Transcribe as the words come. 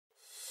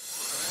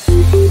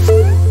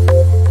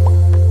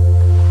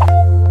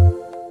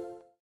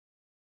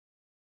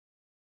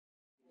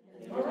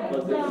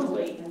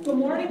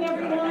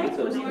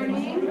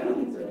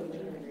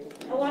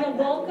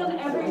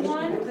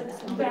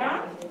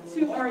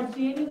our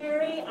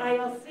January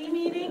ILC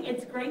meeting.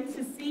 It's great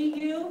to see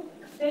you.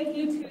 Thank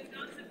you to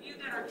those of you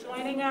that are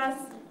joining us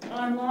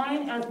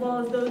online, as well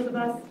as those of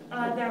us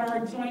that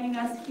are joining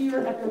us here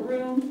at the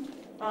room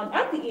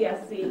at the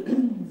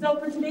ESC. So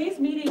for today's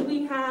meeting,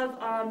 we have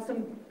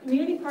some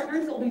community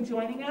partners that will be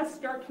joining us.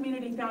 Start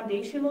Community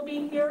Foundation will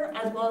be here,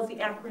 as well as the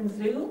Akron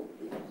Zoo.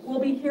 We'll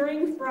be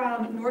hearing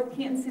from North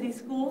Canton City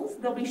Schools.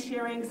 They'll be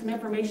sharing some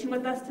information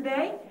with us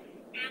today.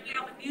 And we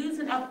have news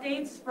and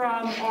updates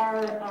from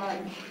our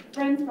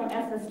friends from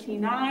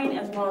SST9,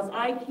 as well as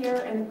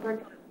iCare and the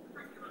curriculum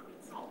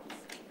consultants.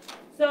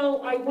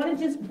 So I want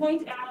to just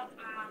point out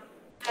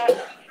that we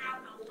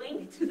have a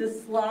link to the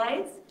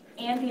slides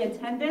and the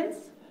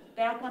attendance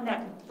back on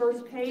that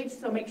first page,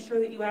 so make sure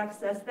that you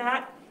access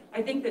that.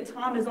 I think that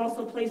Tom is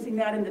also placing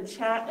that in the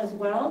chat as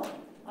well.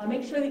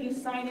 Make sure that you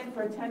sign in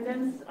for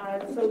attendance,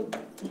 so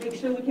make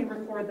sure we can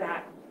record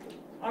that.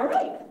 All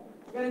right,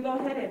 we're going to go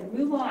ahead and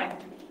move on.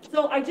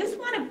 So I just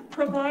want to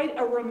provide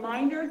a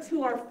reminder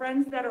to our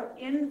friends that are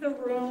in the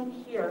room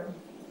here.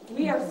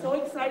 We are so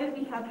excited.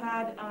 We have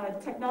had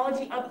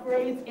technology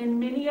upgrades in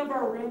many of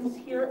our rooms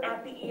here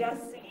at the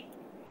ESC.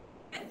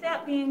 With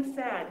that being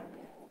said,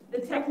 the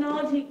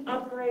technology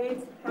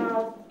upgrades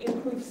have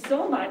improved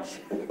so much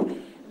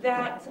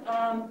that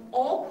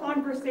all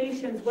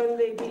conversations, whether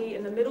they be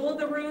in the middle of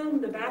the room,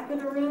 the back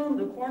of the room,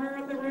 the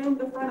corner of the room,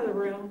 the front of the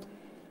room,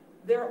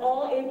 they're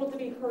all able to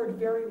be heard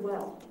very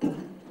well.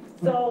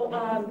 So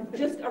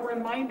just a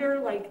reminder,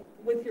 like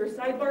with your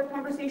sidebar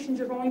conversations,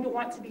 you're going to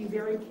want to be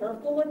very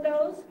careful with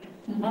those.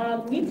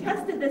 We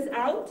tested this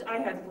out. I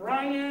had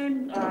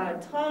Brian,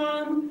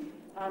 Tom,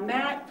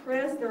 Matt,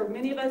 Chris, there were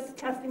many of us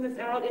testing this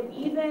out, and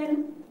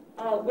even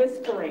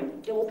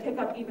whispering. It will pick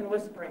up even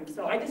whispering.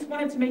 So I just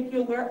wanted to make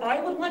you aware.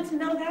 I would want to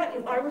know that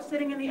if I were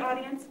sitting in the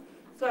audience,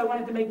 so I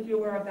wanted to make you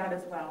aware of that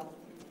as well.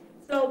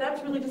 So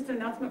that's really just an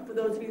announcement for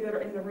those of you that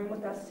are in the room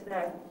with us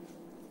today.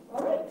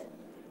 All right.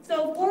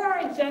 So for our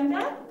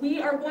agenda,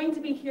 we are going to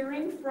be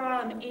hearing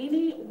from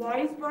Amy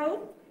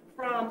Weisbrod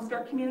from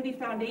Start Community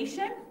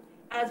Foundation,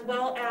 as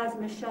well as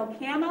Michelle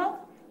Camo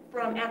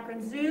from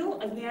Akron Zoo.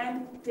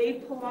 Again,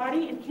 Dave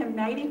Pilati and Kim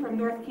Knighty from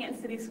North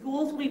Canton City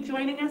Schools will be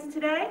joining us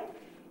today.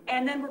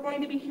 And then we're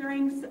going to be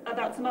hearing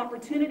about some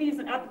opportunities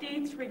and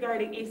updates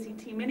regarding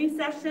ACT mini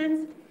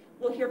sessions.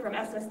 We'll hear from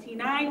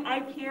SST9,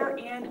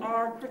 iCare, and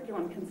our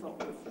curriculum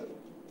consultants.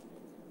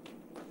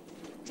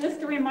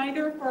 Just a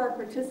reminder for our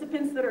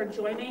participants that are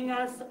joining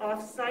us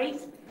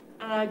off-site,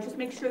 just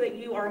make sure that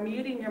you are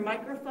muting your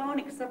microphone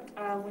except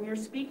when you're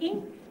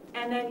speaking,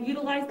 and then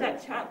utilize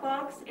that chat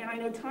box. And I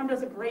know Tom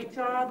does a great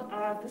job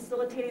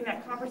facilitating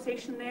that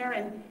conversation there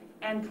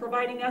and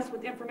providing us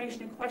with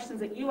information and questions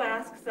that you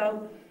ask.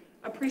 So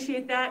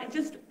appreciate that. And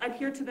just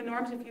adhere to the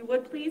norms if you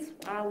would, please,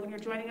 when you're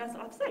joining us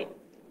off-site.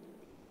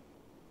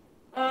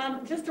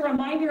 Just a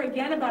reminder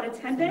again about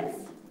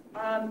attendance.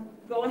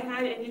 Go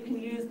ahead and you can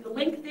use the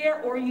link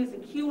there or use a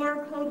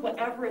QR code,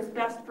 whatever is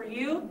best for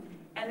you.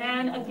 And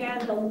then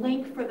again, the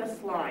link for the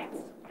slides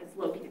is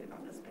located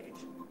on this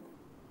page.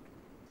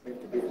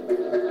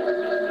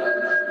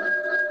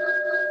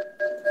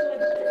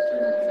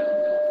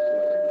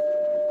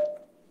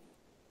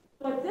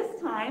 So at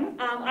this time,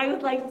 I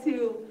would like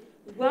to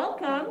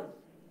welcome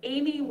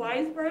Amy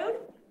Weisbrod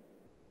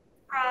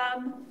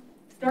from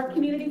Start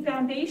Community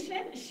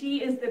Foundation.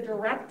 She is the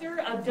Director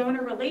of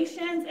Donor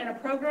Relations and a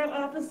Program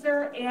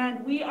Officer,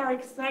 and we are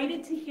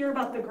excited to hear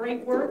about the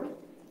great work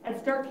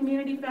at Start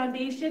Community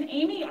Foundation.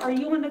 Amy, are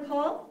you on the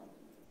call?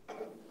 I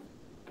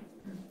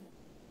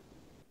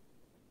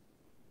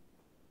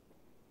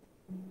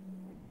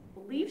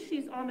believe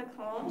she's on the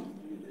call.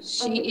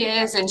 She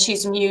is, and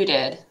she's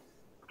muted.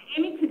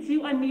 Amy, could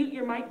you unmute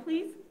your mic,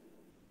 please?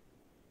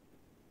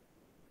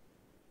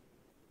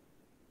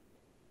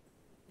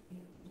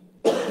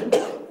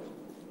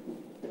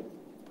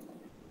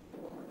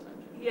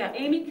 Yeah,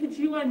 Amy, could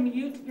you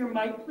unmute your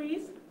mic,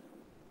 please?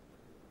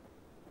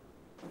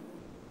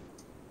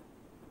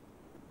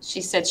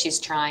 She said she's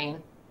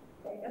trying.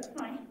 Okay, that's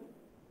fine.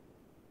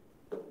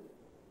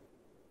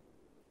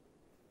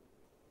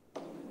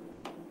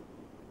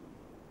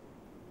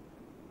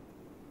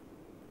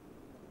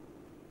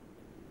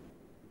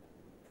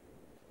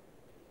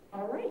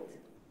 All right.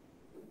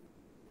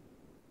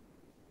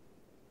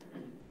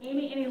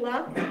 Amy, any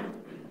luck?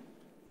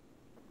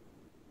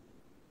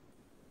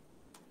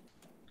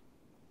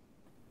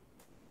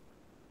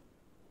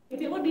 If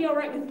it would be all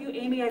right with you,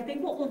 Amy, I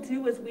think what we'll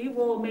do is we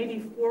will maybe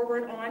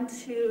forward on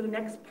to the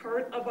next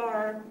part of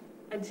our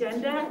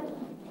agenda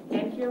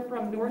and hear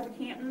from North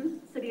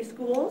Canton City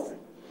Schools.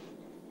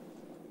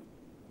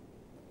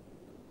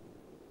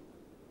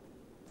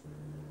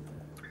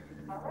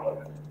 All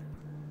right.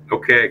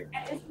 Okay.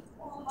 And this is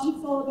what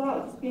it's all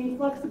about, just being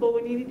flexible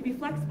when you need to be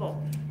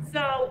flexible.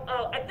 So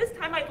at this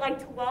time, I'd like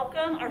to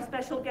welcome our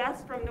special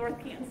guest from North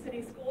Canton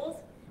City Schools,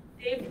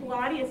 Dave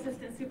Pilati,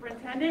 Assistant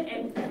Superintendent,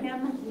 and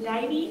Kim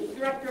Knighty,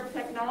 Director of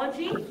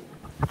Technology.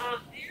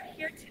 They're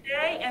here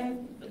today,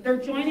 and they're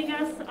joining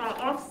us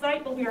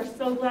off-site, but we are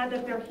so glad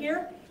that they're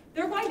here.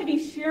 They're going to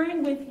be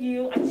sharing with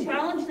you a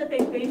challenge that they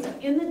faced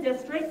in the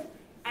district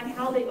and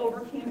how they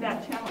overcame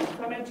that challenge.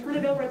 So I'm going to turn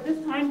it over at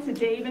this time to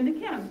Dave and to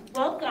Kim.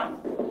 Welcome.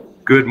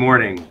 Good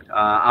morning.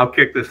 I'll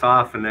kick this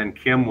off, and then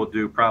Kim will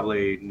do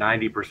probably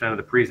 90% of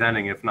the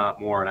presenting, if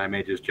not more, and I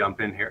may just jump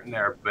in here and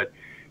there. But,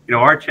 you know,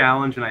 our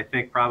challenge, and I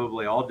think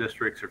probably all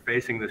districts are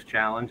facing this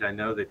challenge. I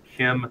know that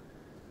Kim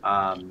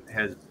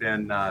has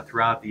been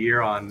throughout the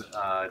year on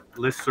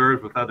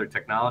listservs with other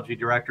technology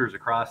directors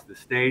across the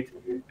state,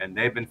 and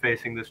they've been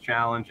facing this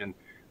challenge. And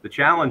the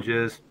challenge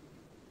is,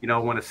 you know,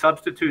 when a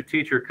substitute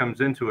teacher comes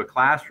into a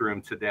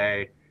classroom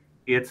today,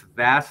 it's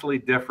vastly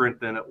different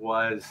than it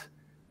was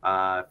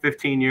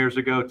 15 years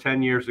ago,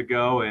 10 years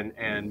ago,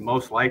 and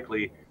most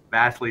likely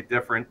vastly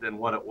different than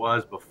what it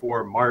was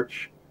before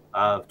March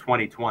of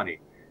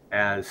 2020,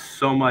 as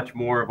so much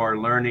more of our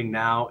learning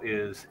now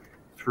is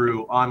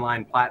through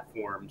online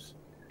platforms,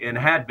 and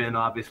had been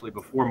obviously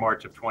before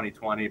March of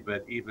 2020,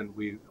 but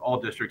even all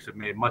districts have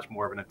made much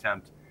more of an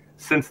attempt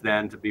since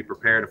then to be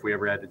prepared if we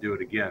ever had to do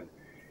it again.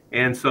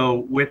 And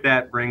so with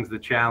that brings the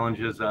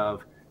challenges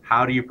of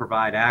how do you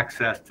provide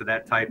access to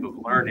that type of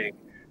learning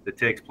that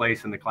takes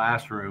place in the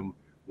classroom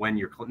when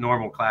your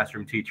normal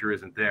classroom teacher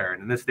isn't there.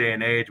 And in this day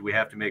and age, we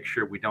have to make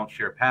sure we don't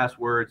share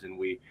passwords and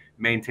we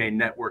maintain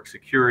network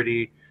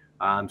security.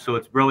 So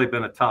it's really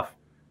been a tough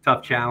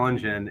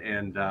challenge,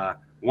 and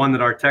one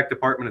that our tech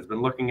department has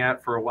been looking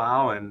at for a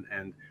while. And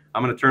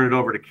I'm going to turn it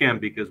over to Kim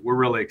because we're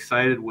really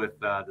excited with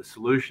the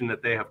solution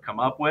that they have come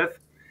up with.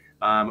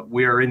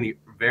 We are in the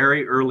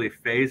very early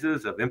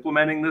phases of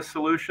implementing this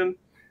solution.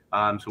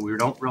 So we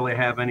don't really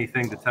have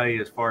anything to tell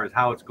you as far as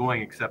how it's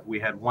going, except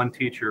we had one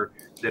teacher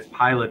that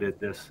piloted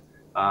this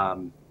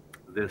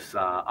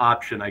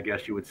option, I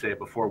guess you would say,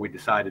 before we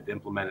decided to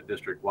implement it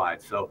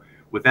district-wide. So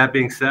with that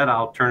being said,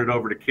 I'll turn it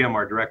over to Kim,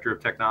 our Director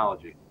of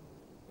Technology.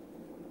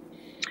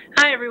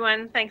 Hi,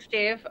 everyone. Thanks,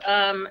 Dave.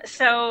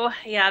 So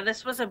yeah,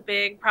 this was a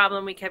big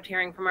problem we kept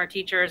hearing from our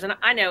teachers. And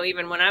I know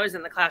even when I was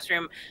in the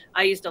classroom,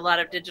 I used a lot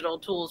of digital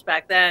tools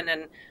back then.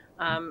 And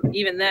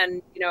even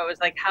then, you know, it was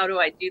like, how do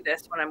I do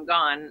this when I'm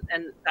gone?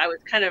 And I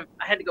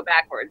had to go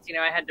backwards. You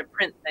know, I had to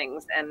print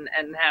things and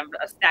have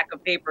a stack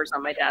of papers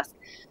on my desk.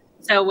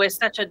 So with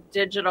such a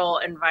digital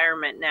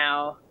environment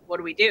now, what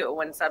do we do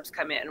when subs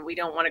come in? We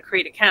don't want to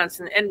create accounts.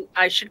 And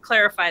I should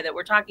clarify that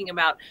we're talking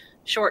about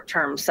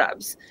short-term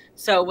subs.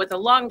 So with a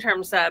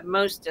long-term sub,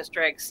 most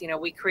districts, you know,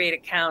 we create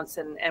accounts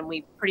and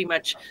we pretty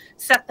much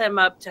set them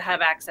up to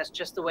have access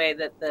just the way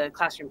that the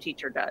classroom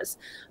teacher does.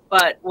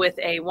 But with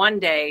a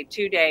 1-day,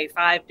 2-day,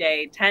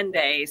 5-day,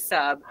 10-day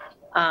sub,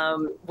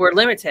 we're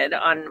limited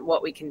on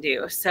what we can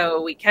do.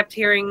 So we kept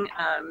hearing,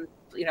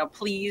 you know,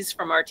 pleas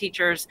from our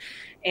teachers.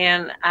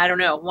 And I don't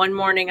know, one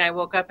morning I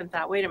woke up and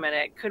thought, wait a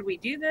minute, could we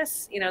do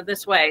this, you know,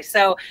 this way?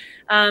 So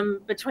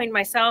between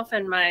myself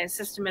and my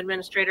system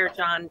administrator,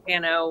 John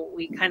Pano,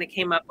 we kind of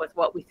came up with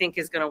what we think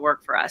is going to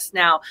work for us.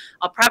 Now,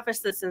 I'll preface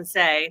this and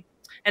say,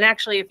 and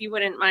actually, if you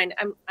wouldn't mind,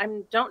 I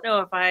don't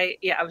know if I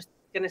was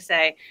going to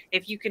say,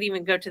 if you could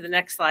even go to the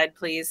next slide,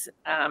 please.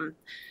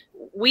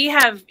 We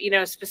have, you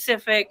know,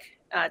 specific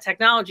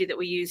technology that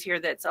we use here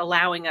that's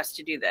allowing us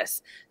to do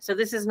this. So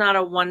this is not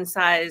a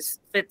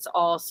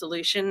one-size-fits-all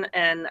solution,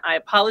 and I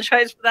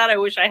apologize for that. I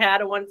wish I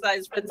had a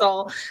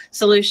one-size-fits-all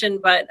solution,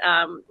 but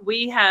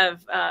we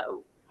have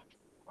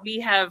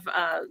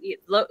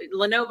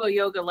Lenovo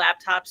Yoga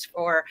laptops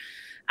for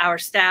our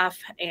staff,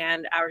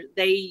 and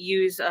they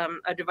use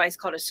a device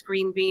called a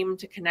screen beam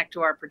to connect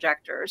to our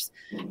projectors.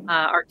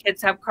 Our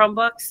kids have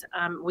Chromebooks.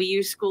 We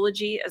use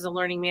Schoology as a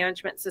learning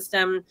management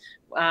system.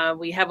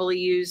 We heavily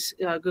use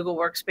Google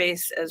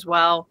Workspace as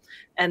well.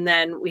 And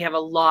then we have a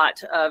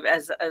lot of,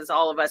 as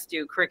all of us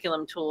do,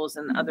 curriculum tools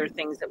and other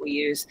things that we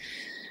use.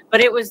 But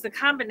it was the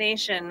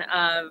combination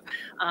of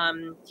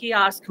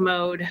kiosk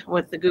mode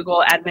with the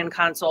Google Admin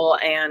Console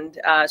and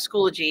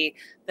Schoology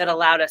that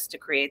allowed us to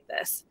create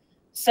this.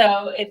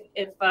 So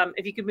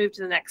if you could move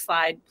to the next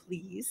slide,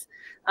 please.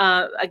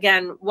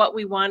 Again, what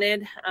we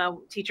wanted,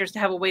 teachers to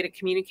have a way to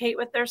communicate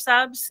with their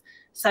subs,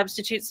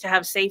 substitutes to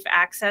have safe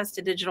access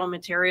to digital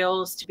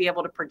materials, to be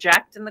able to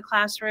project in the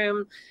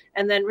classroom,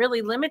 and then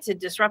really limited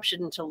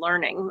disruption to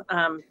learning.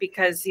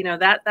 Because, you know,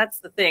 that's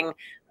the thing.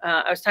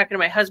 I was talking to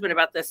my husband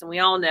about this, and we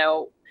all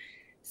know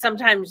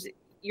sometimes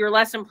your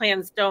lesson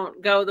plans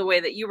don't go the way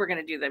that you were going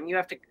to do them. You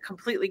have to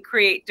completely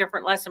create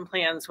different lesson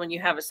plans when you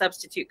have a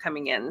substitute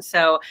coming in.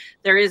 So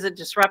there is a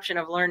disruption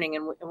of learning,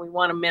 and we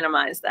want to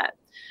minimize that.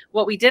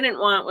 What we didn't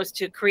want was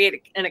to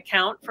create an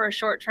account for a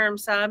short-term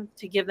sub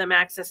to give them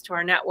access to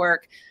our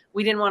network.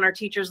 We didn't want our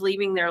teachers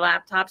leaving their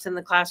laptops in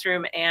the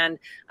classroom. And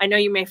I know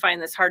you may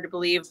find this hard to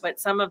believe, but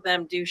some of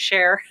them do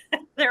share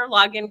their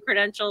login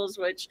credentials,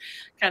 which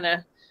kind of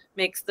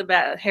makes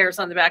the hairs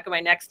on the back of my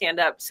neck stand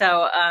up.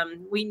 So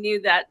we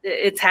knew that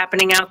it's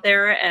happening out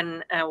there,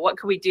 and what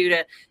could we do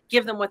to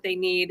give them what they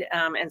need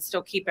and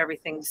still keep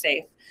everything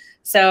safe.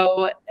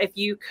 So if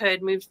you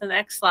could move to the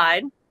next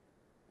slide.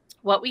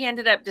 What we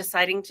ended up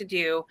deciding to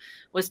do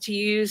was to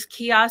use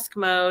kiosk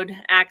mode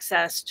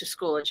access to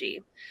Schoology.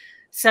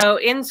 So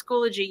in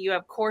Schoology, you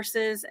have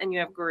courses and you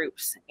have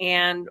groups.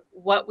 And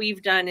what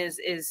we've done is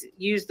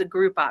use the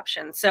group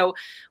option. So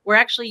we're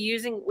actually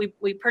using,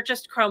 we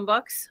purchased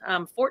Chromebooks,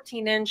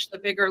 14-inch, a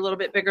little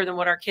bit bigger than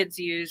what our kids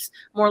use.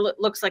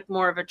 Looks like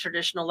more of a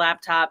traditional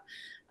laptop.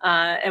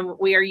 And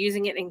we are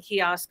using it in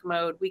kiosk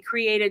mode. We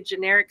created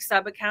generic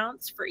sub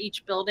accounts for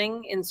each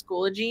building in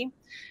Schoology.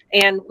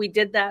 And we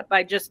did that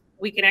by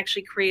we can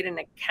actually create an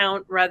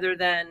account rather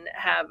than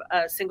have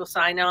a single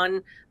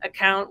sign-on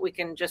account. We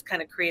can just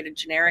kind of create a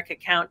generic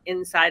account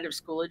inside of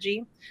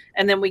Schoology.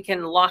 And then we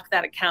can lock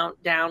that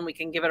account down. We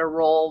can give it a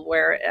role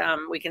where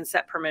we can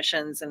set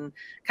permissions and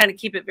kind of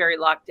keep it very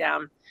locked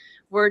down.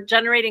 We're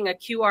generating a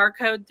QR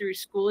code through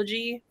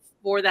Schoology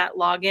for that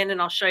login,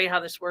 and I'll show you how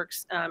this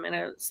works in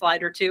a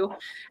slide or two.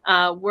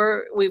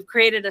 We've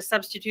created a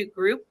substitute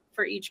group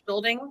for each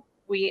building.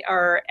 We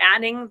are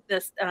adding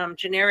this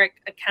generic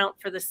account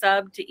for the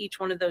sub to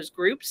each one of those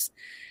groups.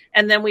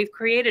 And then we've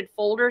created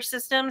folder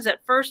systems.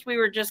 At first, we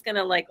were just going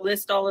to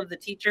list all of the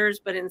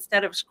teachers, but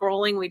instead of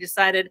scrolling, we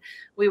decided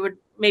we would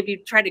maybe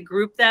try to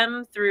group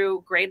them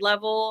through grade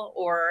level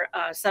or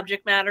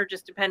subject matter,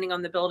 just depending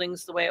on the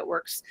buildings, the way it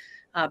works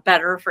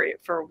better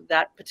for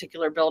that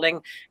particular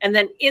building. And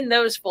then in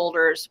those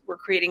folders, we're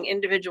creating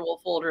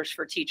individual folders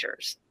for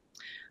teachers.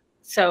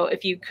 So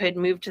if you could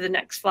move to the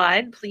next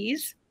slide,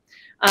 please.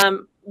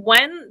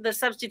 When the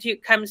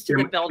substitute comes to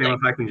the building. Kim,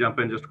 if I can jump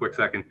in just a quick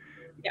second.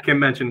 Yeah. Kim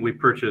mentioned we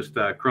purchased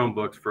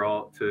Chromebooks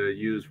to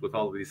use with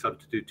all of these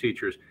substitute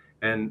teachers.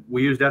 And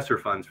we used ESSER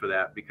funds for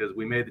that because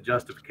we made the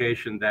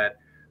justification that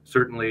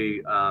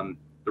certainly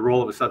the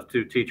role of a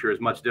substitute teacher is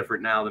much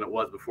different now than it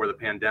was before the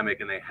pandemic,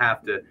 and they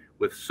have to,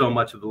 with so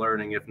much of the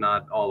learning, if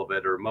not all of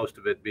it, or most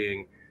of it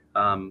being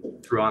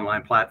through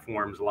online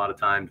platforms, a lot of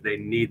times they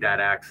need that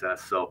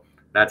access. So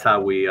that's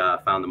how we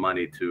found the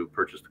money to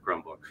purchase the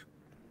Chromebooks.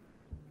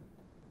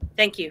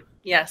 Thank you.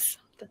 Yes.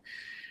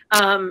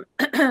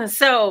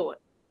 So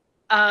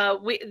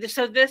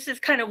this is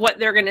kind of what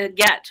they're going to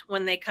get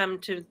when they come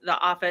to the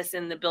office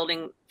in the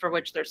building for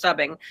which they're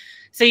subbing.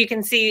 So you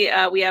can see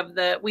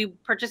we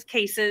purchased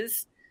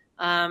cases,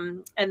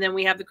 and then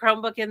we have the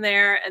Chromebook in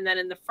there, and then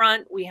in the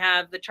front we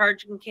have the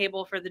charging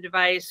cable for the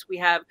device.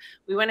 We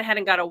went ahead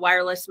and got a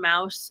wireless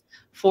mouse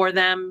for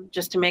them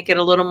just to make it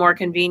a little more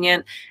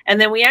convenient. And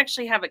then we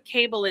actually have a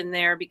cable in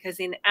there because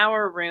in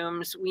our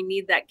rooms we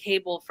need that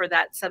cable for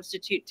that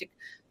substitute to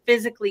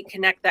physically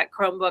connect that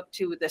Chromebook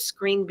to the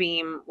screen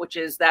beam, which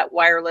is that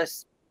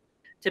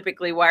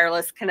typically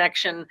wireless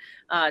connection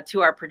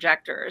to our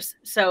projectors.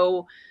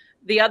 So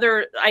the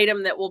other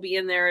item that will be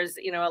in there is,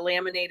 a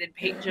laminated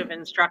page of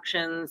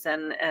instructions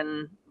and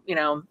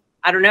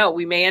I don't know,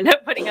 we may end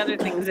up putting other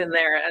things in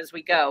there as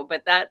we go,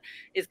 but that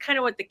is kind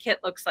of what the kit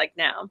looks like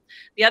now.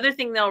 The other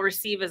thing they'll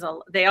receive is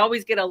they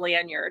always get a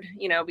lanyard,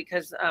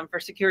 because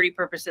for security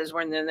purposes,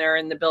 when they're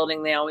in the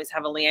building, they always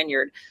have a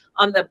lanyard.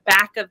 On the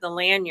back of the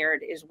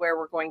lanyard is where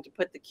we're going to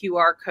put the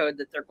QR code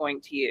that they're going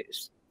to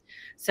use.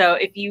 So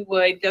if you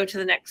would go to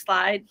the next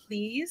slide,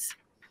 please.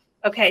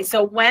 Okay,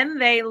 so when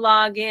they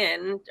log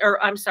in,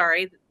 or I'm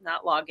sorry,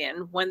 not log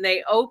in, when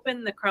they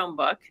open the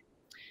Chromebook,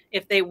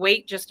 if they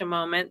wait just a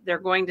moment, they're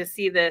going to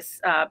see this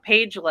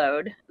page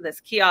load, this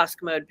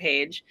kiosk mode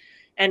page,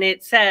 and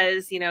it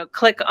says,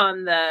 click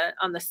on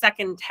the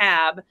second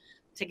tab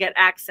to get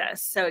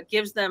access. So it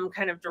gives them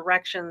kind of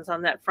directions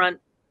on that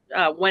front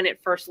when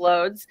it first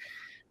loads.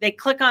 They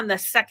click on the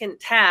second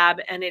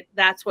tab, and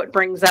that's what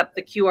brings up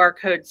the QR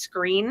code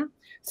screen.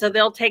 So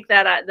they'll take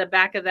that at the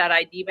back of that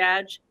ID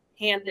badge,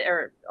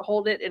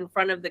 hold it in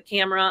front of the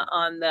camera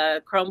on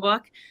the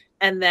Chromebook,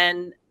 and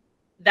then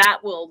that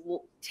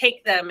will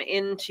take them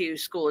into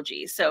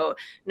Schoology. So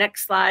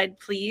next slide,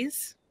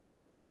 please.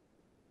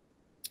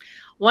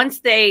 Once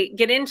they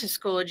get into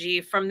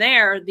Schoology, from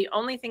there, the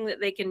only thing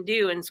that they can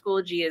do in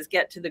Schoology is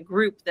get to the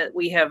group that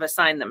we have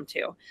assigned them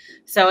to.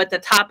 So at the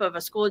top of a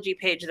Schoology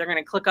page, they're going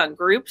to click on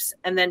groups,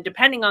 and then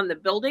depending on the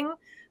building,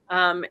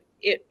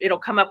 it'll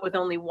come up with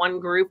only one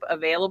group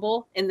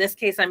available. In this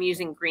case, I'm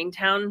using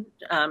Greentown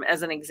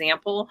as an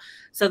example.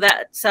 So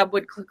that sub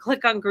would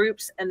click on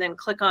groups and then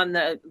click on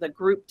the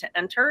group to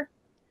enter.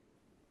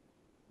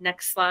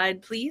 Next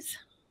slide, please.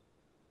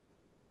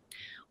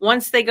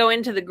 Once they go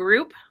into the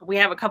group, we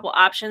have a couple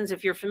options.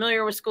 If you're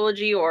familiar with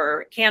Schoology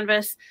or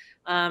Canvas,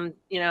 I'm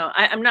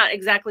not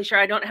exactly sure.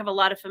 I don't have a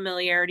lot of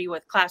familiarity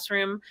with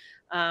Classroom.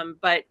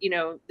 But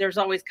there's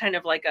always kind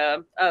of like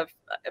a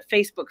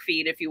Facebook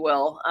feed, if you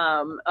will,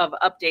 of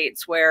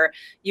updates where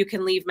you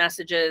can leave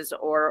messages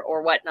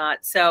or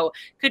whatnot. So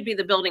could be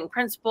the building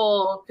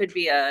principal, could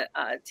be a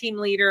team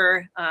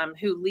leader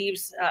who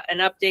leaves an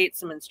update,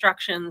 some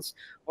instructions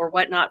or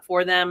whatnot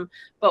for them.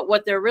 But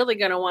what they're really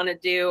going to want to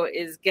do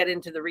is get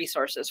into the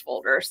resources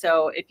folder.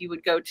 So if you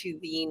would go to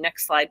the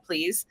next slide,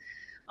 please.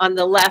 On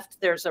the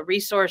left, there's a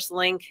resource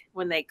link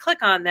when they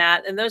click on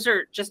that. And those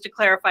are, just to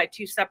clarify,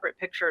 two separate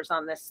pictures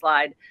on this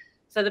slide.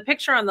 So the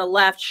picture on the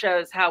left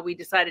shows how we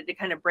decided to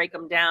kind of break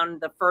them down,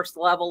 the first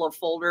level of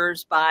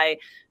folders by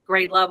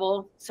grade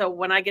level. So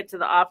when I get to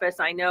the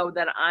office, I know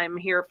that I'm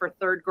here for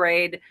third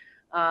grade.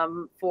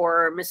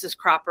 for Mrs.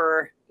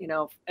 Cropper, you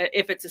know,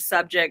 if it's a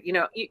subject, you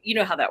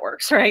know how that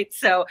works, right?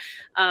 So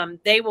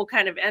they will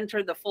kind of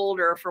enter the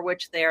folder for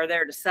which they are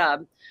there to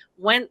sub.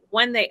 When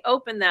they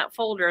open that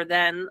folder,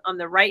 then on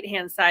the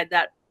right-hand side,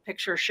 that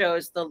picture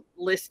shows the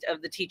list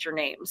of the teacher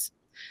names.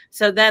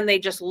 So then they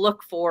just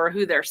look for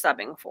who they're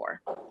subbing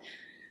for.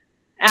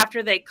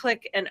 After they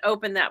click and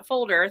open that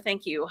folder,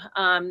 thank you,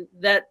 then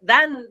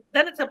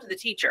it's up to the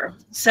teacher.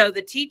 So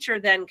the teacher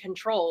then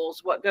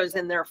controls what goes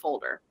in their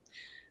folder.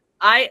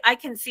 I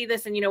can see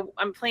this, and, you know,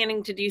 I'm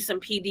planning to do some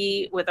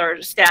PD with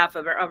our staff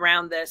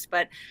around this,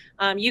 but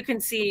you can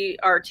see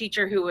our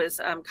teacher who was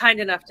kind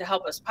enough to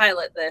help us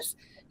pilot this.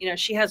 You know,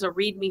 she has a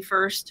Read Me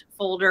First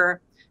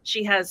folder.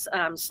 She has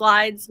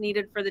slides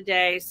needed for the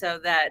day, so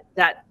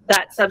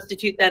that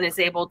substitute then is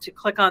able to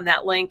click on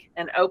that link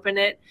and open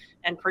it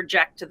and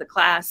project to the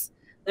class.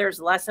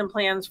 There's lesson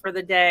plans for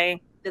the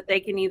day that they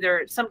can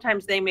either,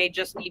 sometimes they may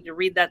just need to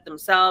read that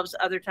themselves.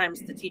 Other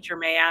times the teacher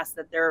may ask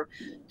that they're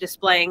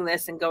displaying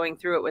this and going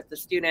through it with the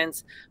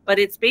students. But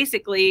it's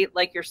basically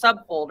like your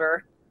subfolder,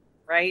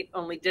 right?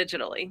 Only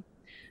digitally.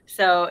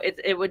 So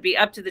it would be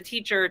up to the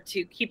teacher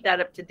to keep that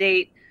up to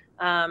date,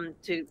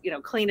 to, you know,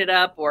 clean it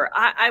up. Or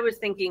I was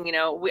thinking, you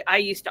know, I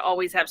used to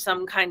always have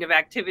some kind of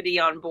activity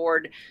on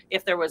board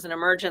if there was an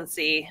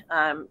emergency.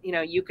 You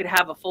know, you could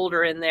have a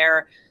folder in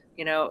there,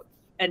 you know,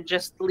 and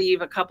just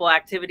leave a couple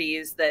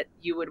activities that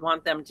you would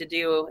want them to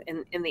do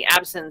in the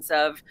absence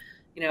of,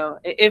 you know,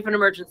 if an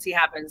emergency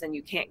happens and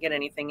you can't get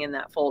anything in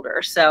that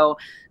folder. So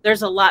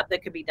there's a lot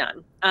that could be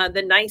done.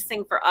 The nice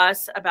thing for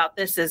us about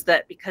this is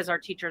that because our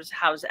teachers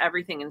house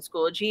everything in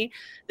Schoology,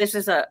 this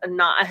is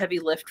not a heavy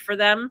lift for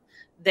them.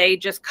 They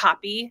just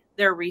copy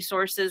their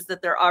resources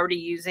that they're already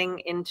using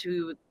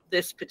into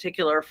this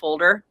particular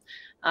folder.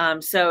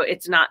 So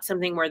it's not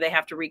something where they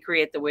have to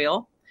recreate the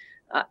wheel.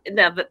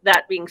 Now,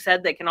 that being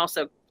said, they can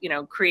also, you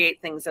know,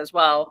 create things as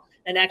well.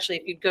 And actually,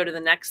 if you'd go to the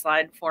next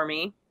slide for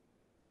me.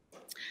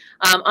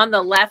 On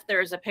the left,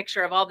 there's a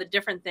picture of all the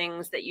different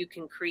things that you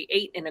can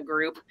create in a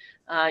group.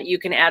 You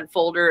can add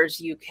folders,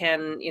 you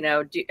can, you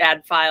know,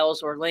 add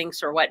files or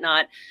links or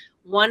whatnot.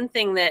 One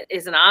thing that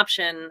is an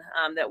option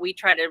that we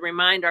try to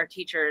remind our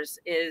teachers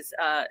is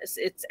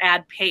it's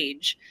add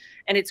page.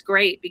 And it's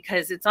great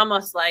because it's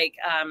almost like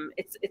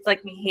it's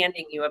like me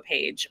handing you a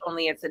page,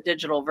 only it's a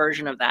digital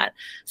version of that.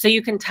 So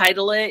you can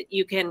title it.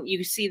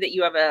 You see that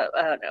you have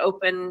an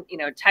open, you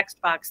know, text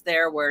box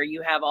there where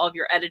you have all of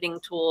your editing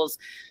tools.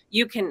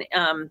 You can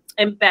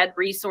embed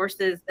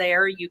resources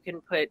there. You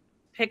can put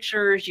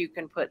pictures. You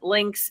can put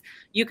links.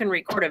 You can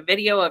record a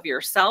video of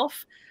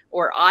yourself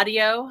or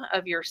audio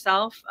of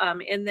yourself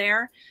in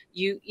there.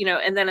 You know,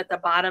 and then at the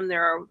bottom,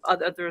 there are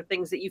other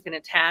things that you can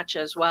attach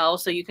as well.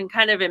 So you can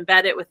kind of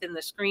embed it within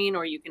the screen,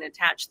 or you can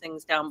attach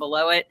things down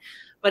below it.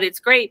 But it's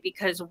great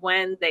because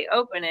when they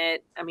open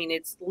it, I mean,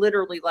 it's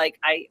literally like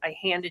I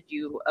handed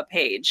you a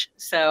page.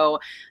 So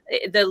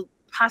the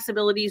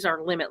possibilities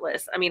are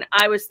limitless. I mean,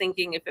 I was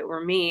thinking if it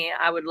were me,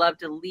 I would love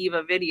to leave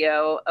a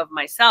video of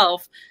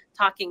myself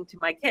talking to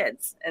my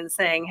kids and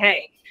saying,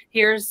 hey,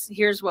 here's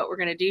what we're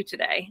going to do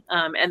today.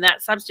 And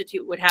that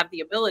substitute would have the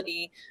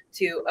ability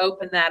to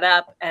open that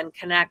up and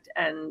connect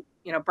and,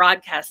 you know,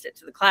 broadcast it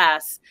to the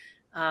class,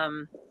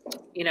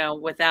 you know,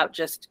 without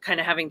just kind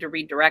of having to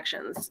read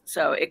directions.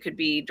 So it could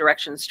be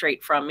directions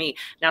straight from me.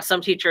 Now,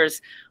 some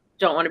teachers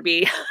don't want to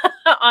be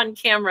on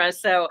camera,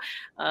 so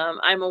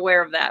I'm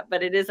aware of that,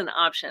 but it is an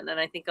option. And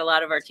I think a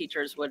lot of our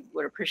teachers would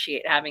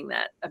appreciate having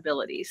that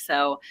ability.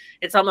 So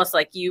it's almost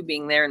like you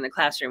being there in the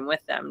classroom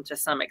with them to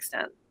some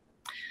extent.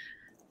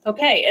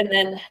 Okay, and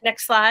then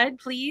next slide,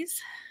 please.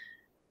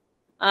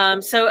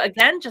 So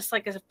again, just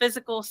like a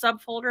physical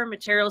subfolder,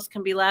 materials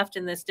can be left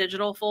in this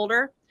digital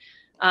folder.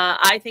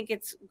 I think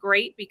it's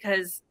great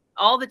because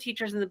all the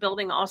teachers in the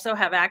building also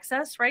have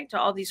access, right, to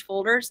all these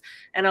folders.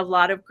 And a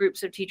lot of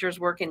groups of teachers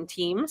work in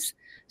teams.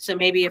 So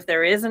maybe if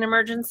there is an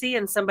emergency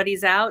and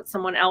somebody's out,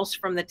 someone else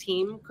from the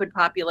team could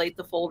populate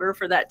the folder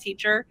for that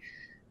teacher.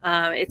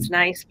 It's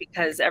nice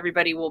because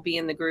everybody will be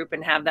in the group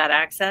and have that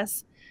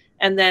access.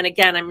 And then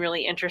again, I'm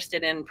really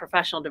interested in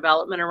professional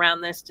development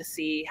around this to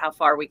see how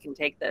far we can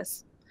take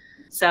this.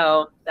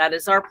 So that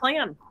is our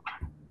plan.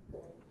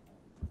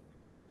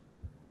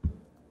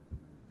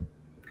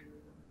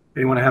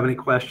 Anyone have any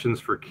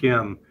questions for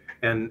Kim?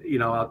 And, you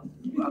know,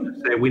 I'll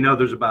just say we know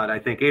there's about, I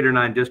think, 8 or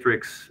 9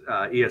 districts,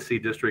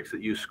 ESC districts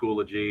that use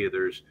Schoology.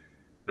 There's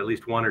at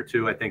least 1 or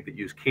 2, I think, that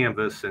use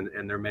Canvas, and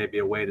there may be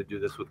a way to do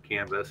this with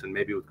Canvas and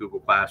maybe with Google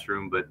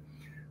Classroom, but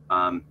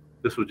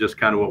this was just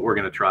kind of what we're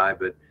going to try.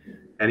 But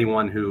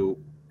anyone who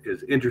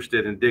is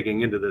interested in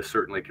digging into this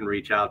certainly can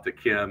reach out to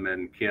Kim,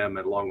 and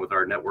along with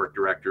our network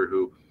director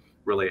who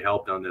really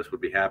helped on this,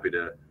 would be happy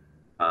to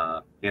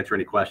answer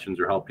any questions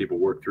or help people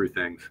work through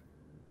things.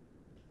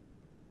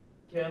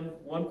 Kim,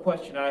 one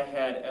question I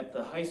had at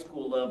the high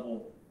school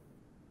level,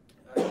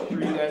 I'm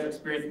sure you guys are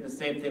experiencing the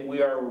same thing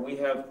we are, where we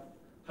have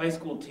high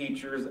school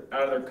teachers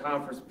out of their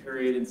conference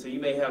period, and so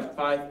you may have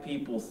 5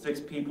 people,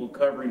 6 people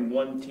covering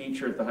one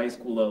teacher at the high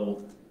school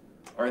level.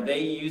 Are they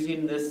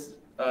using this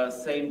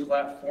same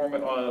platform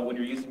when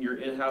you're using your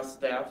in-house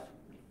staff?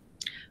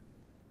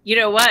 You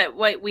know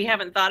what? We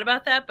haven't thought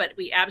about that, but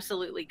we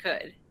absolutely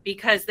could,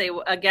 because they,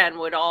 again,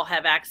 would all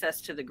have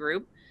access to the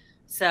group.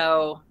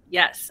 So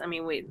yes, I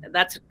mean,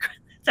 that's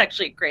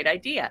actually a great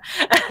idea.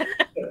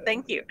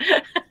 Thank you.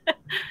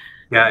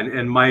 Yeah,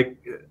 and Mike,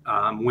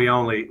 we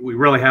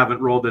really haven't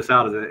rolled this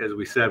out. As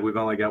we said, we've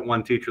only got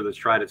one teacher that's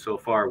tried it so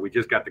far. We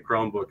just got the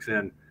Chromebooks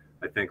in,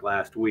 I think,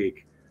 last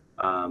week.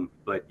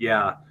 But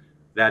yeah,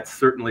 that's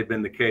certainly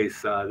been the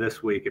case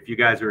this week. If you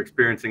guys are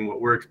experiencing what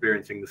we're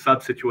experiencing, the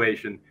sub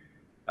situation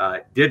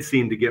did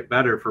seem to get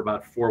better for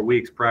about 4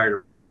 weeks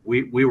prior.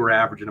 We were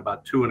averaging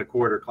about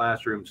 2.25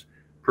 classrooms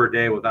per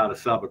day without a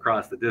sub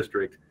across the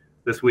district.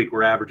 This week,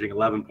 we're averaging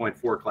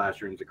 11.4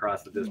 classrooms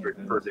across the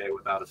district per day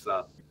without a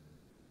sub.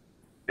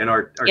 And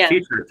our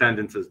teacher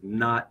attendance is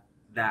not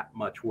that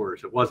much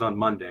worse. It was on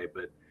Monday,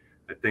 but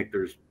I think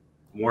there's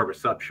more of a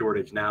sub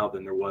shortage now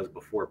than there was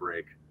before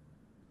break.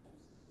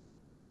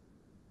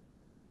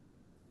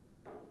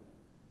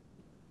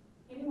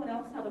 Anyone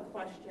else have a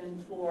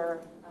question for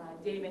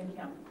Dave and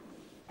Kim?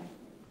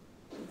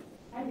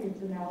 I need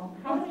to know,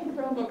 how many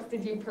Chromebooks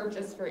did you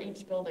purchase for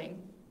each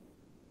building?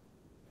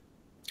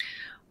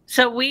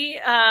 So we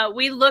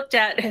looked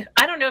at,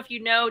 I don't know if you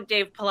know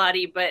Dave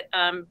Pilati, but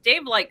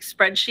Dave likes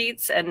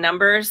spreadsheets and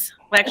numbers.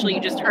 Well, actually,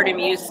 you just heard him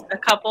use a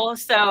couple.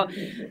 So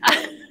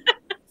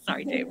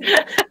sorry, Dave.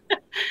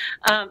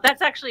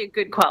 That's actually a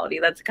good quality.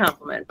 That's a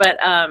compliment. But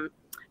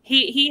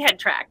he had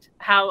tracked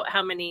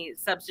how many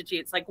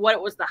substitutes, like what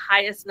was the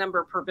highest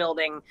number per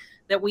building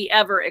that we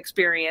ever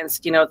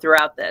experienced,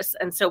 throughout this.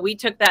 And so we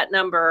took that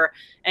number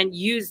and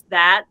used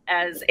that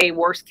as a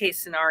worst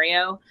case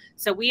scenario.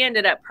 So we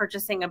ended up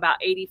purchasing about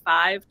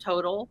 85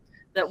 total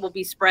that will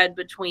be spread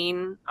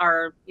between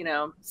our,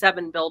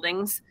 7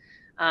 buildings.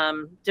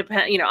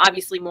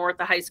 Obviously more at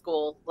the high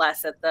school,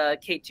 less at the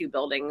K2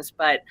 buildings,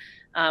 but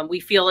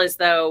we feel as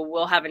though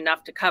we'll have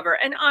enough to cover.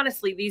 And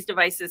honestly, these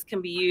devices can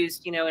be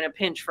used, in a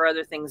pinch for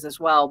other things as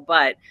well.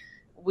 But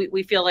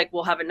we feel like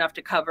we'll have enough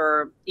to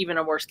cover even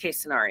a worst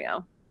case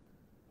scenario.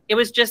 It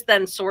was just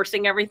then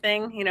sourcing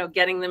everything,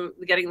 getting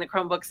the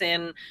Chromebooks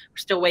in. We're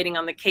still waiting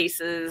on the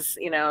cases,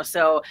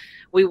 so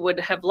we would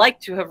have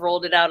liked to have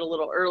rolled it out a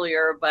little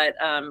earlier, but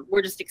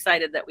we're just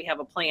excited that we have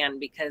a plan,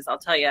 because I'll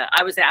tell you,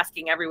 I was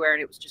asking everywhere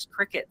and it was just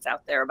crickets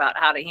out there about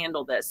how to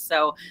handle this.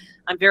 So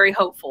I'm very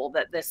hopeful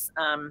that this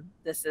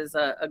is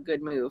a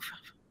good move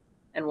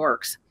and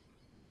works.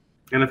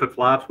 And if it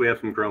flops, we have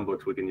some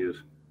Chromebooks we can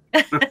use.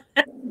 All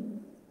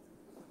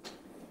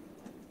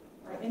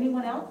right,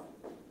 anyone else?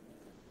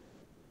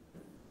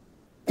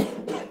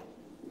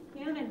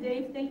 Kim and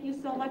Dave, thank you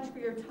so much for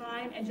your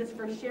time and just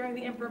for sharing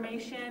the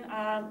information.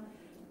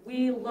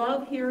 We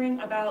love hearing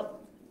about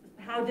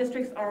how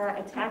districts are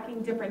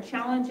attacking different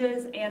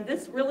challenges, and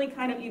this really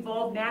kind of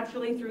evolved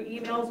naturally through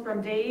emails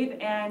from Dave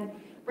and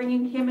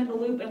bringing Kim in the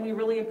loop, and we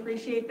really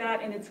appreciate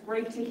that. And it's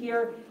great to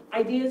hear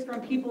ideas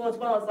from people as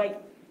well as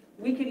like,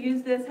 we could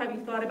use this, have you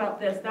thought about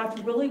this?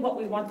 That's really what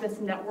we want this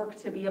network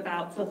to be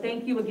about. So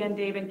thank you again,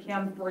 Dave and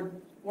Kim, for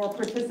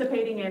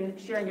participating and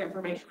sharing your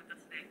information with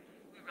us today.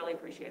 We really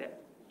appreciate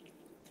it.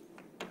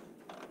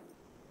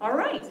 All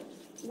right,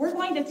 we're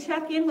going to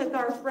check in with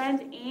our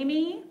friend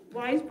Amy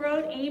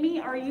Weisbrod.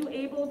 Amy, are you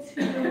able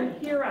to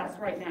hear us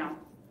right now?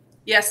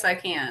 Yes, I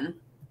can.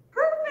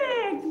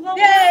 Perfect. Well,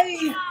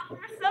 yay!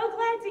 We're so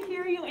glad to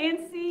hear you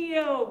and see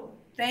you.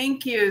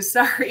 Thank you.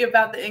 Sorry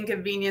about the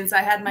inconvenience.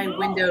 I had my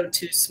window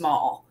too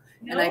small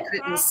and I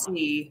couldn't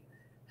see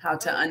how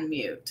to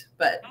unmute,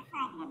 but no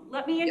problem.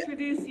 Let me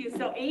introduce you.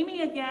 So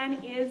Amy,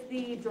 again, is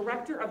the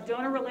Director of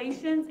Donor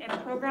Relations and a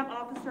Program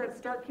Officer at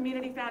Stark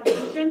Community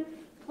Foundation.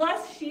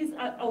 Plus, she's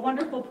a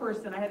wonderful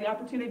person. I had the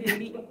opportunity to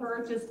meet with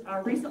her just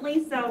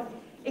recently. So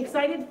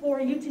excited for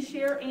you to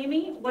share,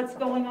 Amy, what's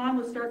going on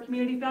with Stark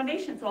Community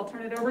Foundation. So I'll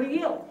turn it over to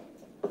you.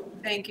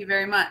 thank you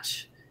very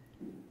much.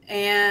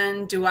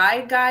 And do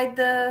I guide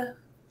the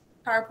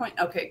PowerPoint?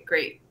 Okay,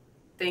 great.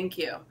 Thank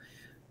you.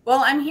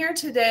 Well, I'm here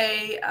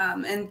today,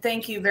 and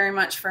thank you very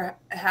much for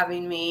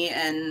having me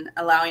and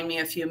allowing me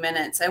a few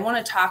minutes. I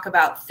want to talk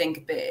about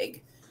Think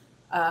Big.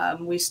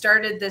 We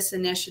started this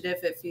initiative,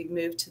 if you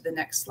move to the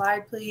next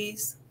slide,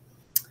 please.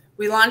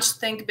 We launched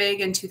Think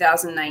Big in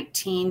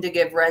 2019 to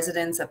give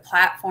residents a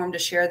platform to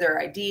share their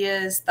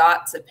ideas,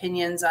 thoughts,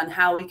 opinions on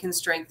how we can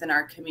strengthen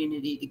our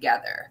community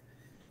together.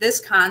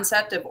 This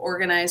concept of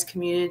organized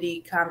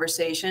community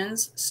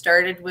conversations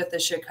started with the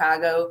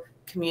Chicago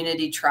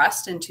Community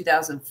Trust in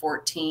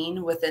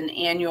 2014 with an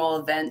annual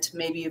event,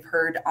 maybe you've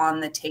heard, On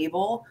the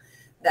Table.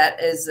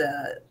 That is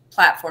a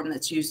platform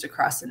that's used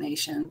across the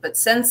nation. But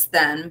since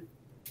then,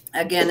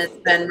 again, it's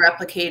been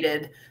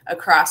replicated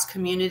across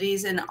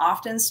communities and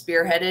often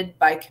spearheaded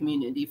by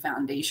community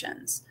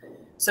foundations.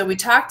 So we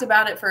talked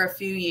about it for a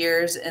few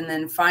years and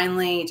then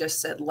finally just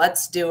said,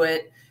 let's do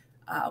it.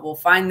 We'll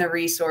find the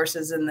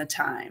resources and the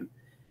time.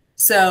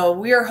 So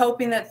we are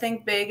hoping that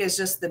Think Big is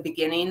just the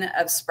beginning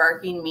of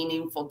sparking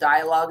meaningful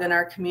dialogue in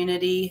our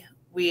community.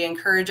 We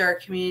encourage our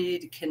community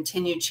to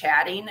continue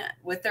chatting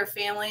with their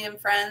family and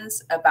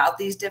friends about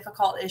these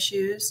difficult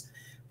issues.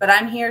 But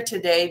I'm here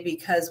today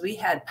because we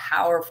had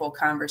powerful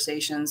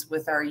conversations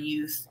with our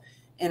youth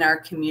in our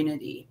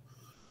community.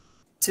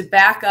 To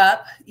back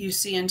up, you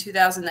see in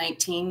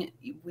 2019,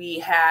 we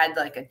had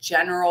like a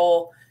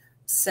general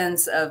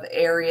sense of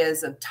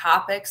areas of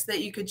topics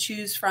that you could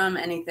choose from,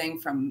 anything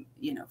from,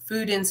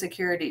 food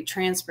insecurity,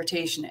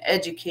 transportation,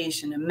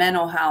 education, and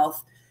mental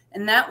health.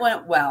 And that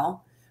went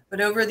well.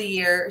 But over the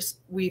years,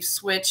 we've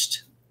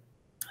switched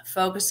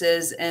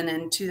focuses. And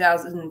in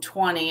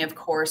 2020, of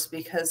course,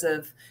 because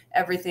of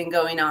everything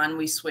going on,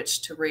 we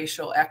switched to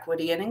racial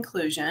equity and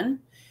inclusion.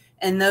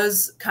 And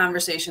those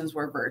conversations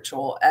were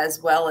virtual,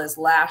 as well as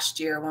last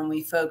year when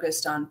we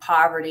focused on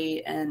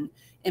poverty and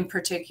in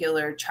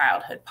particular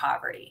childhood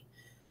poverty.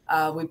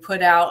 We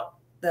put out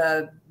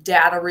the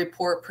data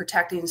report,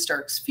 Protecting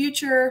Stark's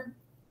Future.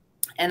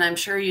 And I'm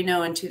sure you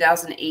know in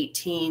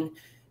 2018,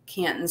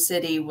 Canton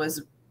City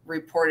was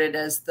reported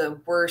as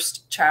the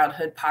worst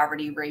childhood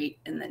poverty rate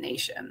in the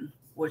nation,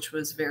 which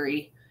was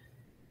very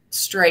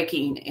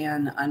striking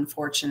and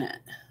unfortunate.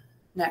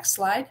 Next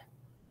slide.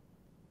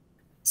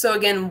 So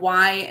again,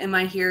 why am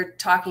I here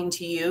talking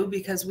to you?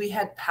 Because we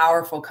had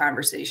powerful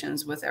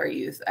conversations with our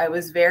youth. I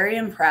was very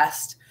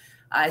impressed.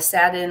 I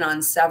sat in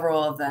on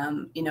several of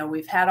them.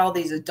 We've had all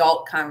these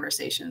adult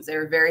conversations. They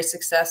were very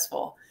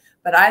successful.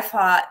 But I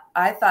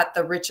thought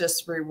the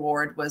richest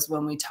reward was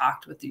when we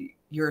talked with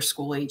your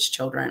school-age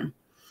children.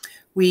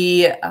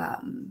 We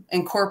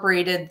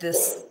incorporated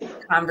this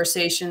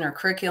conversation or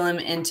curriculum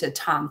into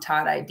Tom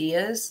Todd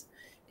Ideas,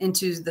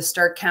 into the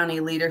Stark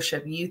County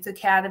Leadership Youth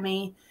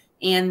Academy,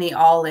 and the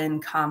All-In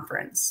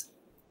Conference.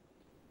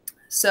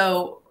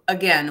 So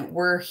again,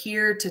 we're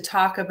here to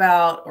talk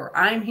about, or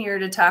I'm here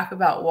to talk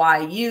about why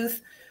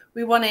youth.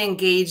 We want to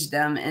engage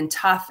them in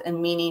tough and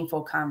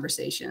meaningful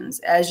conversations.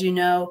 As you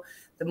know,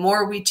 the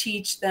more we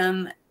teach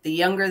them, the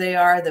younger they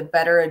are, the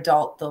better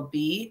adult they'll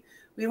be.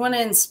 We want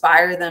to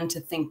inspire them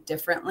to think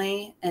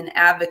differently and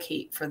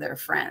advocate for their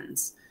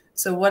friends.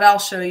 So what I'll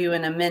show you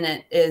in a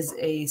minute is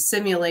a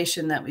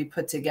simulation that we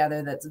put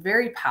together that's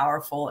very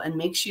powerful and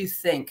makes you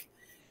think.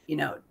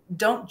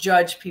 Don't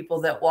judge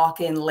people that walk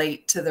in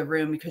late to the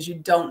room because you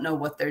don't know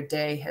what their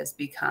day has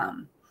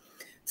become.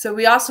 So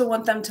we also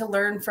want them to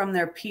learn from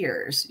their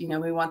peers.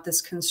 We want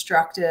this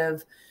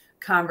constructive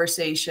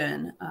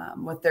conversation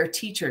with their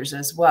teachers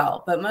as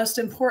well. But most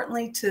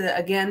importantly, to,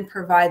 again,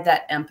 provide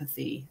that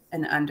empathy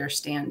and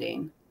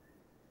understanding.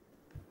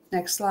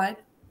 Next slide.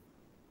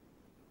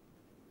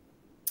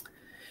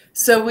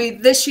 So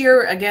this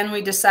year, again,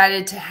 we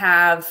decided to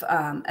have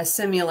a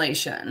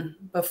simulation.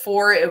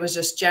 Before, it was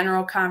just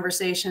general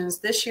conversations.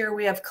 This year,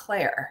 we have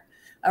Claire,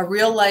 a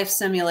real-life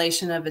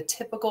simulation of a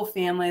typical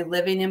family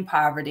living in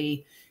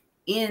poverty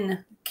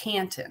in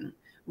Canton.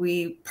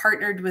 We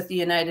partnered with the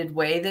United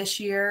Way this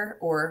year,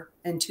 or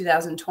in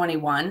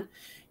 2021,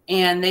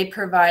 and they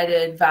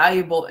provided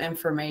valuable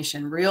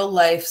information,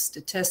 real-life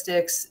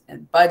statistics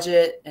and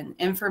budget and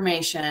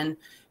information,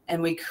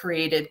 and we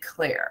created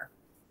Claire.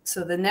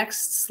 So the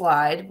next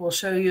slide will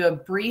show you a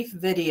brief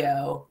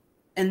video,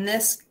 and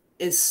this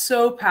is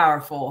so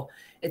powerful.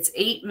 It's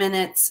 8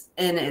 minutes,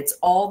 and it's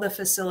all the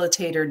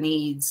facilitator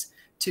needs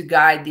to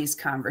guide these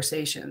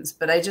conversations.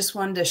 But I just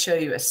wanted to show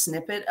you a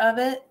snippet of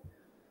it.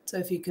 So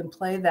if you can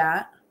play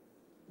that.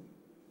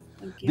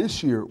 Thank you.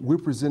 This year, we're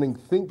presenting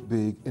Think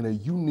Big in a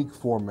unique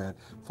format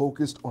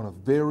focused on a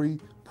very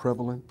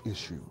prevalent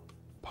issue,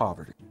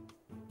 poverty.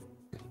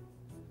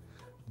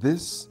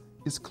 This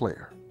is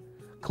Claire.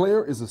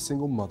 Claire is a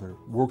single mother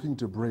working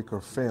to break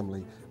her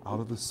family out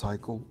of the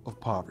cycle of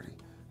poverty,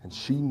 and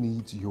she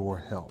needs your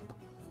help.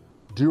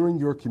 During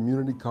your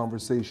community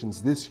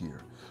conversations this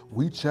year,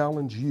 we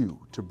challenge you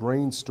to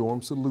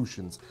brainstorm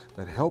solutions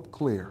that help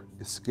Claire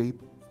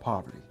escape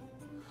poverty.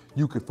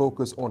 You could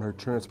focus on her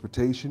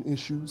transportation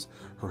issues,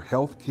 her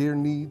health care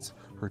needs,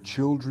 her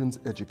children's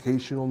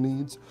educational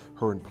needs,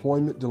 her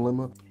employment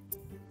dilemma,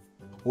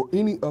 or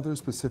any other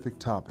specific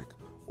topic.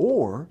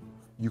 Or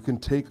you can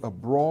take a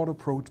broad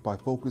approach by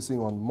focusing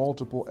on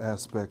multiple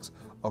aspects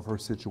of her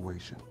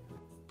situation.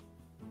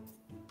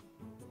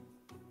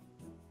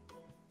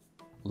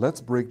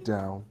 Let's break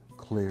down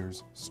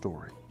Claire's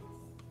story.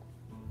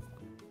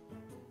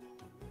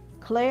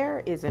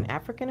 Claire is an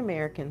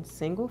African-American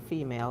single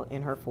female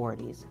in her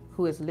 40s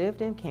who has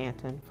lived in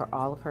Canton for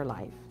all of her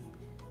life.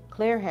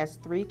 Claire has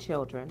 3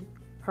 children.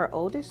 Her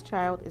oldest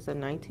child is a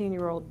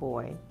 19-year-old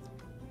boy.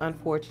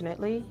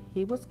 Unfortunately,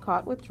 he was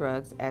caught with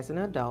drugs as an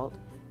adult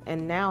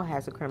and now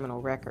has a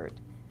criminal record.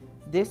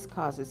 This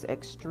causes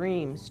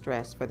extreme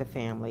stress for the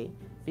family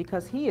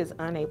because he is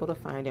unable to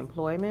find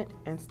employment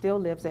and still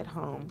lives at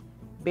home,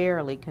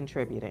 barely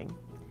contributing.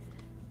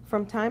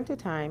 From time to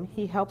time,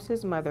 he helps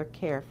his mother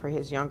care for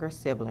his younger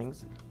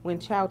siblings when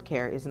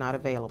childcare is not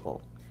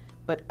available.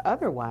 But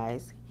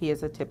otherwise, he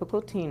is a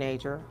typical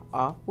teenager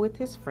off with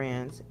his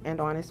friends and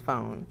on his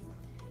phone.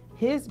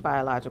 His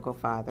biological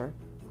father,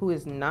 who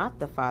is not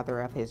the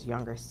father of his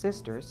younger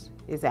sisters,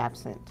 is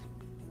absent.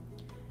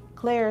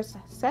 Claire's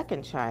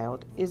second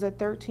child is a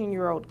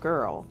 13-year-old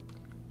girl.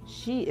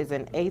 She is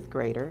an 8th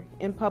grader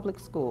in public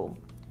school,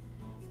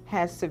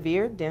 has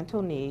severe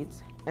dental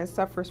needs, and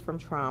suffers from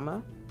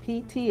trauma,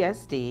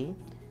 PTSD,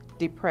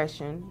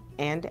 depression,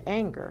 and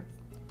anger.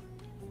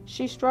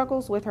 She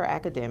struggles with her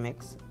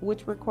academics,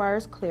 which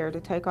requires Claire to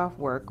take off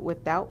work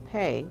without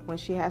pay when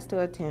she has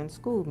to attend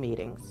school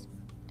meetings.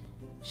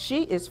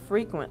 She is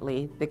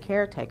frequently the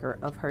caretaker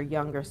of her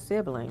younger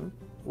sibling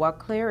while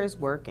Claire is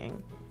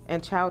working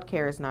and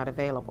childcare is not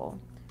available.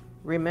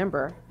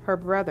 Remember, her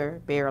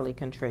brother barely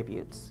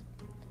contributes.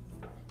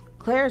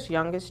 Claire's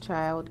youngest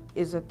child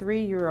is a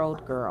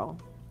 3-year-old girl.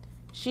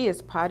 She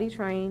is potty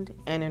trained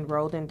and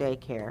enrolled in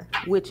daycare,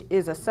 which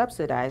is a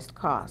subsidized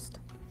cost.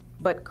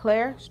 But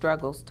Claire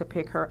struggles to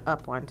pick her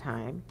up on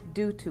time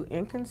due to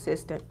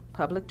inconsistent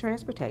public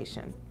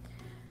transportation.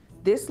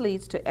 This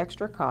leads to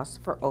extra costs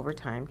for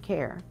overtime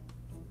care.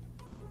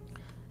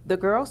 The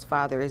girl's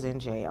father is in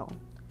jail,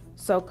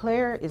 so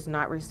Claire is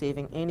not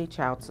receiving any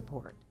child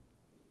support.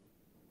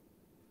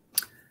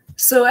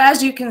 So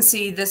as you can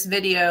see, this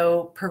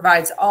video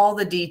provides all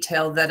the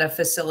detail that a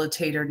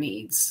facilitator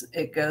needs.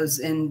 It goes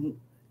in,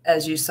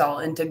 as you saw,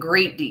 into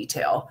great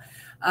detail.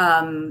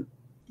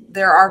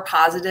 There are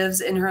positives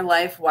in her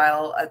life,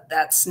 while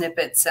that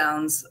snippet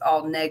sounds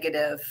all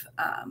negative,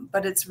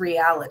 but it's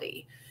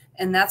reality.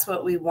 And that's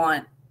what we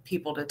want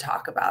people to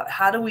talk about.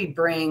 How do we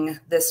bring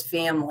this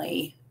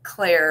family,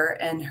 Claire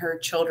and her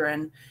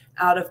children,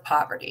 out of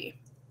poverty?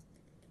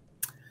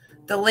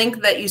 The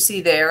link that you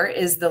see there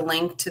is the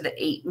link to the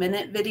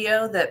 8-minute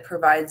video that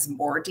provides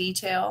more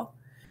detail.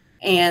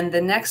 And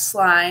the next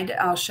slide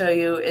I'll show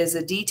you is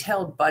a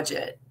detailed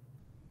budget.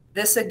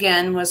 This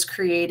again was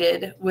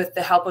created with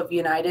the help of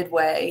United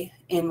Way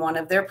in one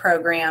of their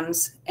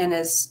programs and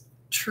is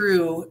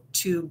true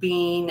to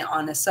being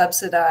on a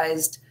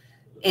subsidized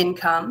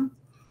income.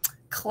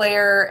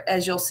 Claire,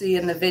 as you'll see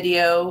in the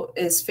video,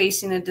 is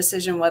facing a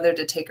decision whether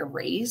to take a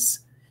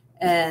raise.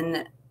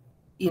 And,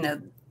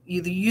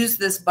 you use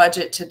this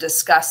budget to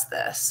discuss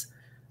this.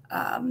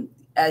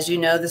 As you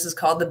know, this is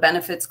called the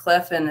benefits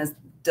cliff, and a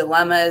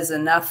dilemma is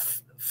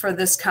enough for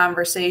this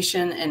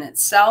conversation in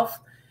itself,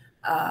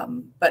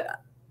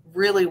 but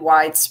really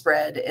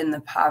widespread in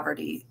the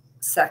poverty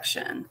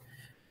section.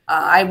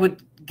 I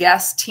would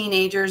guess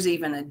teenagers,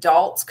 even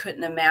adults,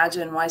 couldn't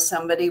imagine why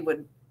somebody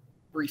would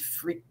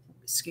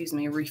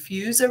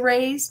refuse a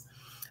raise,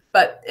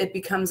 but it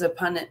becomes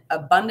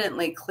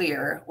abundantly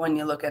clear when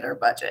you look at our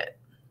budget.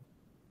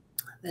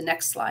 The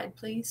next slide,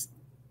 please.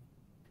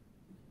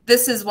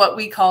 This is what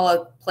we call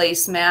a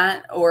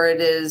placemat, or it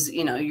is,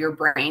 your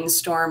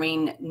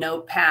brainstorming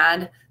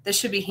notepad. This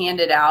should be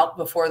handed out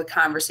before the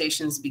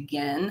conversations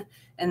begin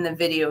and the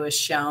video is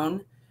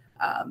shown.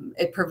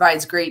 It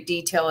provides great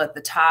detail at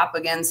the top,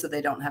 again, so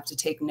they don't have to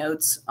take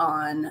notes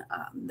on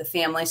the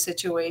family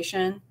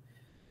situation.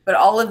 But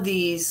all of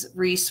these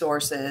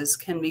resources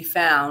can be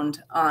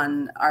found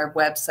on our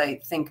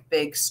website,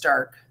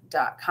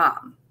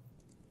 thinkbigstark.com.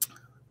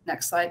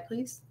 Next slide,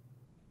 please.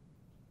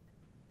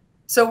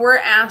 So we're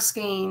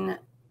asking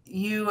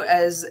you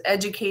as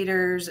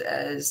educators,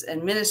 as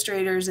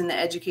administrators in the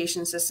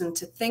education system,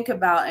 to think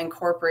about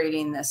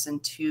incorporating this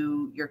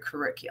into your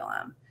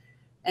curriculum.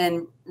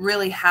 And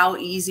really, how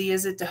easy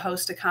is it to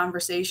host a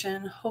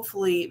conversation?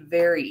 Hopefully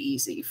very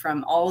easy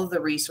from all of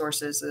the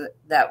resources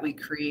that we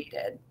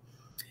created.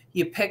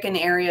 You pick an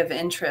area of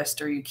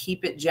interest, or you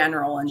keep it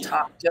general and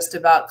talk just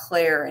about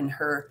Claire and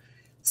her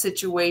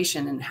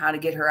situation and how to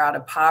get her out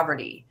of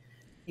poverty.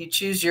 You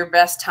choose your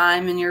best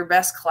time in your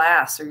best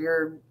class, or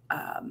your,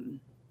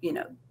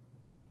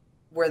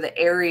 where the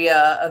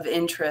area of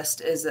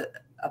interest is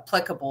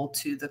applicable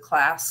to the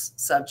class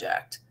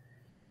subject.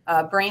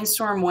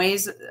 Brainstorm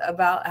ways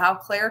about how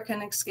Claire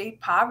can escape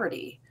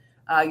poverty.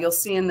 You'll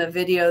see in the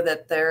video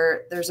that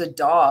there's a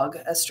dog,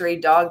 a stray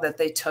dog that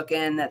they took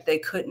in that they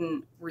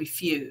couldn't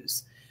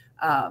refuse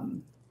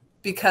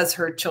because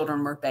her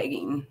children were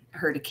begging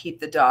her to keep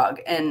the dog.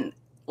 And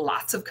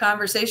lots of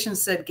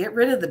conversations said, get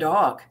rid of the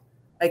dog.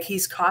 Like,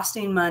 he's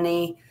costing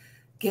money,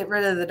 get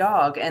rid of the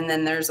dog. And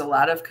then there's a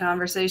lot of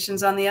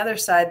conversations on the other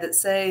side that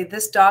say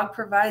this dog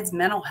provides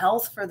mental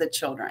health for the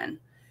children.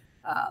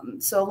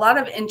 So a lot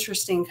of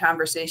interesting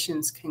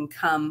conversations can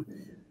come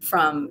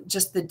from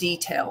just the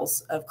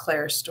details of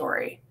Claire's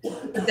story.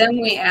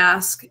 Then we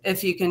ask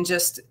if you can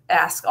just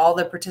ask all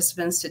the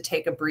participants to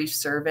take a brief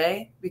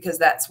survey, because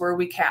that's where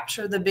we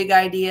capture the big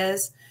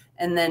ideas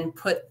and then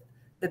put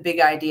the big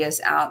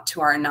ideas out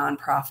to our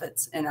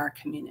nonprofits in our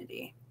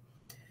community.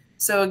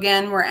 So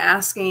again, we're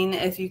asking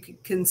if you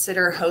could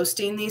consider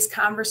hosting these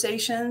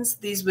conversations.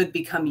 These would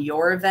become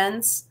your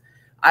events.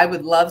 I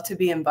would love to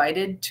be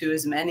invited to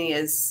as many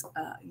as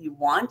you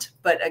want,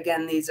 but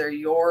again, these are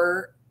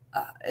your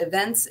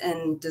events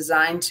and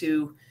designed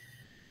to,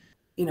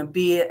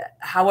 be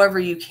however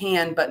you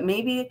can, but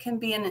maybe it can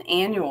be an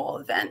annual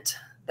event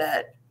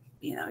that,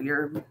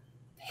 your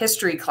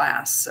history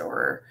class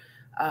or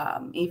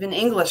even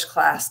English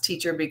class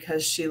teacher,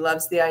 because she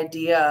loves the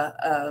idea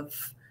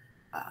of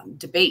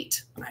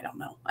debate. I don't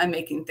know. I'm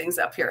making things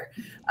up here.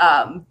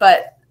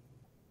 But,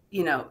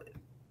 you know,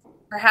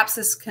 perhaps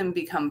this can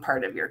become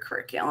part of your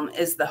curriculum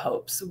is the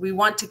hopes. We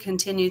want to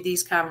continue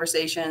these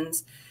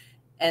conversations.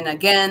 And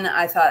again,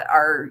 I thought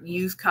our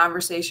youth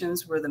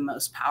conversations were the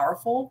most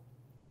powerful.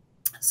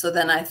 So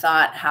then I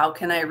thought, how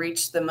can I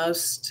reach the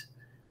most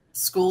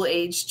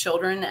school-age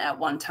children at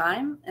one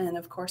time? And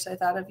of course, I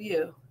thought of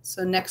you.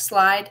 So next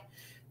slide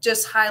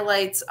just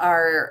highlights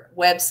our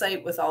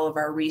website with all of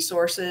our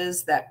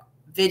resources, that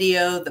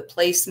video, the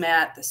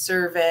placemat, the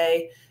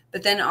survey,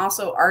 but then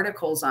also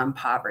articles on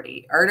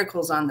poverty,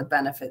 articles on the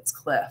benefits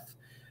cliff,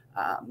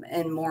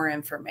 and more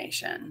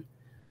information.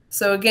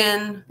 So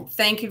again,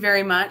 thank you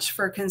very much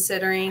for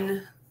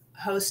considering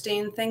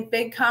hosting Think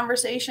Big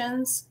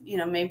conversations. You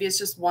know, maybe it's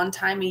just one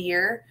time a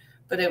year,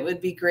 but it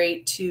would be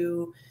great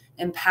to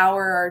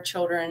empower our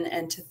children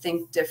and to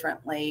think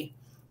differently.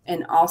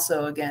 And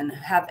also, again,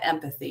 have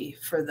empathy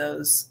for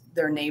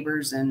their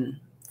neighbors and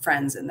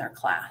friends in their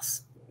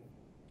class.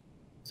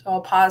 So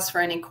I'll pause for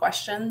any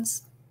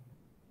questions.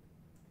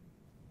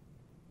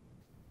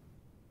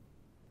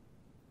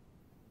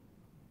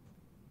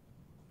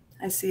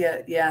 I see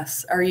it.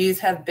 Yes. Our youth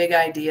have big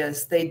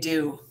ideas. They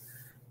do.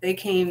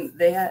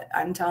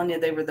 I'm telling you,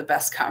 they were the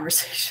best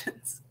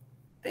conversations.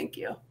 Thank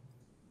you.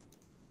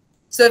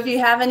 So if you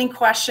have any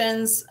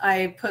questions,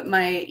 I put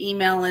my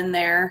email in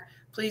there.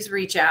 Please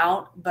reach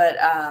out. But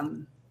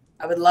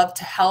I would love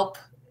to help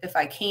if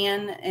I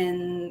can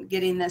in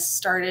getting this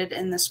started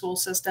in the school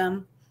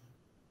system.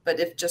 But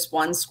if just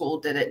one school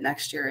did it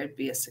next year, it'd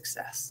be a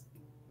success.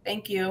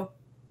 Thank you.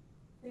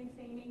 Thanks,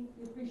 Amy.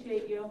 We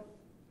appreciate you.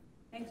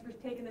 Thanks for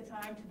taking the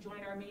time to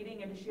join our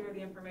meeting and to share the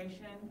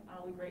information.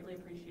 We greatly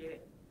appreciate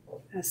it.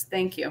 Yes,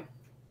 thank you.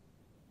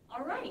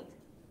 All right.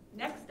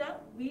 Next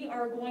up, we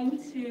are going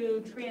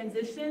to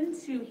transition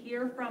to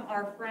hear from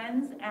our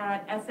friends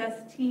at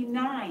SST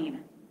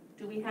 9.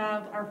 Do we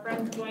have our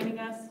friends joining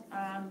us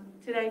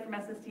today from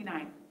SST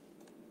 9?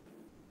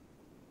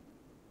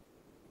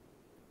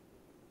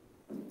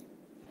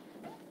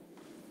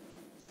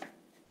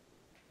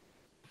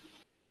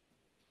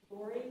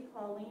 Lori,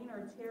 Colleen,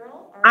 or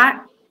Terrell?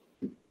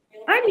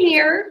 I'm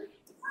here.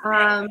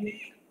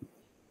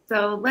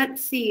 So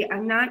let's see.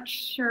 I'm not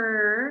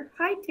sure.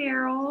 Hi,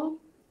 Terrell.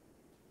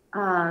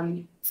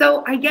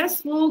 So I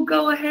guess we'll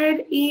go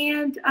ahead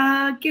and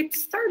get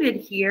started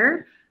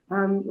here.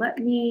 Let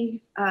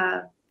me,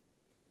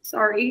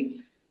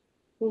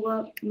 pull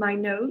up my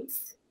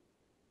notes.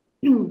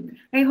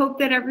 I hope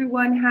that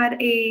everyone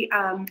had a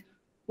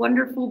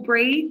wonderful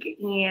break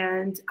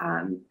and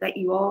that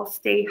you all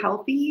stay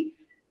healthy.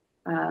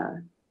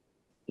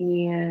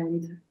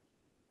 And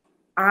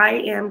I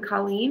am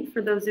Colleen,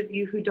 for those of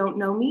you who don't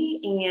know me,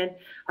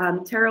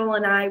 and Terrell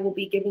and I will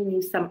be giving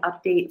you some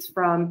updates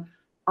from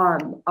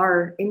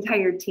our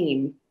entire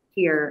team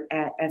here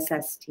at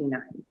SST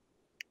 9.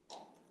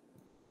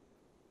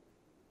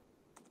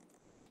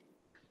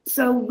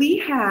 So we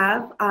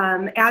have,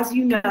 as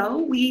you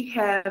know, we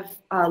have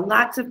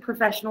lots of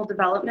professional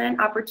development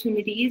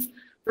opportunities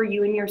for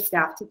you and your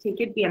staff to take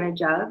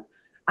advantage of.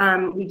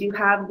 We do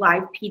have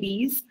live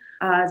PDs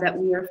that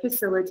we are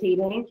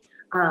facilitating.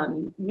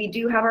 We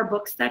do have our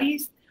book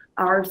studies.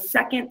 Our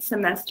second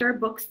semester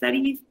book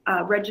studies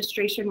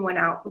registration went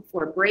out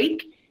before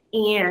break,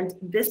 and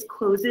this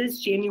closes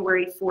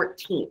January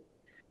 14th.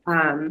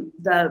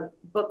 The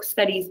book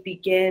studies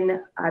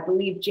begin, I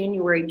believe,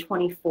 January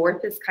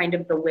 24th is kind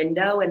of the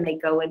window, and they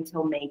go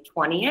until May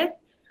 20th.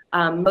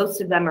 Most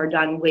of them are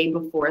done way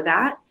before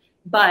that,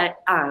 but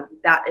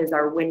that is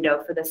our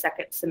window for the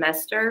second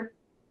semester.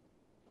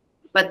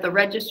 But the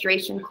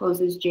registration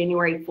closes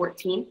January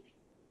 14th.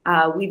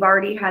 We've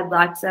already had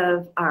lots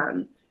of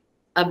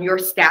your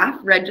staff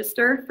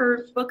register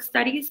for book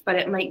studies, but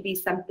it might be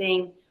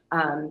something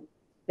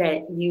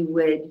that you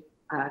would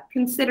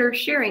consider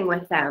sharing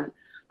with them.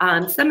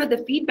 Some of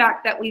the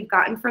feedback that we've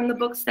gotten from the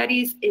book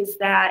studies is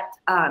that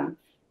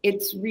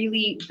it's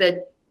really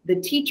the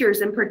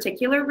teachers in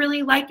particular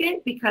really like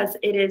it, because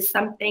it is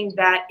something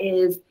that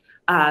is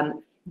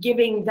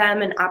giving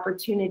them an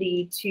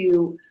opportunity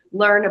to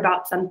learn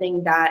about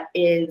something that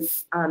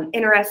is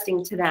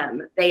interesting to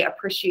them. They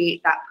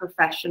appreciate that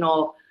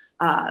professional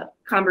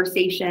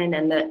conversation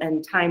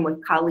and time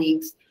with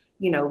colleagues,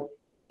 you know,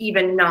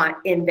 even not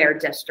in their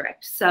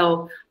district.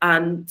 So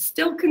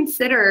still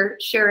consider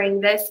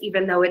sharing this,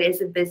 even though it is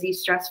a busy,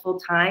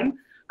 stressful time.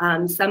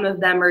 Some of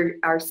them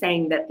are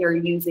saying that they're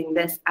using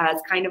this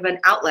as kind of an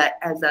outlet,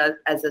 as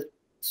a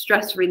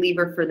stress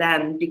reliever for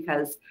them,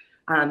 because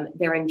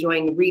they're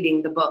enjoying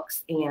reading the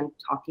books and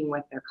talking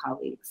with their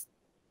colleagues.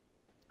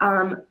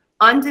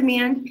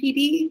 On-demand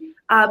PD,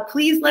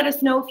 please let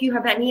us know if you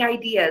have any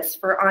ideas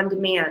for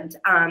on-demand.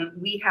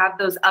 We have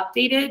those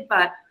updated,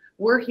 but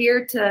we're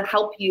here to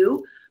help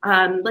you.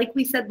 Like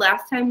we said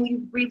last time, we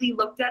really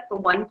looked at the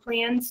one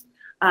plans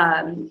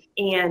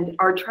and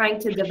are trying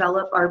to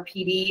develop our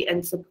PD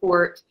and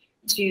support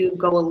to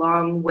go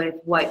along with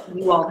what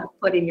you all have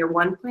put in your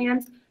one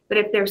plans. But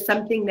if there's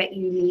something that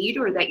you need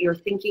or that you're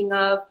thinking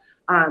of,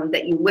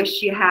 that you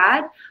wish you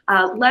had,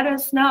 let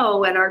us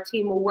know and our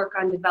team will work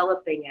on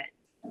developing it.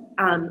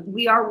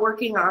 We are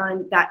working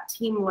on that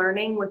team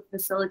learning with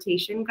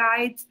facilitation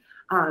guides.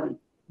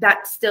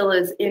 That still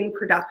is in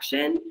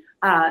production.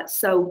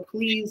 So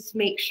please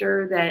make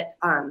sure that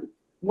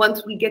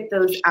once we get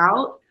those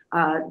out,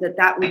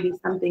 that would be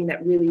something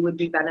that really would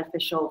be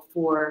beneficial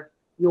for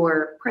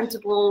your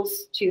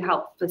principals to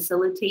help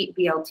facilitate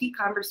BLT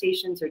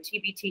conversations or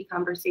TBT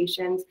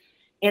conversations.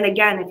 And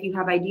again, if you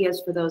have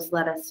ideas for those,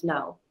 let us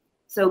know.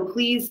 So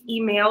please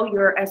email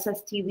your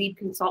SST lead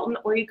consultant,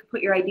 or you can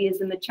put your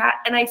ideas in the chat.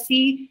 And I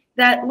see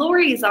that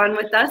Lori is on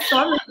with us, so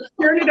I'm going to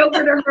turn it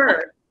over to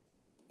her.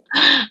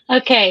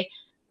 Okay.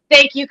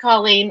 Thank you,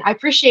 Colleen. I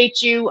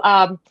appreciate you,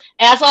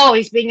 as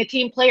always, being a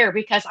team player,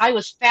 because I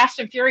was fast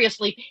and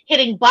furiously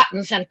hitting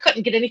buttons and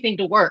couldn't get anything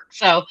to work.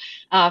 So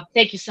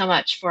thank you so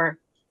much for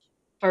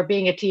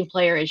being a team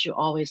player, as you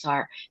always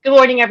are. Good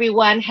morning,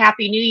 everyone.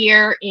 Happy New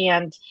Year.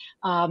 And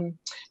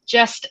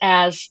just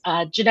as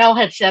Janelle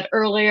had said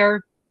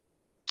earlier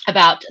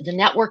about the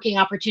networking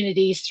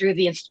opportunities through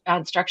the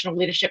Instructional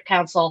Leadership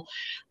Council,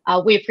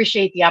 we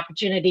appreciate the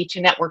opportunity to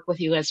network with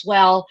you as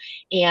well.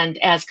 And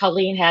as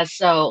Colleen has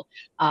so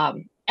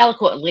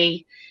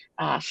eloquently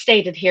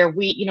stated here,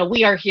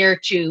 we are here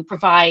to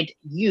provide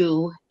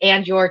you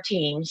and your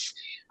teams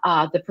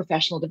the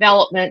professional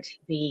development,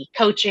 the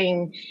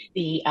coaching,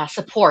 the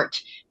support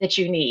that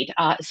you need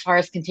as far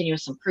as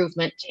continuous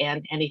improvement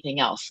and anything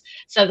else.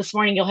 So this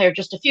morning you'll hear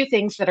just a few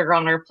things that are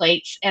on our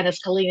plates. And as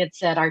Colleen had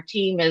said, our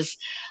team is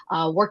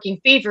working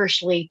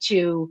feverishly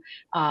to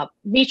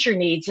meet your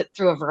needs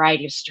through a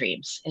variety of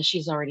streams, as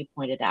she's already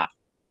pointed out.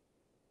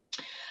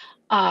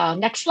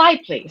 Next slide,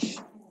 please.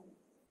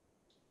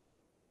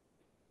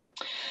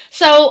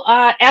 So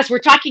as we're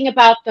talking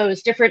about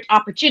those different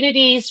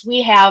opportunities,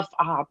 we have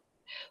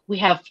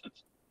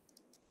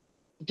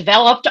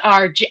developed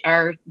our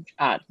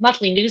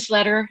monthly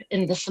newsletter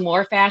in the some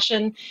more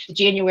fashion. The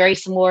January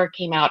some more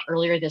came out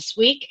earlier this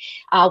week.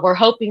 We're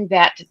hoping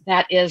that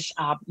that is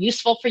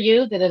useful for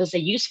you, that it is a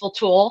useful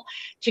tool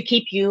to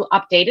keep you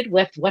updated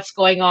with what's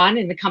going on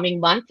in the coming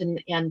month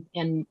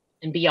and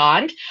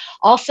beyond.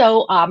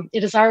 Also,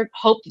 it is our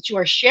hope that you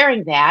are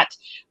sharing that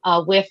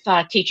with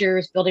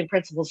teachers, building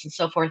principals, and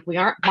so forth. We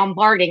aren't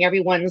bombarding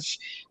everyone's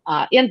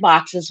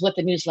inboxes with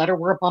the newsletter.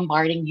 We're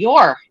bombarding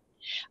your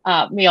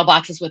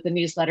mailboxes with the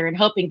newsletter and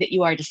hoping that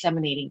you are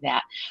disseminating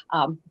that.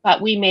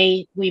 But we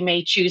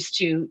may choose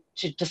to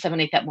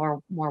disseminate that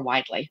more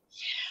widely.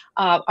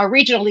 Our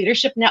Regional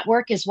Leadership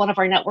Network is one of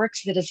our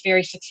networks that is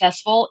very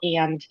successful,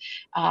 and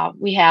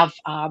we have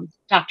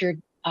Dr.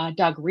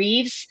 Doug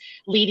Reeves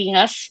leading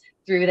us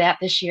through that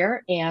this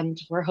year,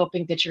 and we're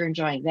hoping that you're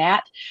enjoying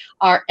that.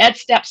 Our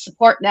EdStep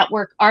Support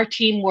Network, our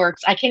team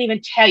works. I can't even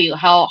tell you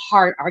how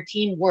hard our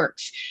team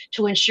works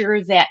to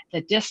ensure that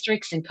the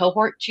districts in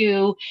Cohort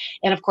 2,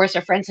 and of course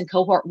our friends in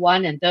Cohort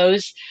 1 and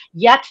those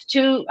yet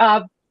to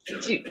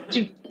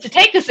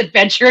take this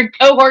adventure in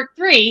Cohort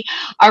 3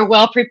 are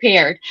well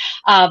prepared.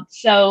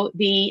 So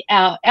the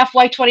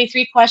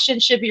FY23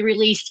 questions should be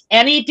released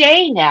any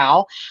day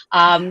now,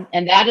 and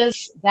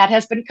that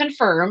has been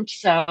confirmed.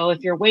 So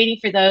if you're waiting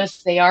for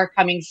those, they are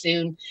coming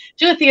soon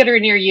to a theater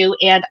near you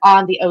and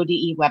on the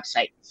ODE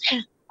website.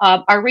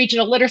 Our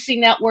Regional Literacy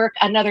Network,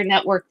 another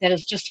network that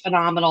is just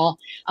phenomenal.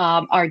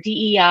 Our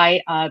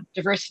DEI,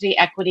 Diversity,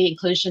 Equity,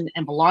 Inclusion,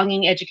 and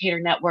Belonging Educator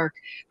Network,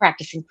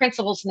 Practicing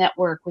Principals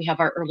Network. We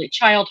have our Early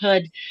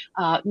Childhood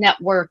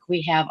Network.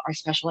 We have our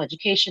Special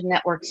Education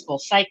Network, School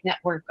Psych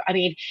Network. I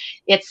mean,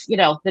 it's,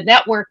 the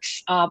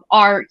networks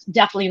are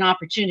definitely an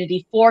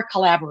opportunity for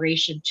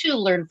collaboration, to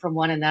learn from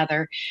one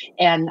another,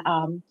 and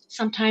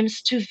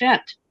sometimes to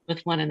vent with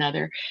one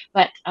another.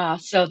 But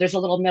so there's a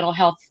little mental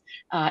health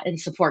and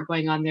support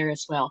going on there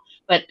as well.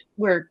 But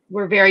we're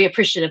very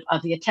appreciative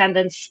of the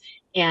attendance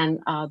and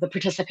the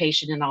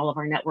participation in all of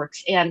our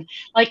networks. And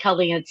like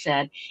Colleen had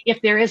said, if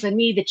there is a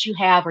need that you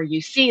have, or you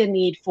see a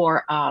need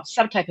for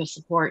some type of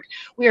support,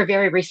 we are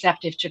very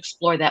receptive to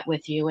explore that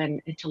with you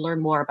and to learn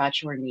more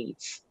about your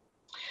needs.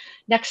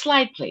 Next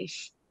slide,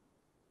 please.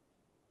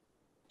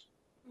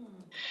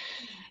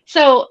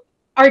 So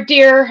our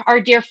dear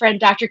friend,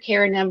 Dr.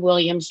 Karen M.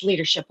 Williams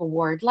Leadership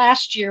Award.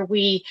 Last year,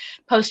 we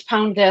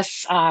postponed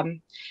this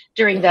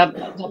during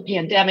the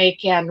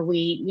pandemic, and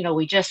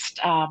we just,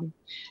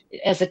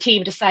 as a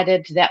team,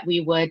 decided that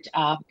we would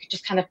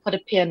just kind of put a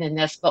pin in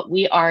this. But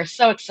we are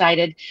so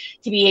excited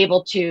to be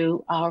able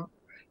to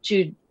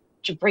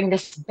bring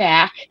this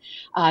back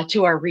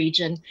to our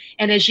region.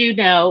 And as you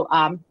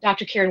know,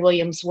 Dr. Karen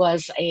Williams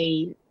was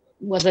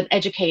an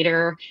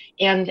educator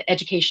and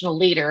educational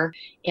leader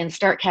in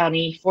Stark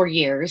County for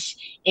years.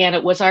 And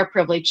it was our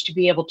privilege to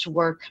be able to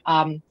work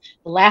the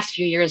last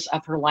few years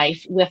of her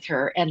life with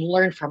her and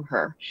learn from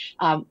her.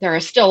 There are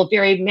still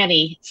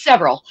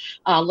several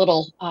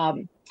little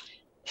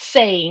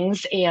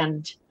sayings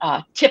and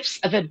tips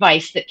of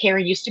advice that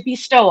Karen used to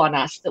bestow on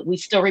us that we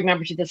still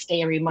remember to this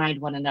day and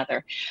remind one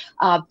another.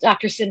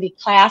 Dr. Cindy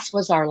Class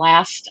was our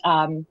last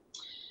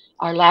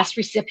our last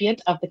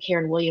recipient of the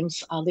Karen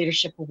Williams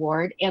Leadership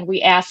Award. And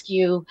we ask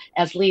you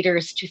as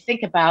leaders to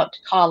think about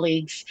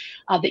colleagues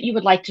that you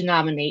would like to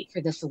nominate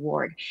for this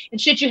award. And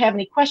should you have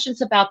any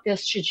questions about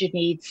this, should you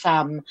need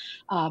some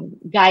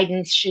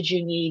guidance, should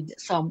you need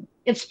some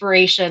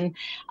inspiration,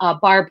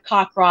 Barb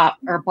Cockroft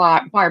or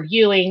Barb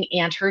Ewing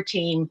and her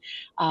team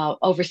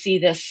oversee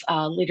this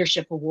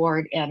leadership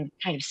award and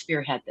kind of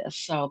spearhead this.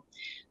 So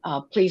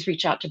please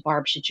reach out to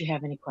Barb should you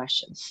have any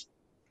questions.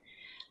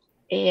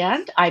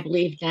 And I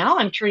believe now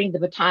I'm turning the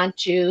baton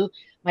to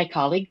my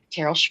colleague,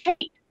 Terrell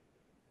Schmidt.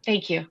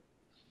 Thank you.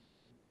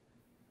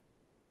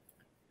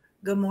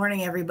 Good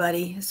morning,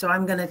 everybody. So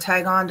I'm going to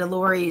tag on to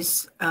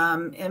Lori's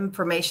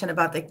information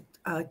about the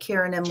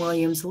Karen M.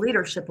 Williams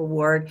Leadership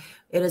Award.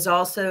 It is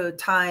also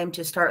time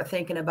to start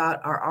thinking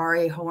about our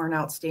R.A. Horn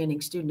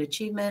Outstanding Student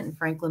Achievement and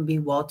Franklin B.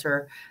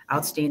 Walter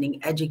Outstanding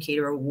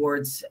Educator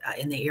Awards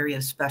in the area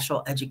of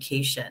special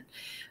education.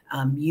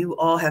 You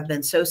all have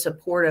been so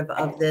supportive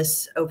of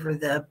this over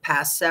the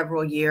past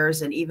several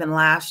years and even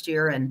last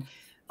year, and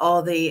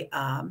all the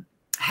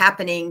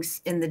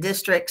happenings in the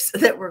districts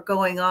that were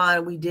going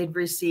on. We did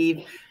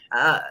receive,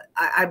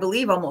 I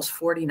believe, almost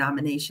 40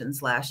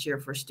 nominations last year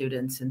for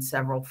students and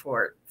several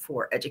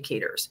for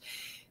educators.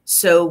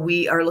 So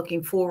we are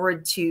looking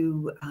forward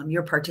to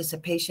your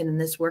participation in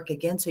this work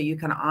again, so you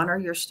can honor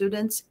your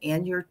students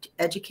and your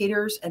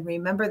educators. And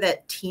remember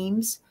that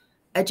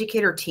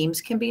educator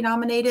teams can be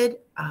nominated.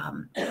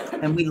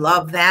 And we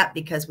love that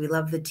because we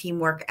love the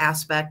teamwork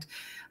aspect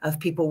of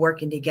people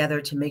working together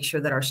to make sure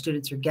that our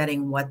students are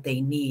getting what they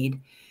need.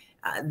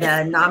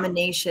 The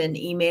nomination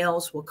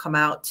emails will come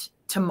out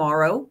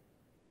tomorrow.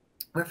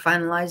 We're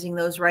finalizing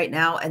those right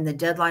now, and the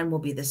deadline will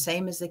be the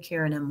same as the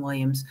Karen M.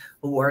 Williams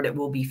Award. It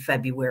will be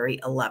February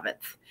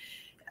 11th.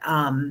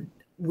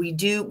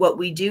 What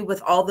we do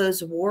with all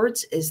those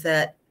awards is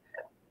that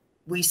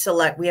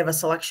we have a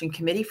selection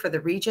committee for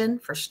the region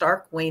for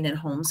Stark, Wayne, and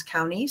Holmes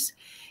counties.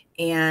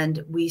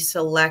 And we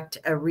select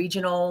a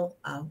regional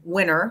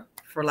winner,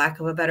 for lack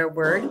of a better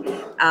word,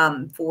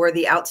 for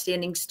the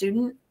outstanding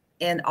student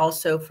and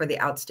also for the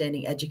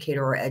outstanding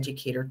educator or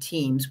educator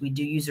teams. We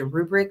do use a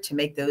rubric to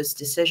make those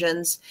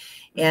decisions.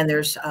 And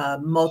there's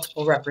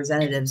multiple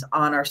representatives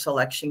on our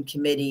selection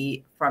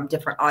committee from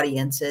different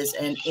audiences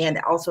and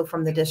also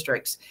from the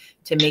districts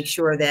to make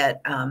sure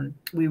that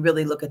we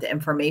really look at the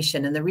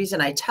information. And the reason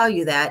I tell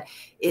you that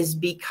is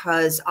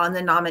because on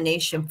the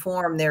nomination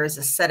form, there is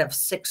a set of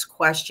 6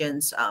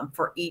 questions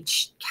for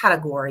each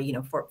category,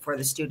 for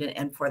the student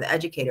and for the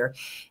educator.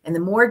 And the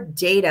more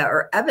data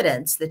or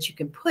evidence that you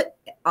can put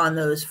on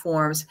those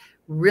forms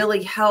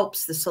really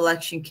helps the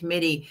selection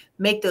committee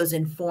make those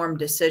informed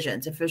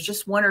decisions. If there's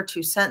just 1 or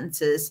 2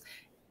 sentences,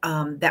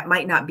 that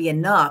might not be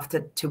enough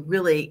to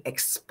really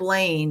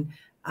explain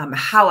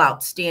how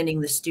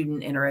outstanding the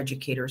student and our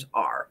educators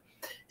are.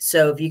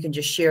 So if you can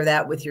just share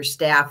that with your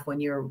staff when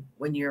you're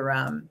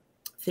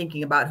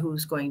thinking about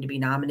who's going to be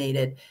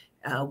nominated,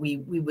 we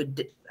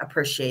would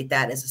appreciate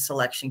that as a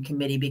selection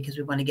committee, because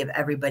we want to give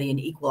everybody an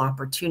equal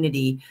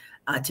opportunity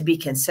to be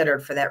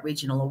considered for that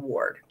regional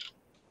award.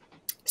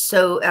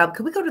 So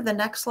could we go to the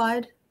next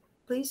slide,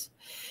 please?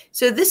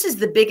 So this is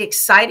the big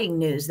exciting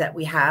news that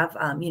we have.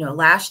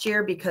 Last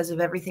year, because of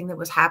everything that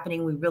was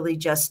happening, we really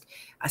just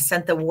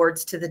sent the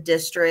awards to the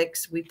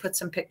districts. We put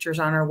some pictures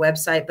on our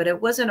website, but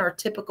it wasn't our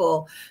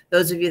typical,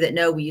 those of you that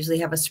know, we usually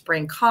have a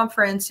spring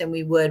conference and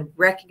we would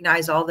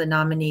recognize all the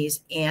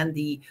nominees and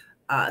the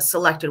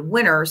selected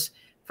winners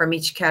from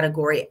each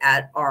category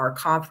at our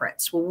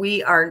conference. Well,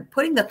 we are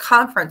putting the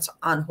conference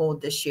on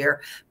hold this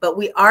year, but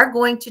we are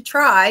going to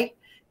try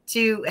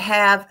to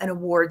have an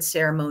award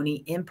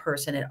ceremony in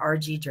person at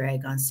RG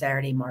Drag on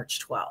Saturday, March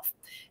 12th.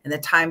 And the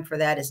time for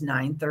that is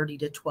 9:30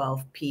 to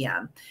 12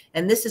 p.m.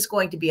 And this is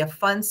going to be a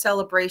fun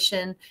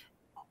celebration.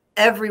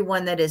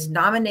 Everyone that is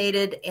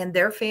nominated and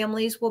their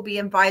families will be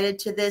invited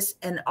to this,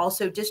 and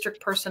also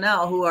district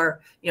personnel who are,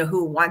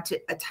 who want to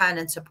attend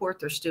and support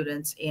their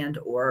students and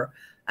or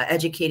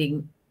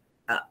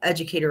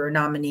educator or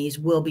nominees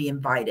will be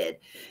invited.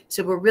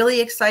 So we're really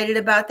excited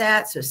about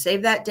that. So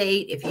save that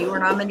date. If you are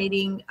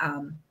nominating,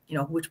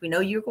 which we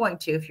know you're going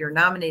to, if you're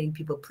nominating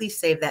people, please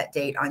save that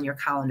date on your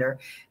calendar.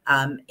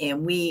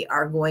 And we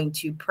are going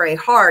to pray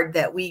hard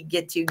that we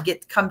get to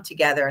come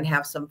together and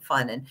have some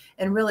fun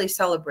and really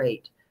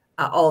celebrate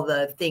all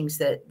the things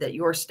that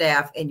your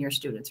staff and your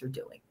students are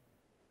doing.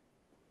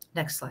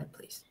 Next slide,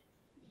 please.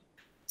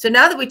 So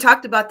now that we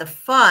talked about the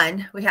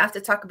fun, we have to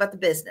talk about the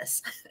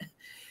business.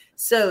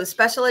 So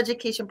special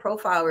education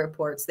profile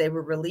reports, they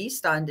were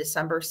released on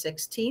December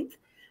 16th.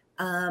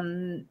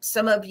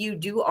 Some of you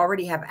do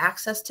already have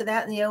access to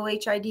that in the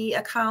OHID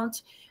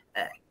account.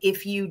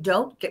 If you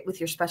don't, get with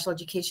your special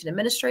education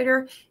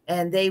administrator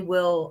and they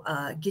will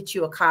get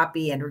you a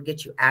copy and or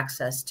get you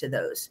access to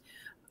those.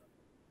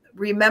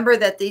 Remember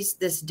that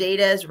this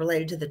data is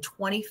related to the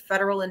 20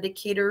 federal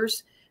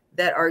indicators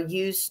that are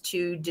used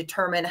to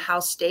determine how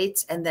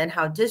states and then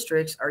how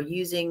districts are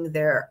using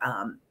their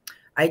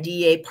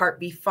IDEA Part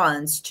B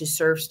funds to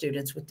serve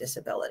students with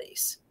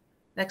disabilities.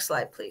 Next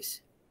slide,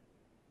 please.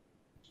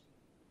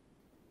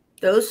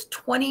 Those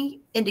 20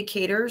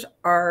 indicators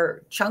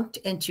are chunked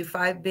into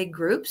 5 big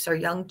groups. Our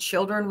young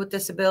children with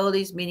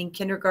disabilities, meaning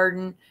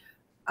kindergarten,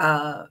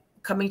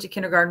 coming to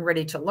kindergarten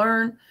ready to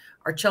learn,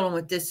 our children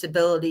with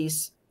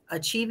disabilities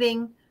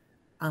achieving,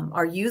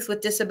 our youth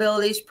with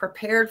disabilities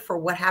prepared for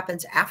what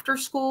happens after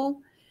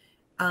school.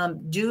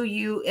 Do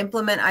you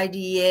implement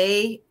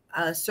IDEA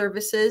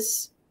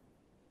services?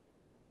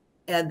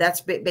 And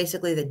that's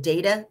basically the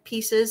data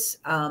pieces.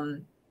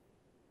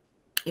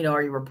 You know,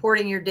 are you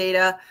reporting your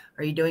data?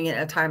 Are you doing it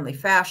in a timely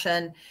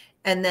fashion?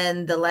 And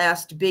then the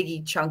last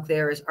biggie chunk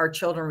there is, are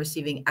children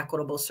receiving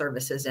equitable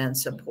services and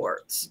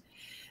supports?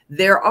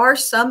 There are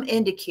some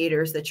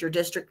indicators that your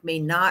district may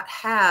not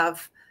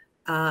have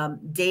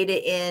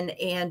data in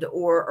and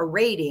or a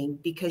rating,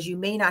 because you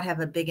may not have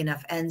a big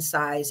enough N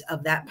size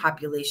of that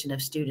population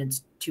of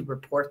students to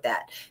report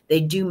that.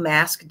 They do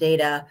mask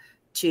data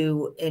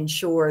to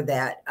ensure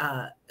that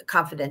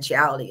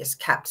confidentiality is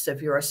kept. So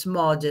if you're a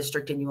small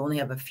district and you only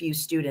have a few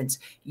students,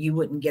 you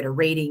wouldn't get a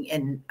rating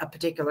in a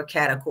particular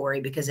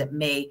category, because it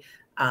may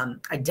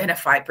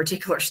identify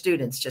particular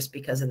students just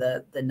because of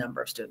the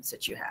number of students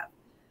that you have.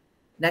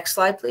 Next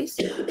slide, please.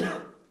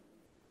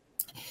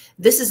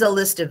 This is a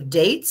list of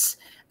dates.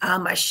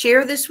 I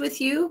share this with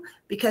you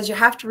because you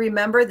have to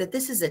remember that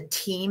this is a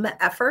team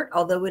effort.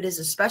 Although it is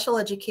a special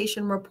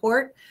education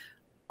report,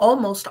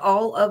 almost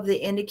all of the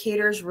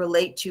indicators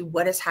relate to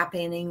what is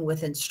happening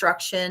with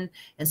instruction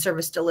and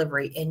service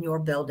delivery in your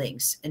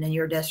buildings and in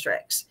your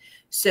districts.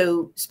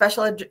 So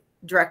special ed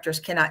directors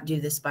cannot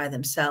do this by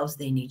themselves.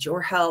 They need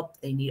your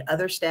help. They need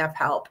other staff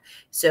help.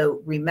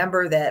 So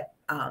remember that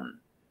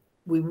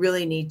we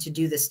really need to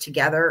do this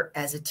together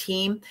as a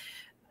team.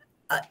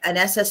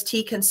 An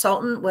SST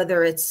consultant,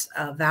 whether it's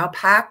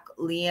Valpak,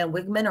 Leanne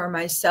Wigman, or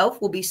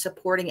myself, will be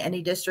supporting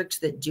any districts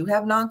that do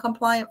have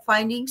non-compliant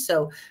findings.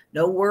 So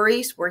no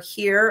worries, we're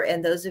here.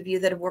 And those of you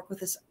that have worked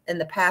with us in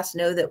the past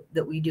know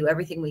that we do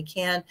everything we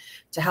can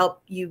to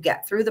help you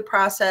get through the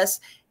process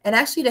and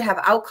actually to have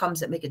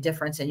outcomes that make a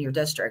difference in your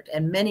district.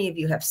 And many of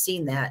you have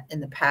seen that in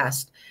the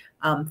past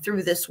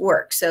through this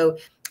work. So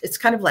it's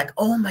kind of like,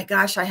 oh my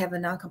gosh, I have a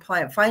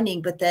non-compliant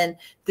finding, but then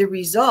the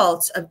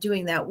results of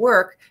doing that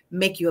work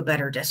make you a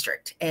better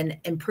district and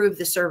improve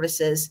the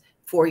services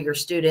for your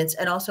students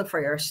and also for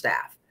your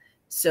staff.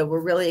 So we're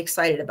really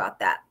excited about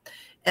that.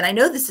 And I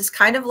know this is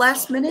kind of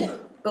last minute,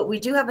 but we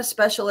do have a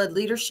special ed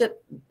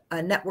leadership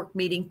network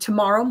meeting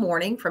tomorrow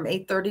morning from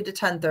 8:30 to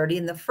 10:30.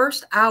 In the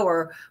first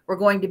hour, we're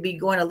going to be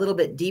going a little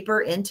bit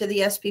deeper into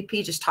the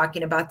SPP, just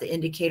talking about the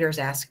indicators,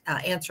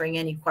 answering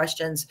any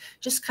questions,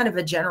 just kind of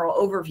a general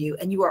overview.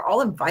 And you are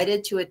all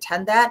invited to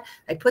attend that.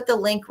 I put the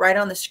link right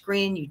on the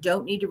screen. You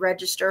don't need to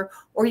register,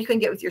 or you can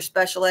get with your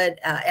special ed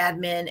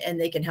admin and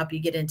they can help you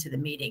get into the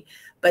meeting.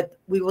 But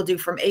we will do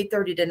from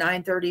 8:30 to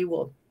 9:30.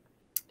 We'll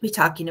be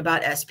talking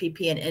about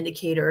SPP and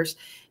indicators.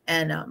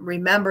 And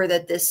remember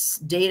that this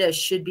data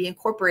should be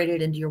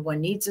incorporated into your one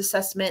needs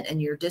assessment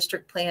and your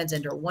district plans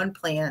and your one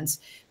plans.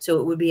 So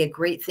it would be a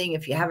great thing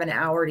if you have an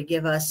hour to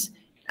give us,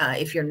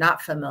 if you're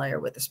not familiar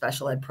with the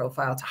special ed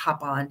profile, to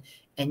hop on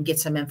and get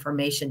some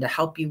information to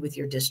help you with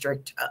your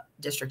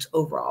district's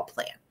overall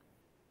plan.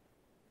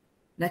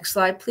 Next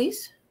slide,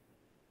 please.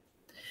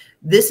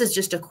 This is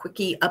just a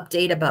quickie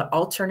update about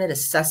alternate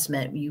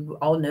assessment. You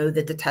all know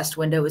that the test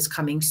window is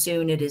coming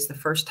soon. It is the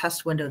first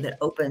test window that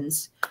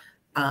opens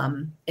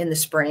in the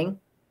spring.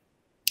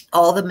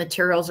 All the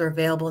materials are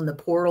available in the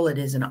portal. It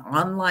is an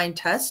online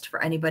test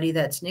for anybody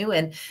that's new.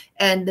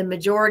 And the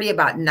majority,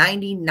 about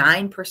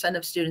 99%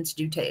 of students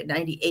do take,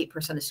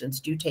 98% of students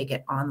do take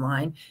it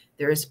online.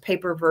 There is a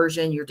paper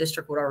version. Your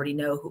district would already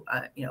know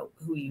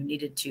who you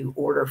needed to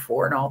order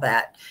for and all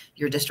that.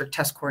 Your district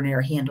test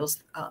coordinator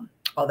handles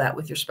all that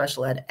with your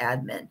special ed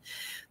admin.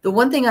 The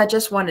one thing I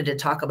just wanted to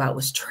talk about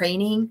was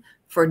training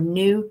for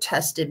new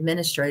test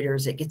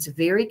administrators. It gets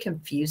very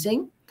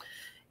confusing.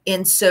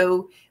 And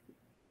so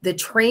the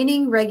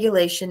training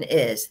regulation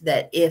is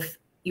that if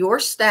your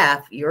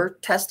staff, your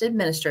test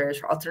administrators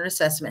for alternate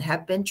assessment,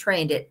 have been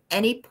trained at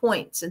any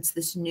point since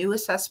this new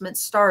assessment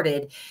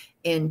started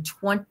in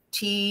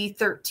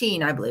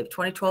 2013, I believe,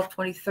 2012,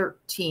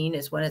 2013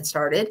 is when it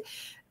started.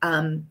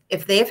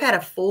 If they've had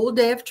a full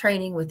day of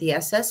training with the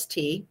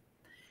SST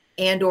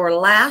and or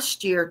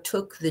last year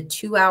took the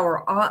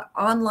 2-hour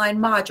online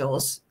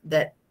modules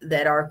that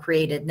are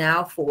created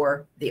now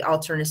for the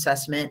alternate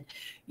assessment,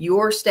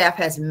 your staff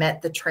has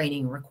met the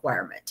training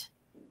requirement.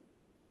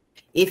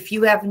 If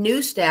you have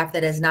new staff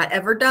that has not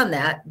ever done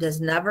that,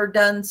 has never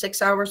done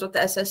 6 hours with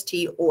the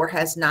SST, or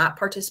has not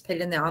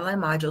participated in the online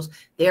modules,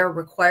 they are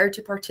required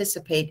to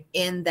participate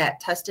in that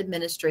test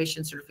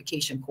administration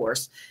certification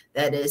course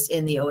that is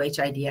in the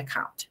OHID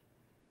account.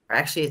 Or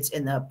actually, it's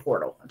in the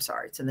portal. I'm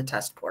sorry, it's in the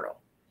test portal.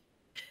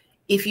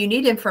 If you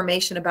need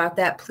information about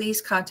that, please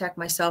contact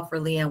myself or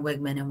Leanne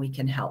Wigman and we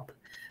can help.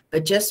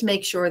 But just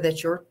make sure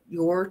that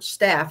your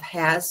staff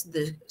has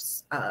the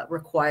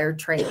required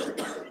training.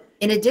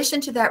 In addition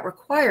to that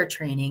required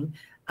training,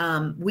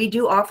 we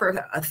do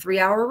offer a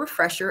 3-hour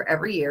refresher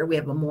every year. We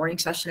have a morning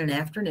session and an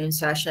afternoon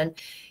session.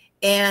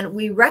 And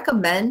we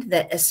recommend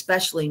that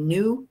especially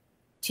new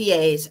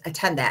TAs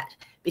attend that,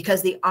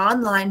 because the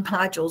online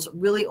modules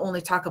really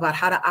only talk about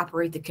how to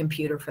operate the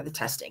computer for the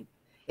testing.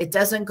 It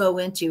doesn't go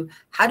into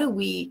how do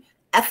we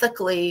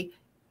ethically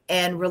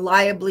and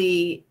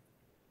reliably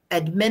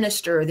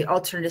administer the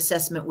alternate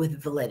assessment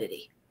with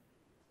validity.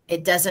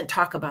 It doesn't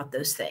talk about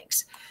those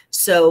things.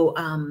 So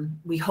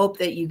we hope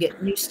that you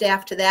get new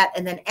staff to that,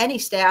 and then any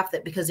staff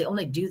that, because they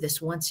only do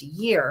this once a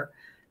year,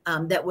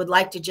 that would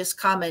like to just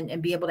come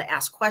and be able to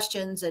ask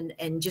questions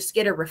and just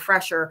get a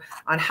refresher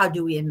on how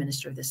do we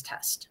administer this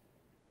test.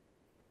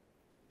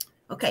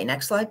 Okay,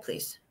 next slide,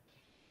 please.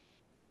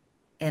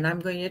 And I'm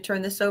going to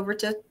turn this over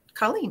to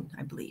Colleen,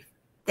 I believe.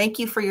 Thank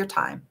you for your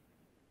time.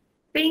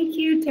 Thank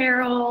you,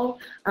 Terrell.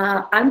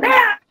 I'm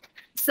back.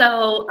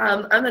 So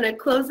I'm going to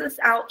close this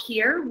out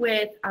here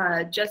with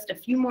just a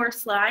few more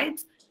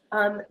slides.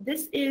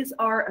 This is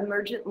our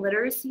Emergent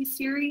Literacy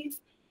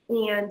series.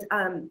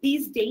 And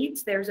these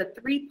dates, there's a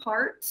 3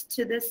 parts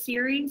to this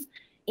series.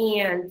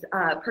 And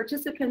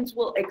participants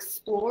will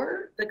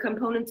explore the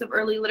components of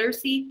early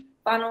literacy,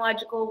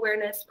 phonological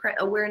awareness, print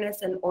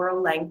awareness, and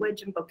oral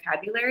language and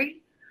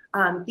vocabulary.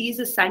 These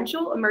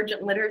essential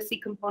emergent literacy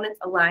components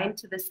align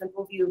to the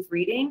simple view of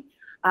reading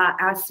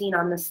as seen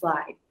on the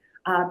slide.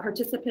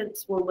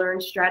 Participants will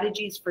learn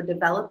strategies for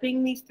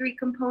developing these 3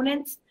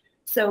 components.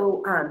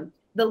 So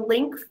the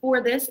link for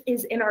this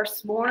is in our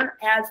SMORE,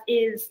 as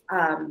is,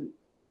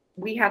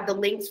 we have the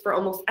links for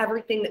almost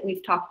everything that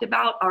we've talked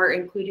about are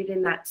included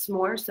in that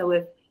SMORE. So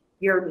if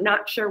you're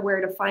not sure where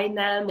to find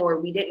them or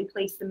we didn't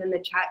place them in the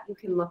chat, you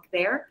can look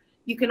there.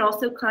 You can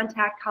also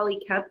contact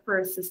Holly Kemp for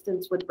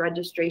assistance with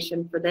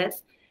registration for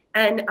this.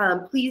 And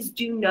please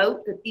do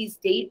note that these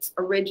dates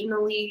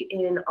originally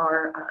in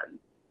our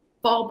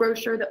fall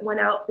brochure that went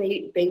out,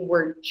 they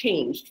were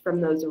changed from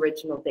those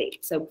original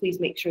dates. So please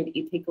make sure that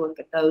you take a look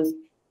at those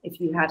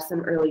if you have some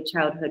early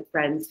childhood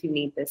friends who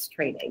need this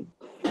training.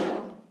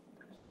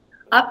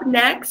 Up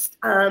next,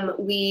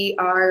 we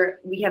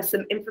have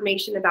some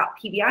information about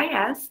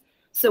PBIS.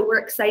 So we're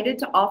excited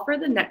to offer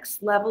the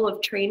next level of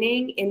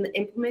training in the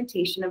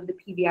implementation of the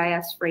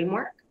PBIS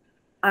framework.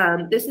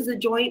 This is a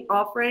joint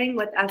offering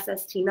with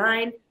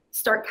SST9,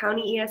 Stark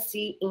County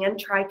ESC, and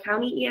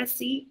Tri-County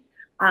ESC.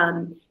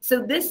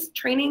 So this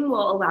training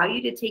will allow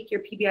you to take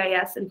your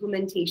PBIS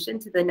implementation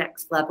to the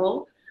next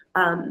level.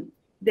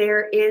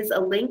 There is a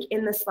link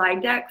in the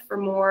slide deck for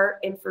more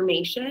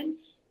information.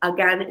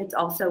 Again, it's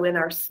also in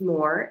our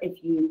SMORE.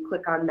 If you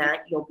click on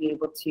that, you'll be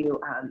able to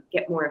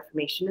get more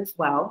information as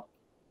well.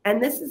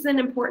 And this is an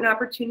important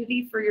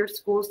opportunity for your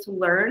schools to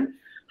learn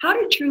how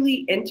to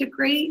truly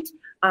integrate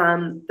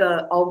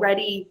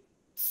the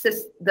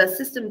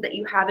systems that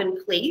you have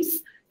in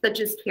place,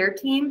 such as Care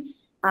Team,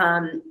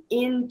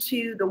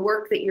 into the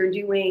work that you're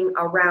doing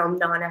around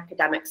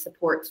non-academic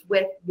supports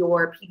with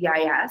your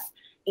PBIS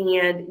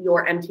and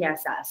your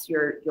MTSS,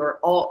 your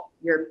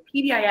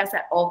PBIS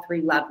at all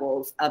 3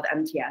 levels of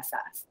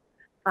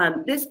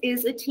MTSS. This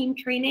is a team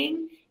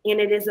training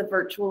and it is a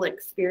virtual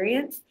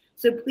experience.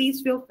 So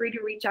please feel free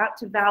to reach out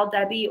to Val,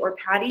 Debbie, or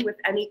Patty with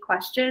any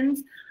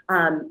questions.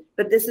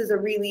 But this is a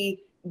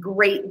really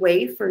great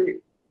way for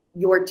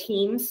your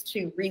teams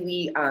to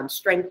really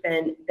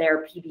strengthen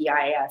their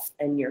PBIS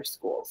in your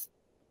schools.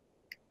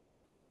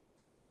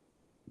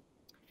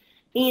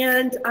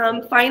 And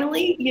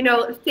finally,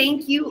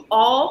 thank you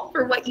all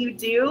for what you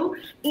do.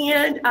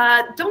 And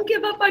don't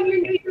give up on your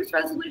New Year's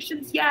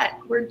resolutions yet.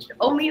 We're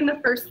only in the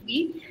first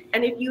week.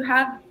 And if you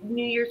have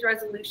New Year's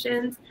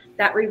resolutions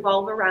that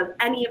revolve around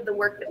any of the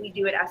work that we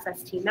do at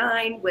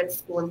SST9 with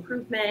school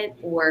improvement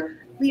or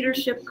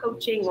leadership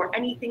coaching or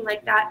anything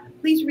like that,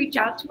 please reach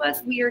out to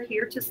us. We are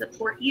here to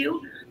support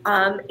you.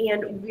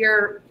 And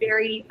we're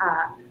very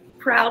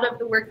proud of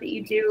the work that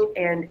you do,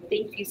 and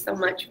thank you so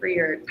much for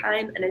your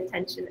time and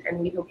attention, and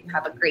we hope you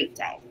have a great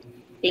day.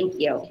 Thank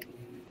you.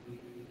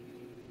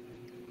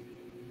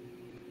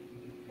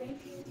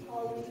 Thank you,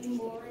 Colleen,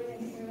 Lori,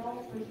 and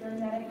Carol for sharing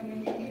that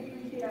information. We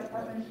appreciate our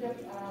partnership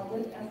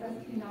with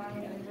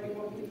SST9 and the great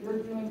work that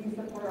you're doing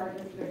to support our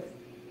districts.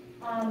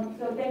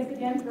 So thanks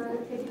again for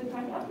taking the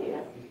time to update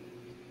us.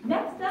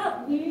 Next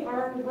up, we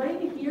are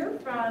ready to hear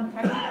from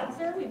Patty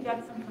Spencer. We've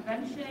got some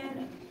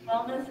prevention,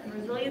 wellness, and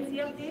resiliency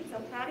updates.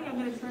 So Patty, I'm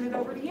going to turn it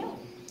over to you.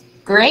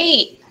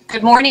 Great.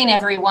 Good morning,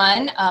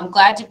 everyone. I'm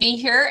glad to be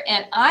here.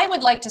 And I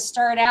would like to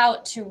start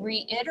out to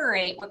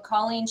reiterate what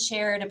Colleen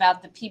shared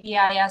about the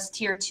PBIS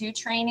Tier 2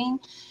 training.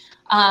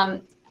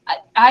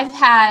 I've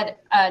had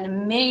an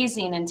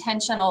amazing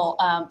intentional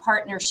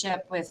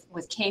partnership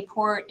with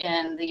K-Port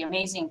and the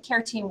amazing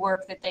care team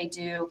work that they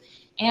do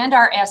and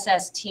our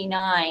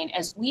SST9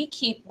 as we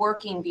keep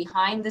working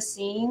behind the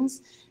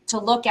scenes to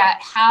look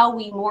at how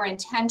we more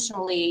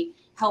intentionally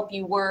help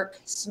you work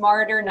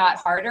smarter, not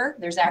harder.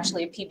 There's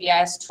actually a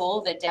PBIS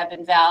tool that Deb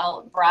and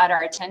Val brought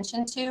our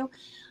attention to.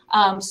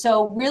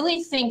 So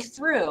really think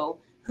through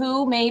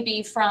who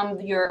maybe from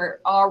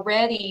your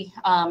already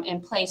in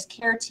place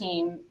care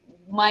team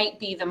might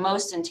be the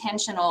most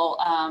intentional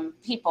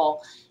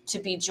people to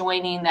be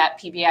joining that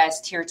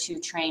PBIS Tier 2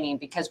 training,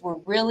 because we're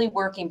really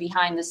working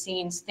behind the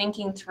scenes,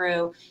 thinking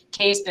through.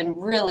 Kay's been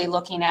really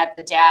looking at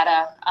the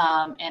data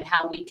and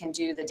how we can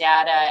do the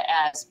data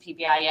as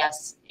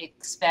PBIS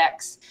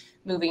expects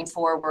moving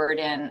forward.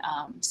 And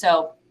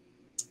so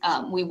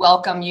we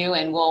welcome you,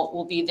 and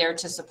we'll be there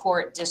to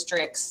support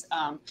districts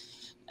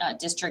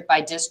district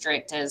by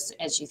district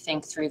as you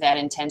think through that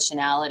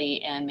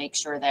intentionality and make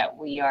sure that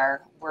we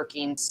are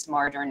working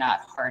smarter,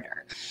 not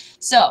harder.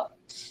 So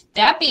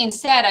that being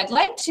said, I'd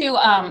like to,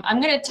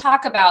 I'm going to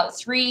talk about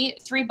three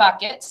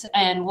buckets,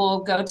 and we'll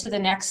go to the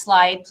next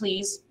slide,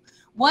 please.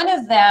 One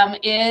of them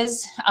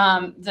is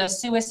the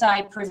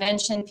suicide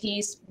prevention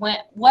piece.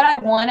 What I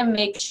want to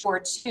make sure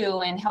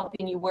too in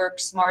helping you work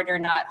smarter,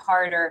 not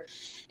harder,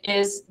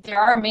 is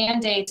there are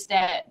mandates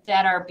that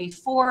are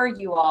before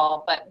you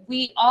all, but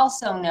we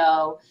also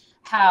know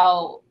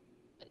how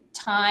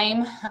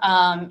time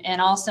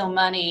and also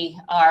money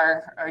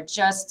are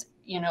just,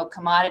 you know,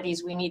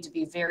 commodities we need to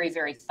be very,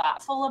 very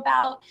thoughtful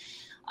about.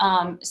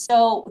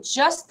 So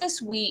just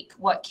this week,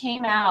 what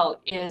came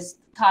out is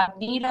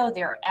Cognito,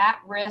 their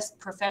at-risk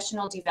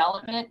professional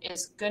development,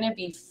 is going to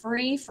be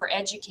free for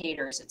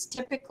educators. It's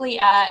typically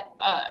at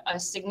a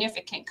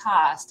significant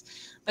cost,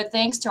 but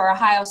thanks to our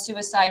Ohio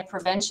Suicide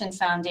Prevention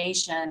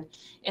Foundation,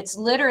 it's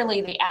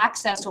literally, the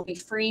access will be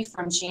free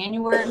from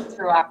January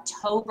through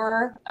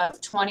October of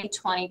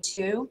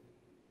 2022.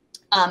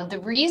 The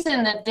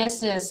reason that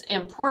this is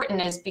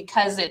important is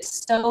because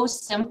it's so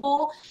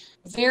simple.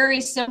 Very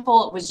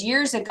simple. It was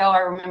years ago, I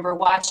remember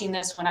watching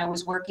this when I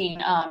was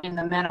working in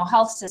the mental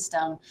health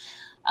system,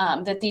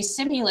 that these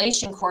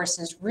simulation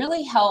courses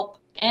really help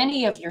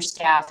any of your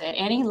staff at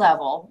any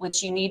level,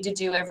 which you need to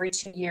do every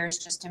 2 years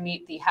just to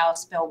meet the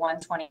House Bill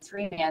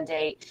 123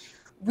 mandate,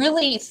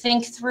 really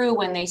think through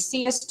when they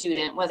see a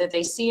student, whether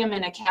they see them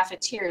in a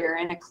cafeteria or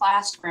in a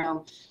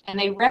classroom, and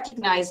they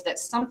recognize that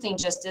something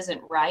just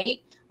isn't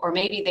right, or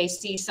maybe they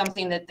see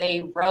something that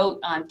they wrote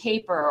on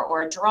paper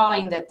or a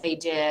drawing that they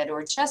did,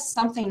 or just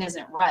something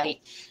isn't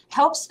right,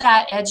 helps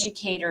that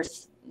educator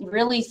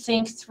really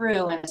think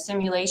through in a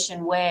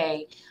simulation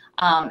way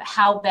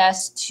how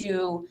best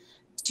to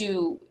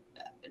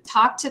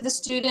talk to the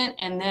student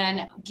and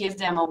then give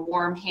them a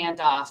warm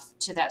handoff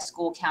to that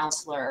school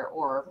counselor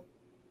or,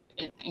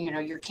 you know,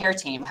 your care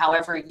team,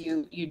 however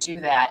you do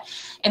that.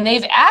 And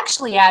they've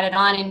actually added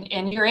on,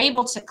 and you're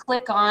able to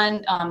click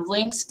on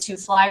links to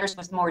flyers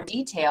with more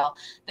detail.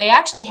 They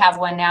actually have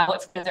one now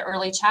for the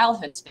early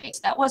childhood space.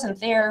 That wasn't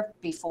there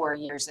before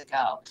years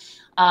ago.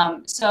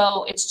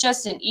 So it's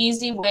just an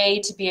easy way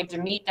to be able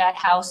to meet that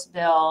House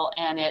bill,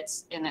 and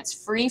it's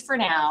free for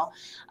now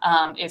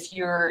if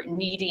you're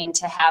needing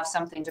to have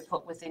something to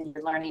put within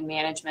your learning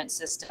management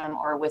system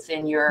or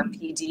within your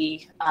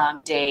PD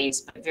days,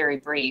 but very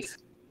brief.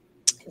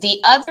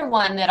 The other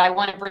one that I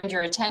want to bring to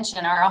your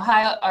attention,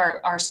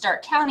 our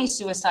Stark County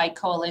Suicide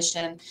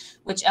Coalition,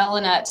 which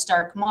Elena at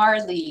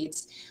Stark-Mar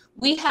leads.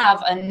 We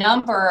have a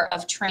number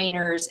of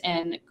trainers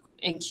in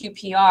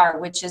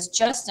QPR, which is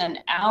just an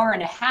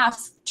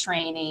hour-and-a-half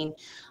training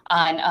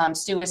on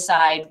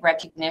suicide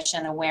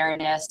recognition,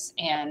 awareness,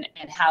 and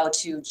how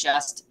to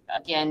just,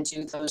 again,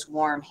 do those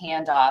warm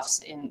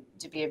handoffs and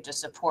to be able to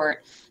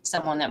support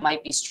someone that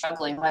might be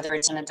struggling, whether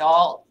it's an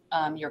adult,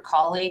 your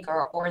colleague,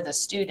 or the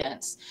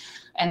students.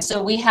 And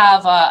so we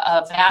have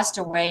a vast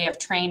array of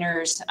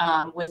trainers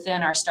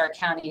within our Stark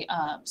County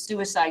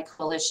Suicide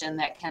Coalition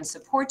that can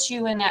support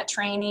you in that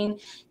training,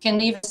 can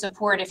even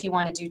support if you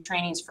want to do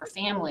trainings for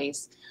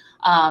families.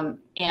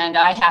 And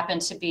I happen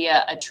to be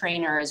a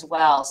trainer as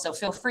well. So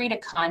feel free to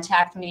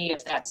contact me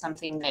if that's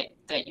something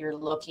that you're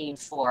looking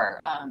for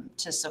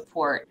to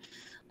support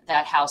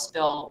that House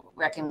bill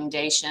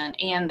recommendation,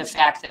 and the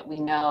fact that we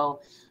know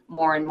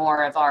more and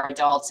more of our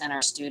adults and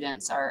our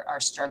students are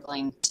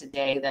struggling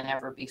today than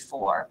ever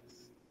before.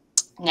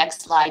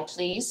 Next slide,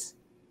 please.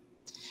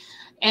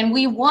 And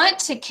we want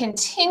to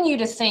continue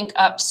to think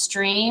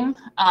upstream.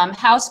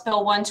 House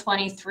Bill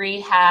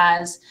 123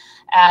 has,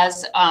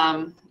 as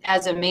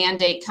a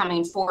mandate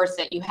coming forth,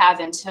 that you have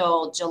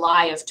until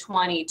July of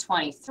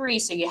 2023,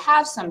 so you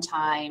have some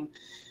time,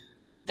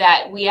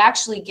 that we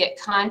actually get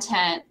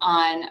content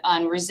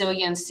on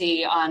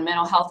resiliency, on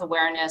mental health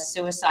awareness,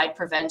 suicide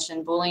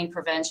prevention, bullying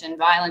prevention,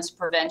 violence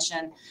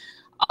prevention,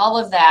 all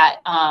of that,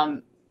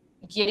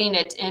 getting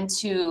it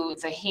into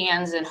the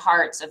hands and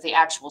hearts of the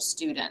actual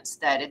students,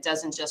 that it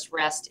doesn't just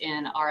rest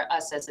in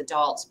us as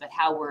adults, but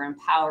how we're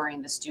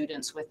empowering the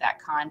students with that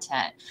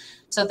content.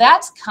 So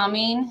that's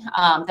coming.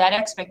 That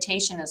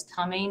expectation is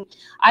coming.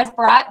 I've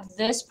brought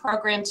this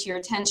program to your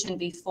attention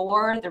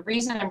before. The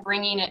reason I'm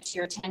bringing it to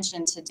your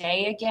attention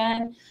today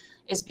again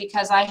is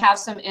because I have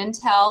some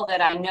intel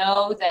that I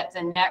know that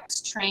the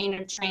next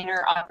trainer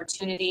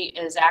opportunity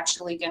is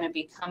actually going to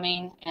be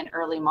coming in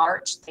early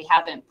March. They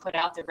haven't put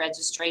out the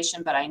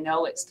registration, but I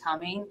know it's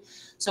coming.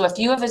 So if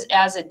you have,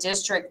 as a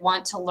district,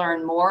 want to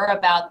learn more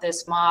about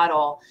this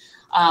model,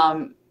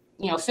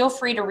 feel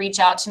free to reach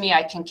out to me.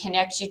 I can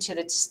connect you to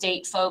the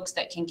state folks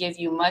that can give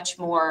you much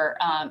more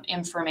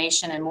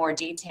information and more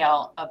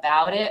detail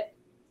about it.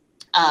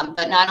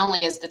 But not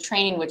only is the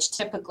training, which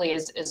typically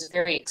is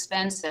very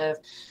expensive,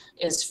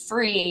 is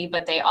free,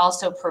 but they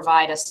also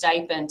provide a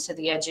stipend to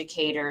the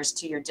educators,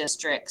 to your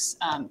districts,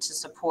 to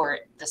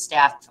support the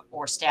staff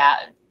or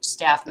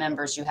staff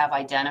members you have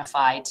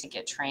identified to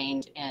get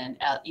trained in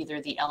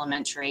either the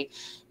elementary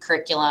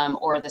curriculum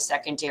or the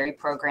secondary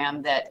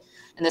program.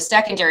 And the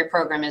secondary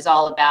program is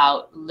all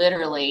about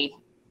literally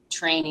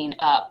training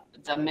up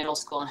the middle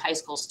school and high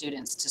school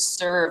students to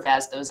serve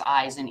as those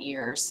eyes and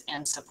ears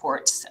and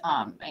supports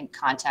and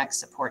contact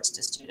supports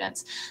to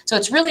students. So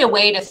it's really a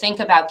way to think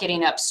about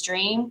getting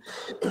upstream.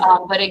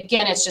 But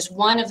again, it's just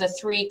one of the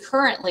 3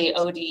 currently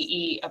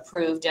ODE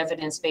approved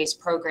evidence-based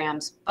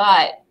programs.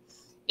 But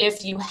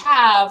if you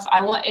have,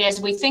 as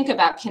we think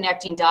about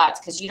connecting dots,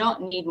 because you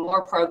don't need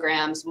more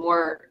programs,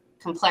 more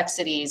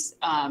complexities,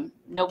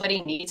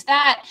 nobody needs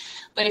that.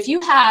 But if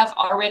you have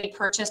already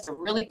purchased a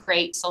really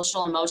great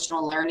social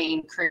emotional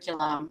learning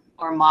curriculum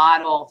or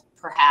model,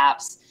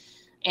 perhaps,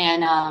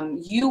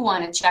 and you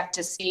want to check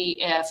to see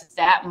if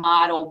that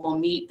model will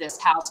meet this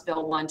House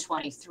Bill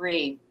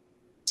 123,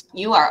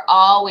 you are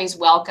always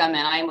welcome,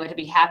 and I would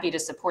be happy to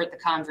support the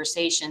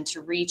conversation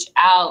to reach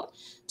out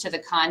to the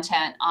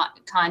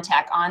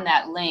contact on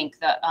that link,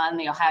 on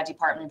the Ohio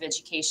Department of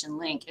Education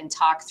link, and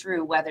talk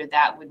through whether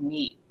that would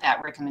meet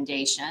that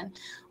recommendation,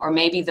 or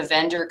maybe the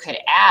vendor could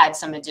add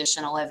some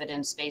additional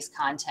evidence-based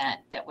content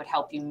that would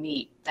help you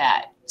meet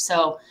that.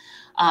 So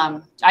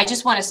I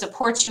just want to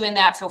support you in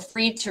that. Feel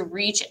free to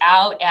reach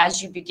out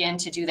as you begin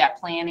to do that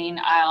planning.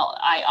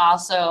 I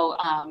also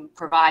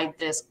provide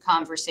this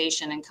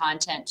conversation and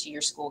content to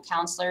your school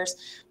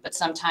counselors, but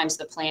sometimes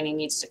the planning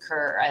needs to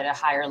occur at a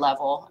higher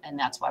level, and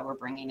that's why we're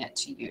bringing it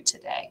to you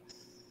today.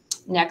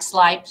 Next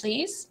slide,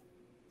 please.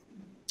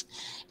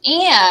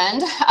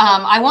 And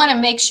I want to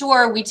make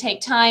sure we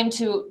take time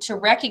to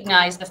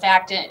recognize the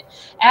fact that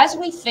as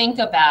we think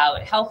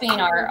about helping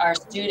our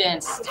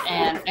students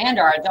and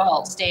our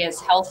adults stay as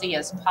healthy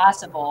as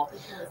possible,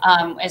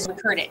 as we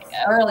heard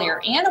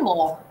earlier,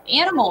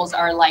 animals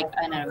are like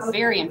in a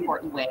very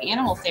important way.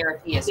 Animal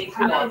therapy is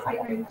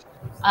powerful.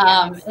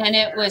 And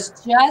it was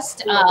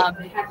just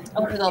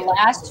over the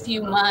last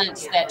few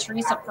months that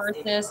Teresa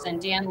Persis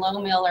and Dan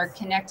Lowmiller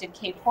connected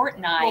Kate Port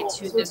and I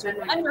to this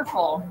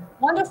wonderful,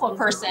 wonderful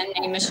person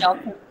named Michelle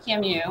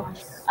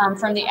Camus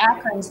from the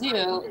Akron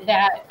Zoo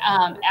that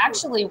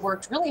actually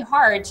worked really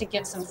hard to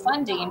get some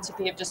funding to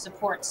be able to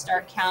support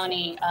Stark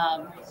County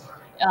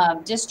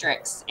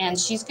districts. And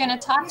she's going to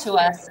talk to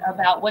us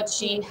about what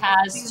she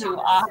has to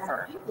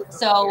offer.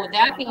 So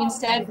that being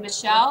said,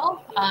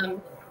 Michelle,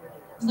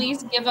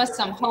 please give us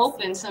some hope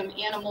and some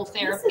animal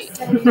therapy.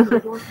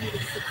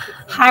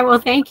 Hi, well,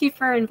 thank you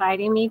for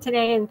inviting me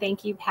today, and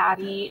thank you,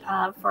 Patty,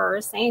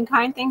 for saying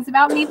kind things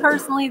about me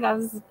personally. That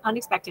was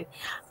unexpected.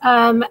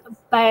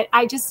 But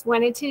I just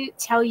wanted to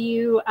tell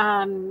you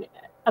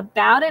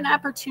about an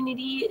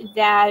opportunity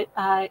that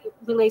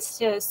relates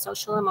to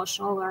social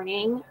emotional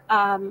learning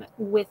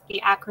with the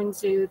Akron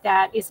Zoo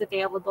that is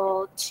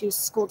available to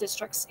school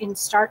districts in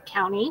Stark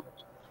County.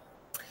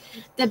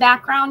 The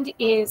background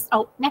is,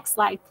 next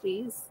slide,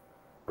 please.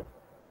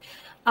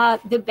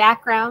 The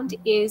background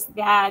is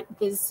that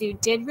the zoo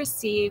did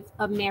receive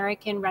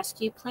American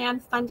Rescue Plan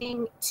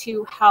funding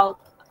to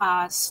help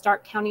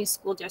Stark County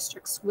school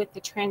districts with the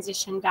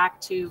transition back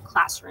to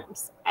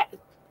classrooms,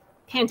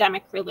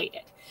 pandemic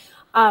related.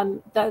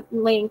 The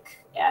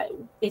link,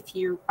 if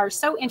you are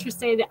so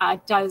interested,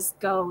 does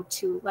go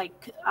to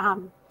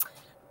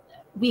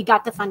we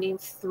got the funding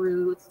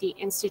through the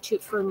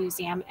Institute for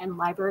Museum and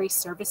Library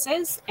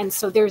Services. And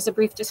so there's a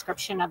brief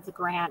description of the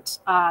grant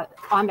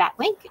on that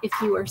link if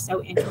you are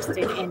so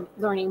interested in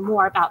learning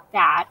more about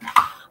that.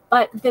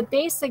 But the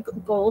basic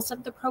goals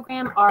of the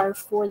program are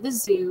for the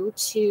zoo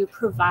to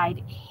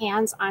provide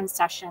hands-on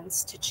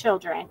sessions to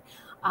children,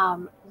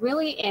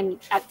 really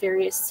at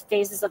various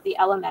phases of the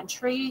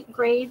elementary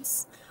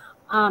grades,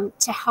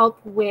 to help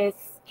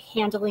with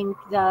handling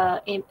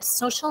the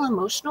social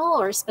emotional,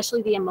 or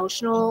especially the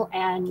emotional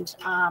and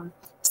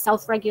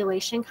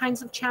self-regulation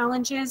kinds of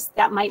challenges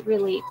that might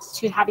relate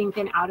to having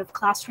been out of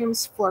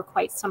classrooms for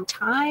quite some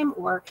time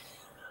or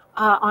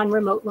on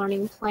remote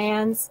learning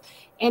plans,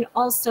 and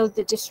also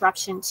the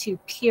disruption to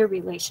peer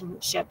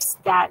relationships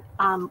that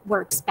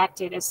were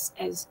expected as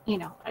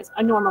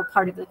a normal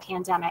part of the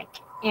pandemic.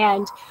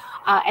 And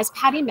as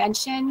Patty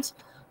mentioned,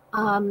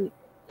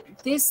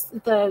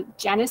 the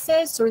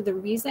genesis, or the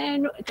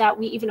reason that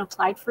we even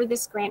applied for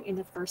this grant in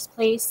the first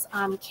place,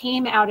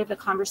 came out of a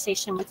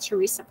conversation with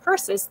Teresa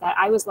Persis that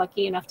I was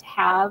lucky enough to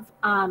have.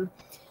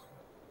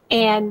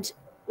 And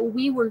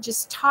we were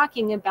just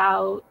talking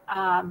about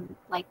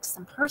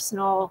some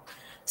personal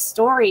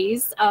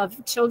stories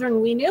of children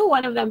we knew,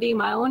 one of them being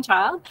my own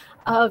child,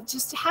 of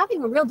just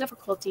having a real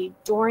difficulty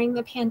during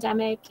the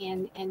pandemic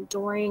and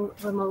during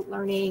remote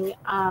learning,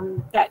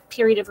 that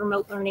period of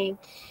remote learning.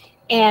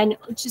 and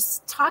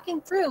just talking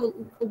through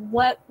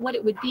what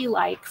it would be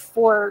like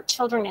for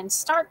children in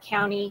Stark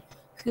County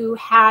who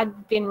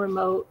had been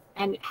remote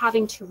and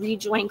having to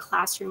rejoin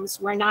classrooms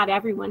where not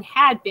everyone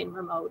had been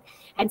remote,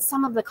 and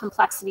some of the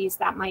complexities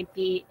that might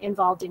be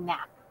involved in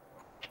that.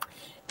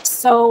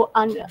 So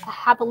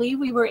happily,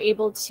 we were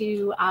able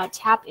to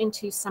tap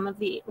into some of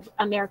the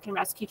American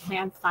Rescue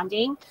Plan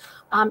funding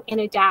and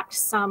adapt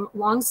some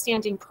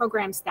longstanding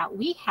programs that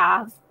we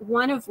have,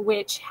 one of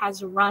which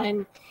has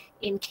run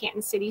in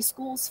Canton City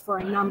schools for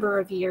a number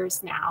of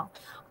years now,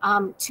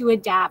 to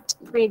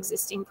adapt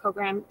pre-existing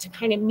program to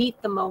kind of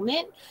meet the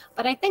moment.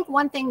 But I think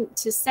one thing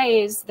to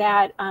say is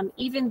that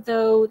even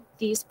though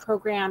these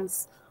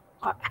programs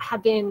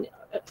have been,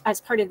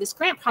 as part of this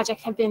grant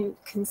project, have been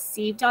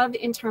conceived of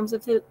in terms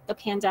of the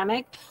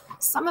pandemic,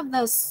 some of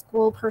the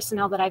school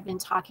personnel that I've been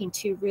talking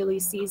to really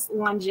sees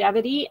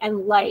longevity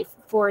and life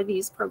for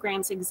these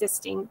programs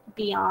existing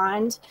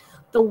beyond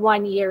the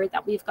 1 year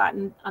that we've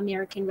gotten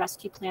American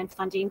Rescue Plan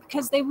funding,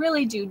 because they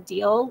really do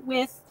deal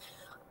with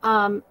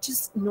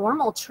just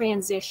normal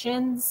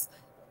transitions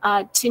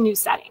to new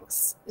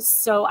settings.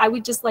 So I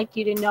would just like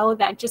you to know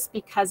that just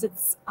because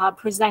it's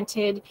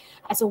presented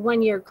as a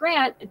 1-year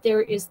grant,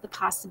 there is the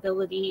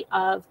possibility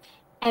of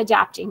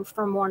adapting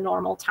for more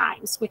normal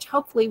times, which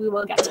hopefully we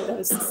will get to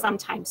those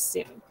sometime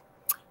soon.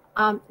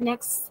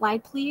 Next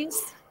slide,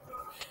 please.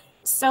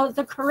 So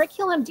the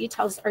curriculum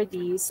details are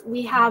these.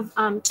 We have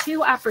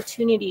 2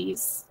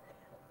 opportunities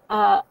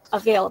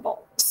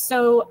available.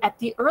 So at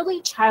the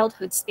early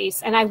childhood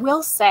space, and I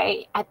will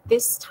say at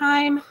this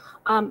time,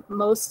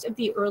 most of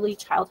the early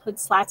childhood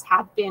slots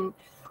have been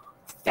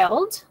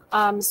filled.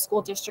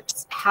 School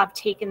districts have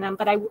taken them,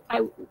 but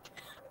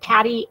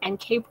Patty and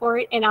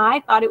Kport and I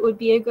thought it would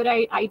be a good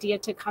idea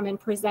to come and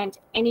present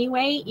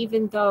anyway,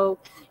 even though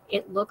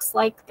it looks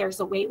like there's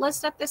a wait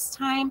list at this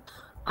time,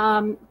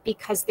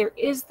 because there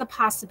is the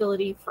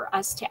possibility for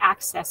us to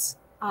access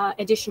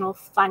additional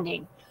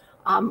funding.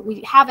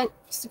 We haven't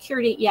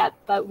secured it yet,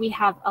 but we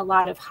have a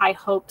lot of high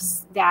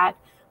hopes that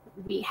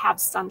we have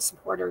some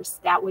supporters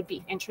that would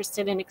be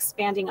interested in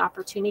expanding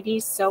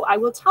opportunities. So I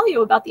will tell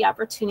you about the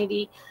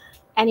opportunity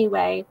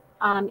anyway,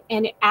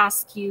 and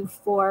ask you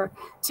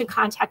to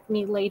contact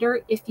me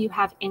later if you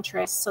have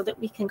interest, so that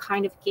we can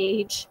kind of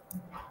gauge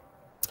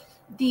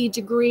the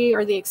degree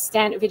or the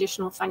extent of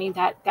additional funding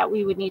that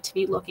we would need to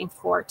be looking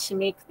for to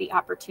make the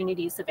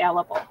opportunities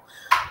available.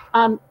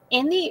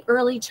 In the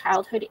early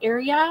childhood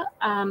area,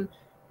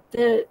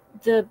 the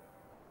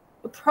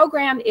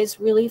program is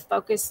really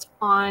focused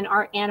on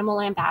our animal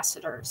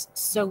ambassadors.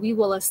 So we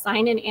will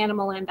assign an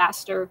animal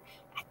ambassador.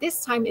 At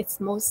this time,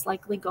 it's most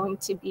likely going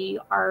to be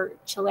our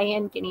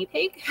Chilean guinea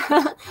pig.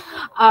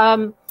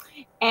 And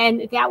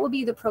that will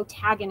be the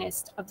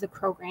protagonist of the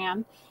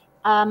program.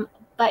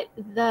 But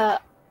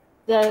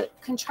the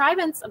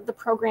contrivance of the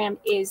program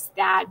is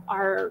that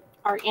our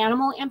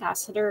animal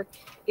ambassador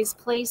is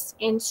placed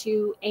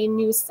into a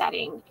new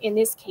setting, in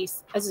this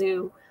case, a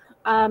zoo.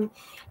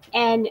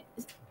 And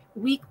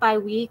week by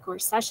week or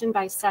session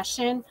by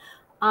session,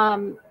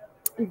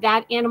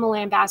 that animal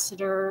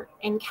ambassador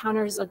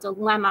encounters a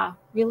dilemma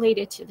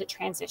related to the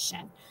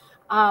transition.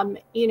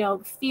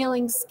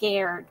 Feeling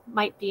scared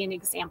might be an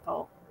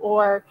example,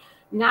 or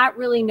not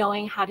really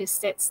knowing how to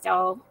sit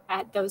still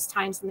at those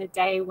times in the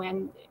day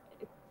when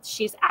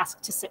she's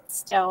asked to sit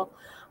still.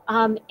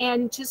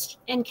 And just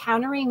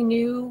encountering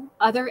new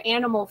other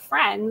animal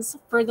friends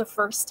for the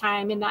first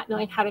time and not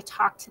knowing how to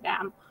talk to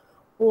them,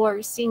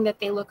 or seeing that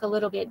they look a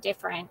little bit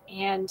different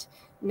and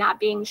not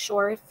being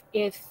sure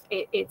if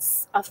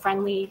it's a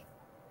friendly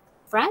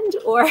friend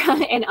or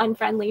an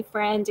unfriendly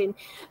friend. And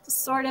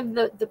sort of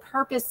the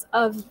purpose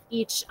of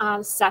each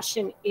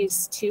session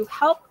is to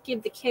help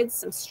give the kids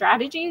some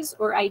strategies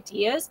or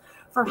ideas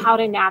for how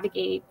to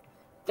navigate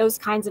those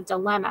kinds of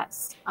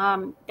dilemmas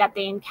that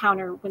they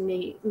encounter when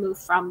they move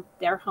from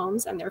their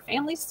homes and their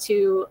families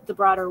to the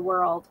broader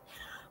world.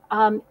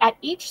 At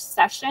each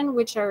session,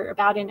 which are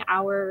about an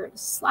hour,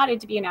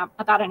 slotted to be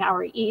about an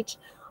hour each,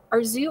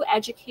 our zoo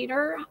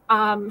educator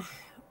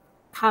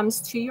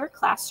comes to your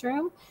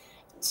classroom,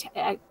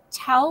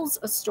 tells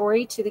a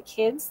story to the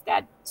kids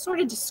that sort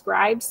of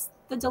describes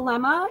the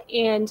dilemma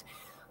and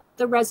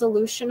the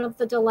resolution of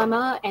the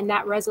dilemma, and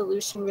that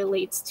resolution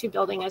relates to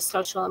building a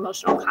social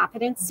emotional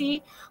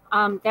competency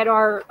that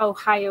are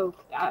Ohio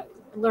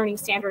Learning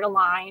Standard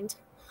aligned.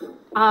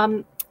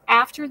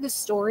 After the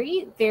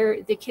story,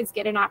 the kids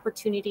get an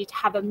opportunity to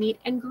have a meet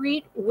and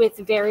greet with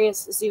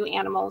various zoo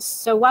animals.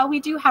 So while we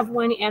do have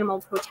one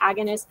animal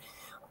protagonist,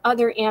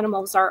 other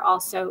animals are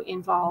also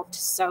involved.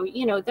 So,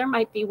 there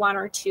might be 1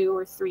 or 2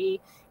 or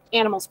 3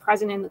 animals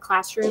present in the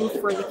classroom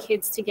for the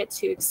kids to get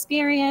to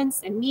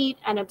experience and meet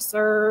and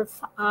observe,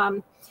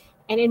 and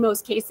in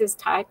most cases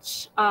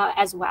touch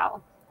as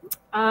well.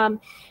 And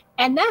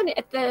then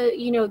at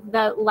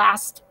the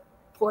last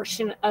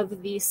portion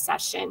of the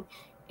session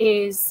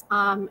is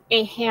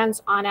a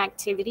hands-on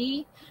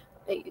activity,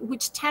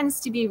 which tends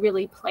to be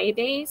really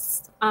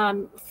play-based,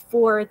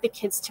 for the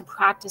kids to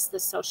practice the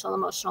social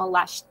emotional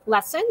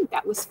lesson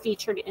that was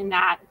featured in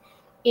that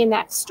in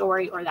that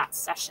story or that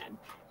session.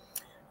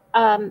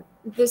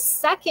 The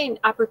second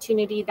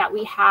opportunity that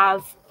we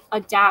have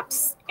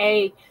adapts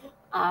a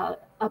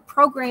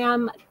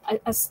program,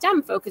 a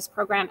STEM-focused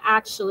program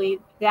actually,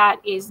 that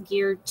is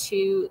geared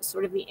to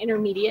sort of the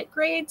intermediate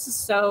grades.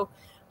 So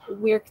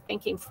we're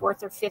thinking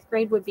 4th or 5th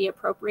grade would be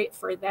appropriate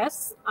for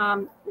this.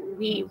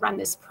 We run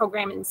this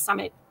program in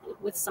Summit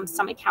with some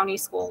Summit County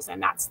schools,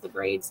 and that's the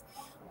grades.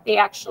 They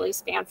actually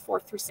span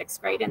 4th through 6th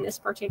grade in this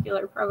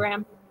particular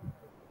program.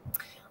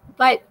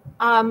 But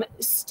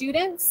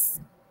students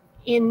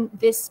in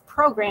this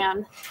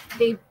program,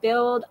 they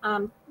build,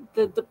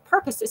 the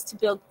purpose is to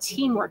build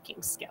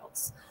teamworking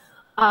skills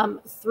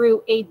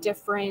through a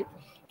different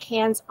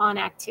hands-on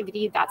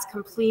activity that's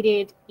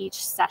completed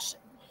each session.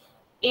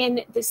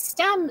 In the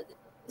STEM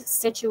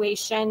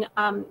situation,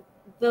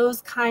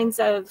 those kinds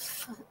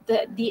of,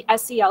 the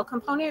SEL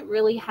component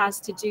really has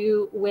to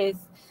do with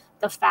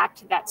the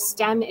fact that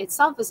STEM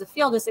itself as a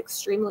field is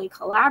extremely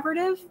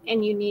collaborative,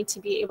 and you need to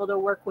be able to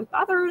work with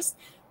others,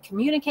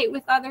 communicate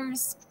with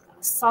others,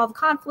 solve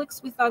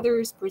conflicts with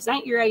others,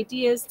 present your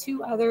ideas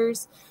to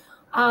others.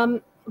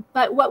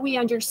 But what we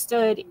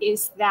understood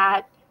is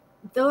that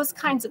those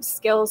kinds of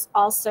skills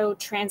also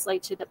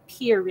translate to the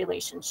peer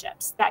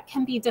relationships that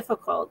can be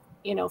difficult,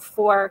 you know,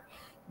 for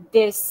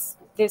this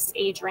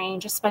age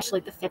range, especially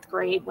the 5th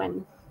grade,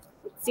 when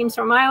it seems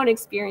from my own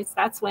experience,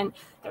 that's when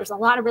there's a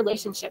lot of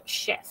relationship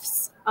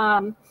shifts.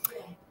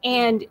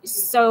 And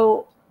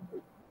so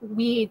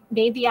we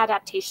made the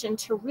adaptation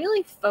to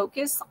really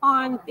focus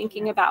on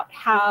thinking about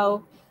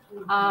how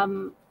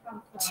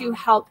to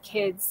help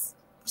kids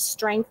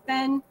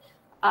strengthen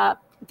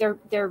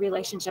their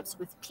relationships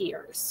with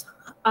peers.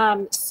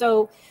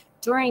 So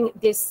during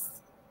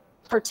this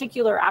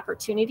particular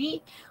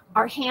opportunity,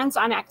 our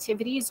hands-on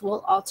activities will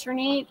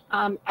alternate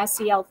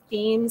SEL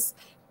themes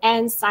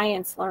and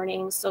science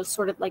learning, so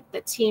sort of like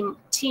the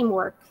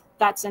teamwork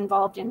that's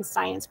involved in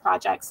science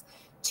projects,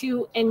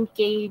 to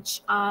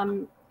engage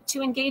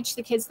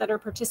the kids that are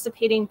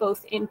participating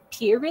both in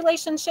peer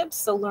relationships,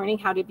 so learning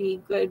how to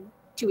be good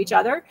to each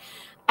other,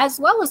 as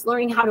well as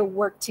learning how to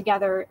work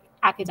together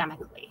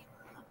academically.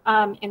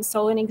 And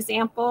so an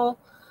example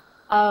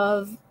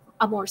of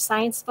a more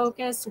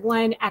science-focused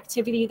one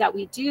activity that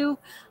we do,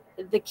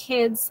 the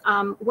kids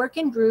work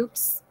in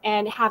groups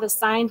and have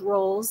assigned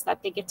roles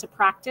that they get to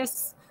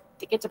practice.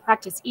 They get to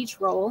practice each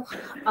role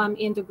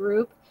in the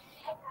group,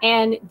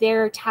 and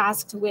they're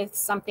tasked with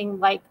something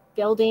like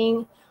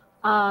building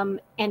an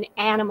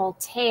animal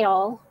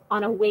tail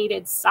on a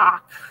weighted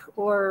sock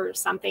or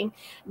something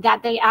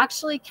that they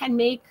actually can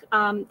make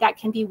that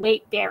can be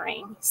weight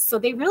bearing. So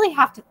they really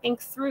have to think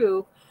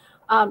through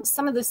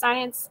some of the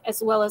science,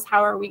 as well as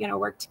how are we going to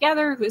work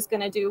together, who's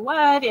going to do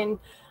what, and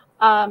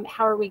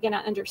how are we going to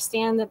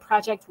understand the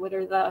project, what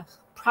are the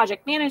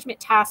project management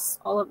tasks,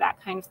 all of that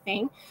kind of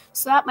thing.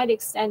 So that might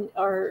extend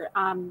or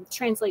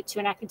translate to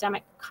an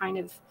academic kind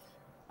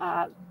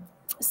of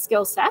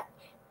skill set.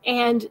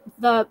 And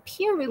the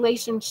peer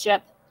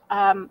relationship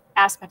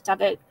aspect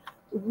of it,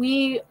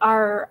 we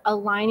are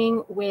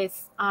aligning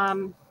with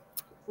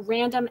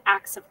Random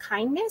Acts of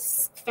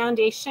Kindness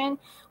Foundation,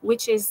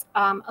 which is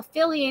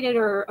affiliated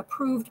or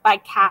approved by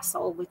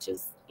CASEL, which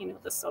is, you know,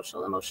 the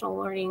social emotional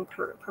learning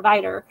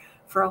provider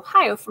for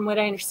Ohio, from what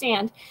I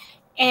understand.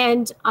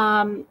 And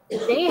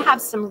they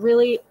have some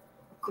really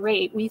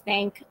great, we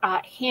think,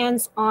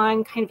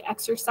 hands-on kind of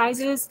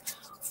exercises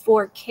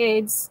for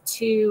kids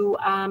to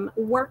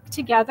work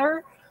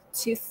together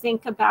to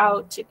think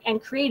about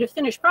and create a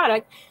finished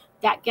product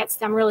that gets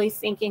them really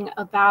thinking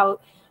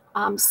about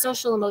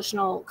social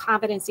emotional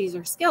competencies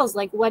or skills,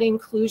 like what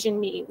inclusion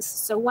means.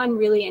 So one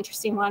really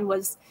interesting one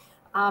was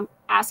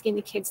asking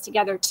the kids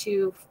together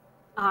to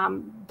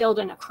build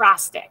an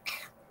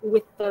acrostic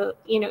with the,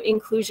 you know,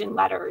 inclusion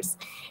letters.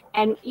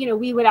 And, you know,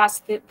 we would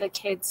ask the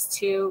kids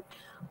to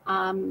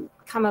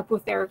come up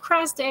with their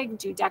acrostic,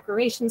 do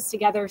decorations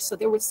together. So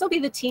there would still be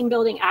the team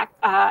building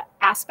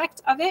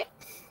aspect of it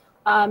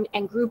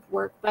and group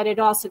work, but it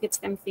also gets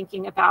them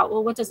thinking about,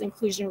 well, what does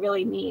inclusion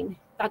really mean?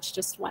 That's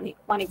just one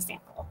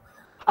example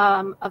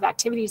of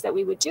activities that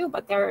we would do,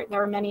 but there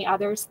are many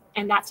others,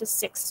 and that's a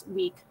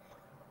 6-week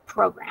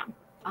program.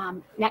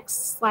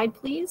 Next slide,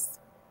 please.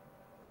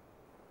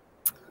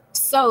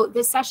 So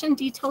the session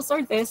details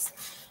are this.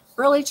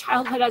 Early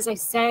childhood, as I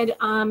said,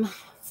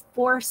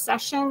 4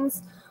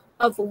 sessions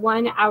of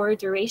 1 hour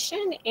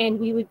duration, and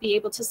we would be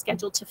able to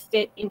schedule to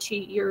fit into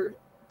your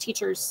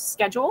teacher's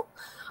schedule.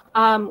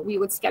 We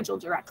would schedule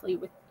directly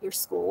with your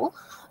school.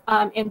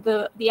 And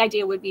the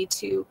idea would be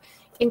to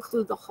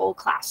include the whole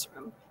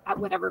classroom at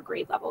whatever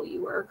grade level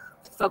you were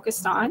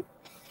focused on.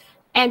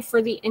 And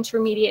for the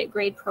intermediate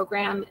grade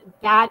program,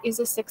 that is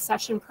a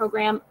 6-session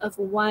program of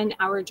 1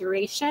 hour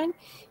duration.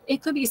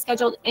 It could be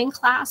scheduled in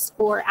class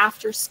or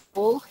after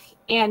school.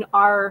 And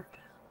our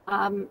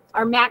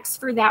max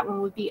for that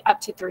one would be up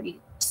to 30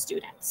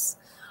 students.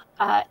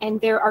 And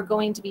there are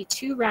going to be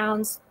 2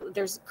 rounds.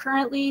 There's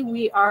currently,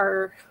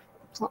 we're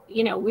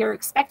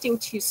expecting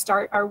to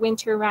start our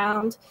winter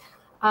round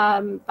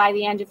by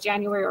the end of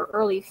January or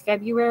early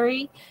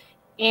February.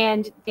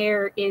 And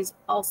there is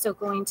also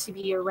going to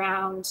be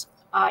around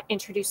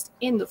introduced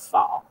in the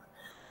fall.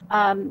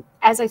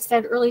 As I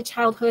said, early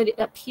childhood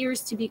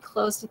appears to be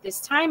closed at this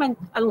time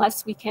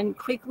unless we can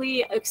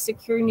quickly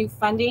secure new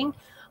funding.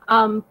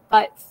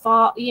 But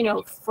fall,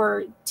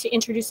 to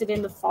introduce it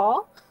in the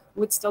fall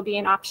would still be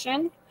an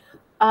option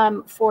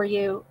for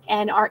you.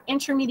 And our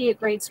intermediate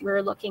grades,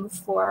 we're looking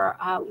for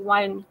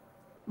one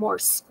more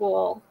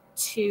school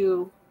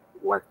to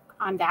work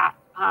on that,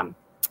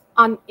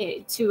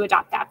 to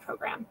adopt that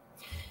program.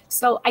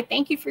 So I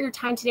thank you for your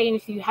time today. And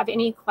if you have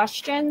any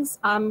questions,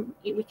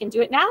 we can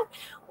do it now.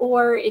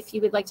 Or if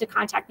you would like to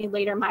contact me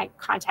later, my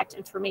contact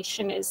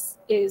information is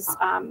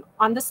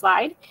on the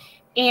slide.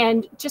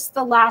 And just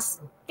the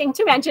last thing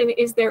to mention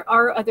is there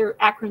are other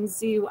Akron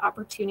Zoo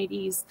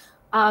opportunities.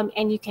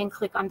 And you can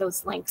click on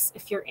those links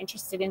if you're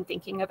interested in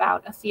thinking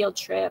about a field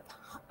trip,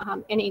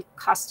 any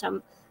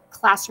custom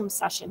classroom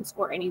sessions,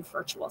 or any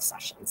virtual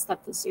sessions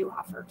that the zoo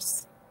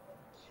offers.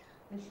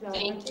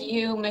 Thank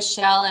you,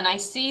 Michelle. And I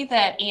see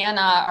that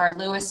Anna, our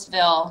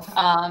Louisville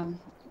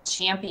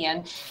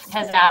champion,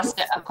 has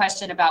asked a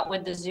question about,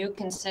 would the zoo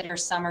consider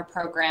summer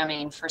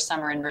programming for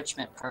summer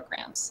enrichment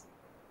programs?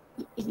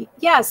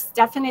 Yes,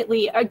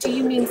 definitely. Do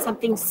you mean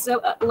something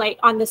so like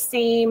on the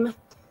same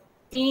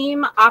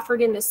theme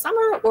offered in the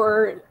summer,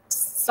 or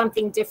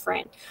something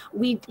different?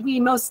 We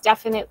most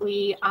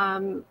definitely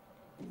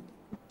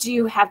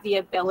do have the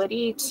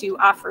ability to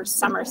offer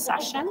summer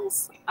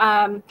sessions.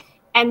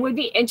 And would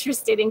be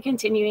interested in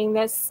continuing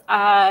this.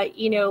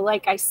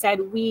 Like I said,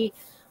 we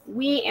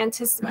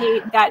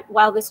anticipate that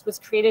while this was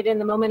created in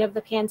the moment of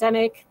the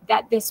pandemic,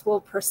 that this will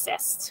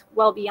persist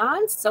well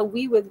beyond. So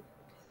we would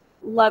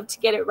love to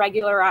get it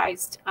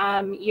regularized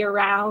year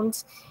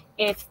round,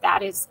 if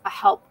that is a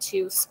help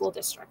to school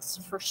districts,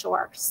 for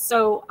sure.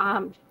 So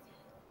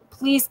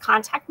please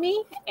contact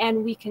me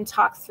and we can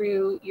talk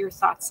through your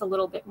thoughts a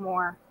little bit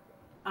more.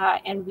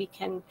 And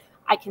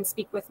I can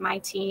speak with my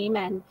team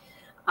and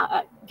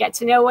get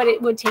to know what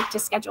it would take to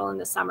schedule in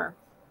the summer.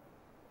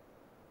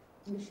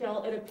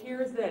 Michelle, it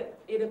appears that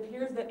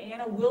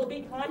Anna will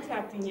be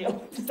contacting you.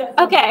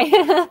 Okay,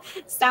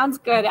 sounds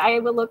good. I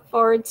will look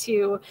forward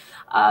to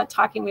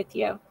talking with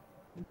you.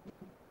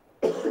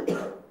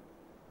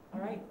 All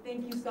right,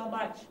 thank you so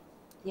much.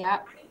 Yeah,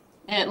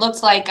 and it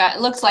looks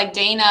like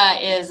Dana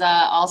is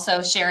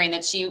also sharing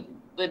that she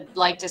would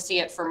like to see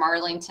it for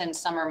Marlington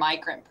Summer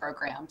Migrant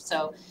Program.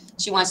 So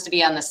she wants to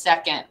be on the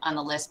second on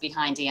the list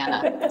behind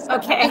Anna.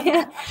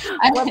 Okay.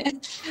 Well,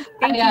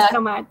 thank you so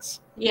much.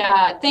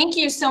 Yeah, thank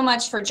you so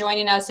much for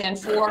joining us and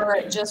for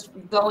just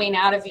going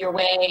out of your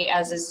way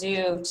as a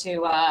zoo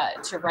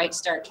to write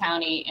Stark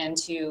County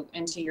into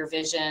your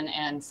vision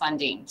and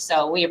funding.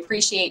 So we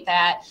appreciate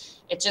that.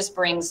 It just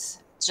brings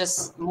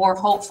more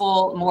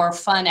hopeful, more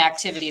fun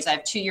activities. I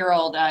have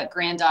 2-year-old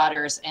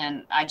granddaughters,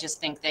 and I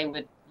just think they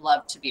would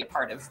love to be a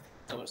part of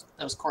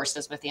those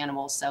courses with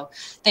animals. So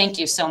thank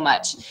you so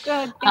much.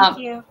 Good, thank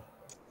you.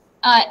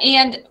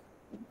 And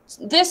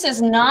this is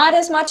not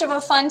as much of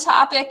a fun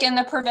topic in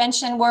the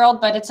prevention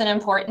world, but it's an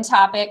important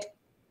topic.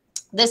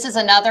 This is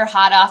another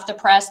hot off the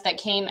press that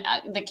came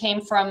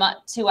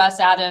to us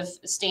out of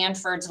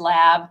Stanford's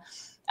lab.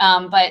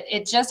 But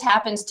it just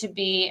happens to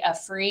be a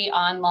free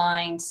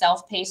online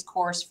self-paced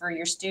course for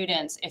your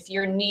students. If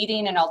you're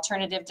needing an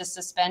alternative to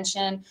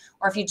suspension,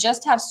 or if you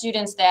just have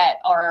students that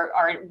are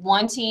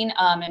wanting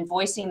and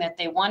voicing that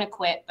they want to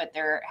quit, but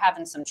they're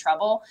having some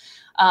trouble,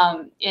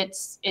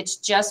 it's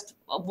just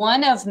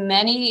one of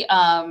many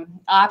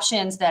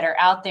options that are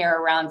out there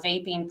around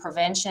vaping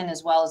prevention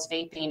as well as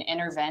vaping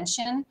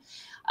intervention.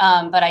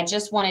 But I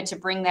just wanted to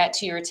bring that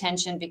to your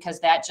attention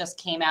because that just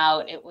came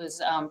out. It was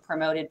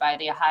promoted by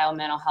the Ohio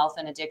Mental Health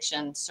and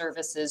Addiction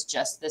Services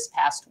just this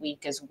past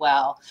week as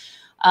well.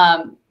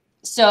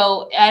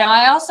 So, and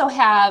I also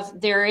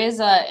have, there is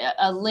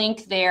a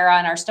link there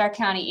on our Stark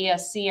County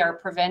ESC, our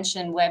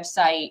prevention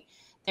website.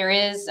 There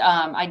is,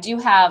 I do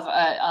have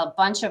a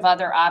bunch of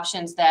other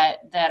options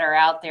that are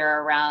out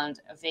there around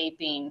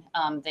vaping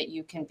that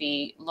you can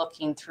be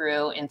looking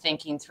through and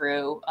thinking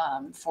through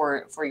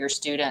for your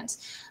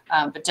students.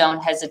 But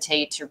don't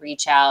hesitate to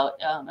reach out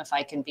if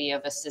I can be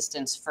of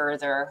assistance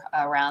further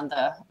around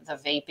the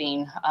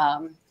vaping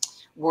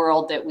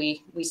world that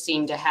we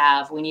seem to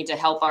have. We need to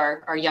help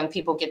our young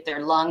people get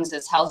their lungs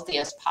as healthy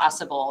as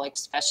possible,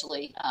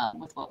 especially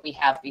with what we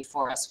have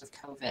before us with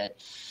COVID.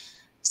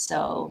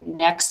 So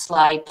next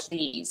slide,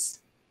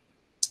 please.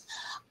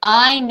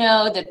 I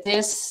know that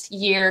this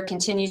year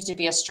continues to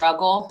be a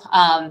struggle.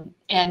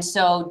 And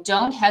so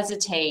don't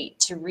hesitate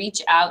to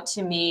reach out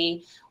to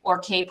me or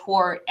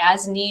K-Port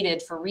as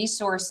needed for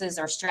resources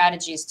or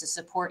strategies to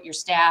support your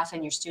staff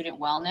and your student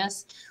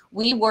wellness.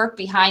 We work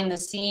behind the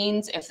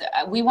scenes. If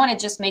we want to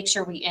just make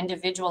sure we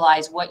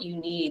individualize what you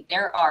need,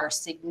 there are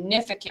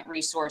significant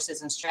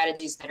resources and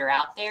strategies that are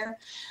out there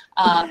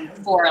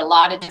for a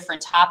lot of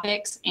different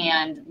topics,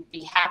 and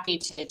be happy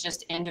to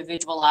just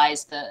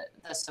individualize the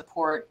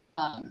support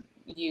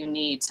you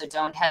need. So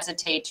don't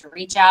hesitate to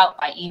reach out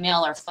by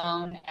email or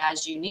phone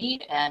as you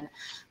need, and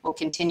we'll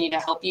continue to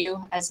help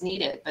you as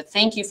needed. But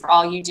thank you for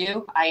all you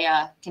do.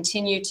 I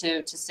continue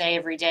to say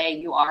every day,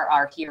 you are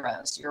our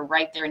heroes. You're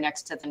right there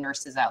next to the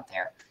nurses out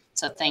there.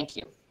 So thank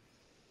you.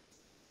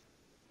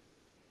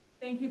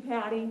 Thank you,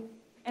 Patty.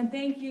 And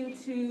thank you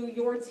to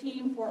your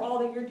team for all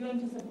that you're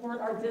doing to support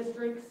our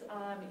districts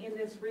in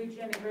this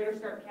region in Greater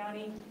Stark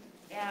County.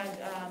 And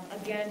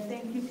again,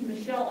 thank you to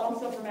Michelle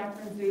also from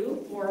Akron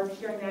Zoo for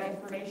sharing that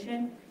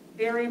information.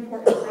 Very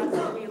important for us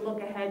as we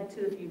look ahead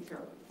to the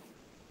future.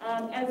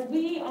 As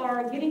we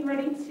are getting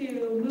ready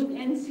to move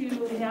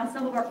into now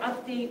some of our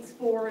updates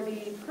for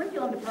the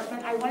curriculum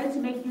department, I wanted to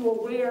make you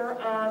aware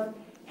of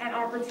an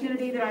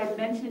opportunity that I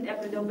mentioned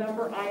at the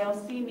November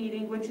ILC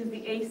meeting, which is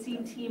the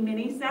ACT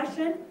mini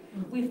session.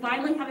 We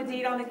finally have a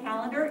date on the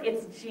calendar.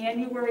 It's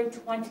January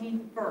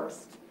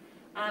 21st.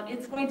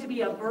 It's going to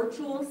be a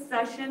virtual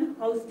session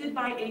hosted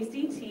by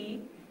ACT.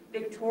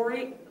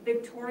 Victoria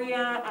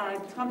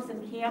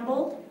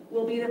Thompson-Campbell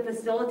will be the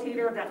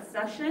facilitator of that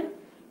session.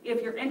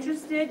 If you're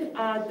interested,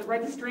 the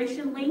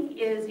registration link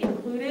is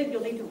included.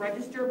 You'll need to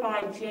register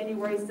by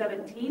January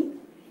 17th.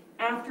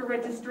 After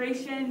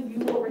registration, you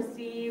will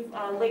receive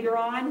later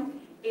on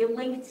a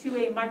link to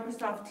a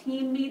Microsoft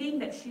Team meeting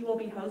that she will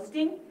be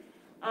hosting.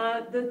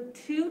 The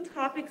two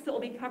topics that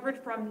will be covered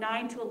from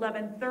 9 to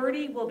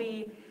 11:30 will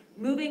be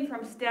moving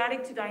from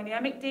static to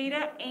dynamic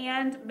data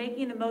and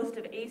making the most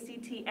of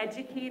ACT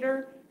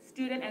educator,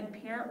 student, and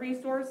parent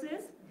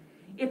resources.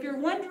 If you're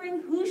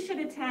wondering who should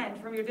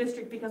attend from your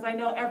district, because I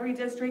know every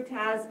district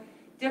has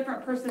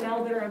different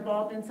personnel that are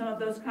involved in some of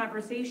those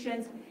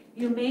conversations,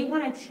 you may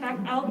want to check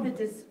out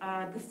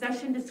the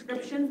session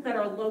descriptions that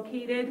are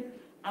located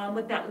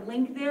with that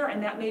link there,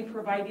 and that may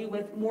provide you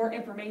with more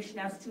information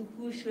as to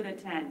who should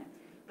attend.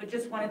 But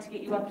just wanted to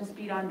get you up to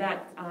speed on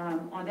that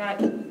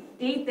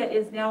date that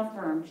is now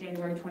firm,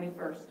 January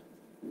 21st.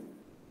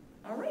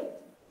 All right.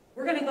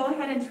 We're going to go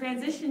ahead and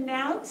transition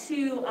now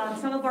to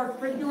some of our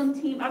curriculum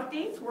team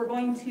updates. We're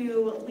going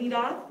to lead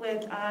off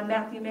with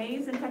Matthew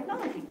Mays and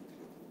technology.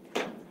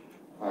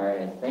 All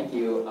right, thank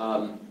you.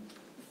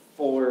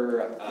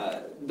 For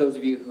those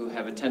of you who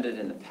have attended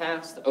in the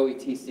past,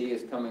 OETC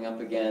is coming up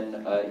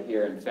again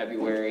here in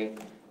February.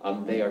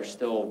 They are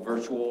still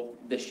virtual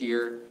this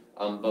year,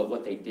 but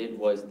what they did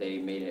was they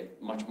made it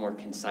much more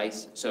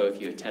concise. So if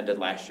you attended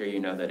last year, you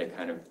know that it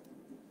kind of,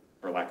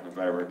 for lack of a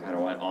better word, kind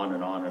of went on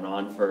and on and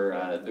on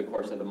for the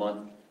course of the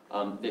month.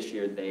 This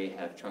year they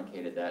have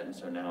truncated that, and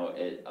so now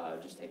it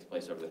just takes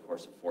place over the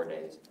course of 4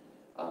 days,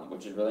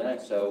 which is really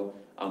nice. So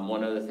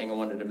one other thing I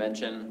wanted to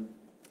mention,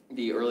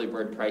 the early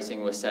bird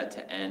pricing was set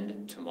to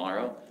end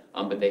tomorrow,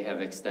 but they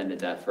have extended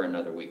that for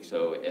another week.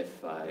 So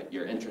if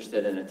you're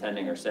interested in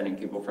attending or sending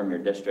people from your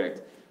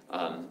district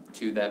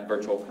to that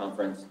virtual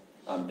conference,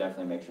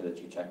 definitely make sure that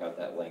you check out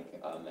that link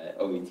at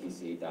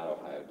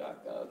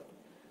oetc.ohio.gov.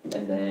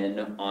 And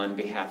then on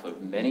behalf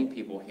of many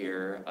people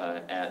here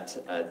at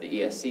the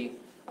ESC,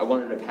 I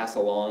wanted to pass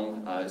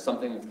along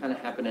something that's kind of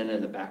happening in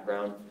the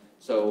background.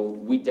 So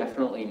we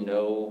definitely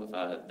know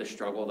the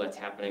struggle that's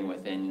happening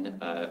within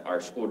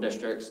our school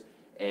districts,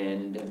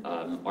 and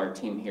our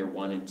team here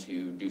wanted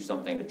to do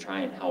something to try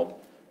and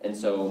help. And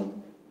so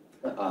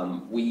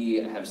we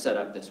have set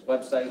up this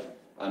website.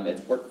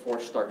 It's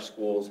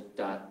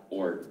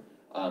workforcestarkschools.org.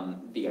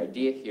 The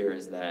idea here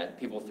is that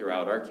people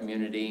throughout our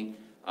community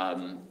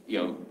can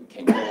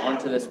go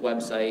onto this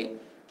website,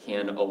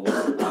 can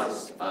alert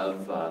us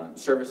of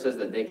services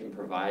that they can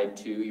provide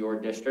to your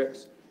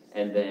districts,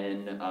 and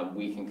then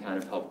we can kind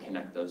of help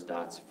connect those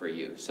dots for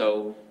you.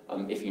 So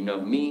if you know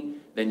me,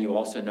 then you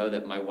also know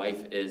that my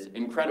wife is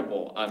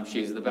incredible.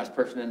 She's the best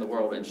person in the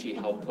world, and she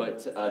helped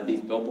put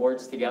these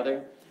billboards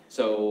together.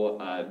 So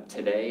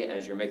today,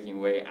 as you're making your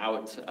way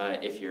out,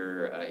 if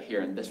you're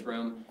here in this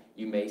room,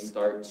 you may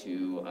start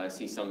to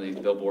see some of these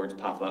billboards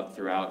pop up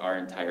throughout our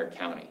entire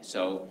county.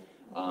 So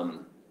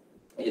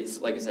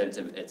it's, like I said,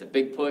 it's a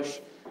big push,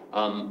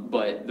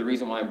 but the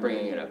reason why I'm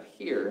bringing it up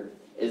here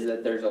is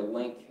that there's a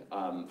link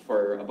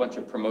for a bunch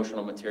of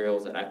promotional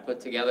materials that I've put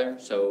together.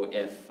 So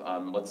if,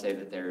 let's say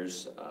that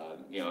there's,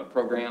 a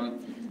program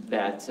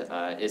that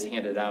is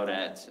handed out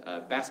at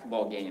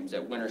basketball games,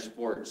 at winter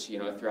sports,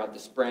 throughout the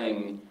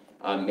spring,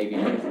 maybe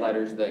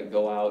newsletters that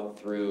go out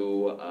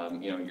through,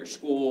 your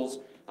schools,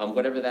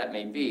 whatever that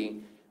may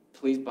be,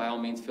 please, by all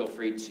means, feel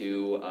free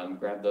to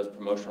grab those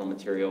promotional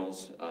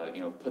materials,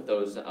 put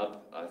those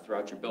up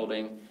throughout your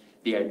building.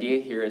 The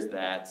idea here is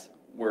that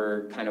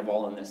we're kind of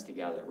all in this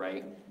together,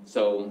 right?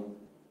 So,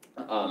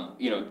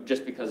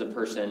 just because a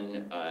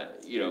person,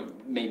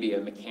 maybe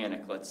a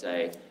mechanic, let's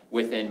say,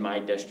 within my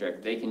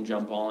district, they can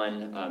jump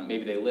on,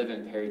 maybe they live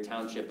in Perry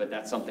Township, but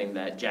that's something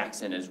that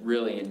Jackson is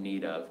really in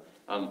need of.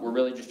 We're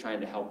really just trying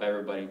to help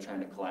everybody,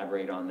 trying to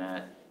collaborate on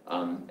that,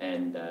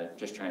 and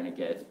just trying to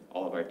get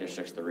all of our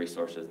districts the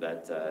resources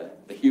that,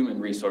 the human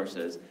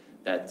resources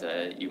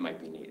that you might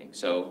be needing.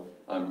 So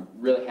I'm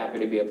really happy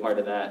to be a part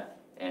of that.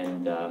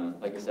 And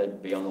like I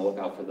said, be on the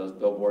lookout for those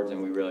billboards,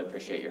 and we really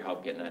appreciate your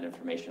help getting that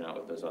information out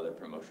with those other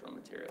promotional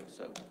materials.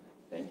 So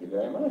Thank you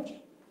very much.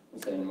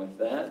 And with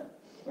that,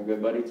 my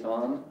good buddy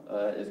Tom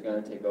is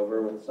going to take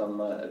over with some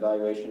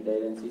evaluation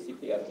data and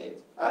CCP updates.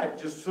 All right,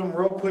 just some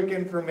real quick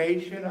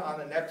information. On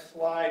the next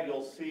slide,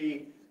 you'll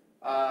see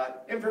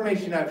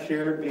information I've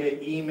shared via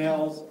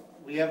emails.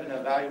 We have an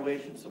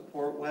evaluation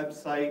support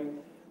website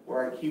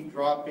where I keep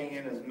dropping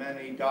in as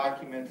many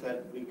documents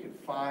that we could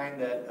find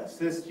that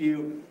assist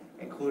you,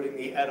 including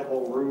the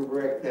edible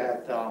rubric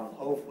that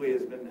hopefully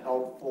has been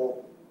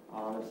helpful.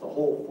 It's a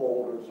whole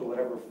folder, so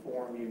whatever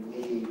form you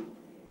need.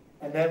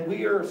 And then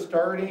we are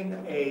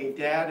starting a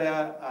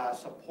data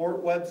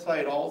support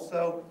website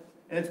also.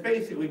 And it's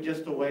basically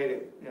just a way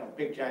to,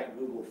 big giant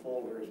Google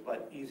folders,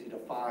 but easy to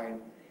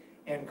find.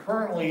 And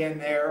currently in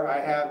there,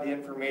 I have the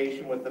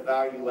information with the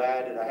value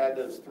added. I had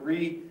those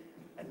 3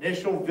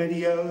 initial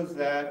videos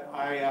that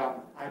I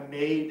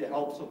made to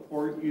help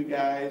support you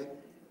guys.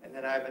 And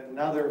then I have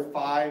another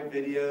 5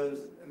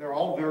 videos, and they're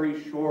all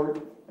very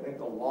short. I think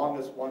the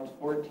longest one's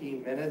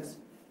 14 minutes.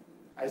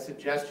 I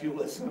suggest you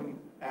listen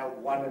at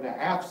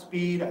 1.5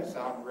 speed. I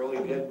sound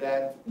really good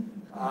then.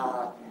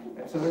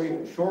 And so they're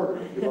even shorter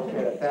if you look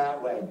at it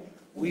that way.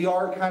 We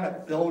are kind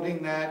of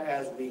building that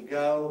as we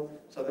go.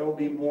 So there will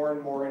be more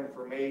and more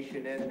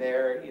information in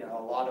there.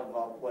 A lot of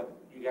what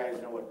you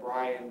guys know what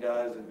Brian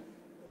does and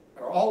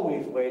are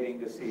always waiting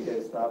to see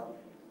his stuff.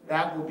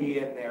 That will be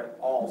in there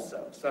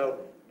also. So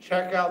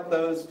check out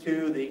those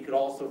 2. You could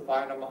also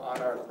find them on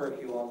our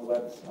curriculum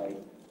website.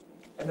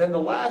 And then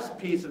the last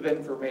piece of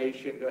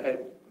information, go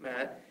ahead,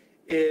 Matt,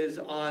 is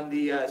on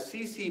the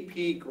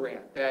CCP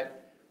grant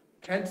that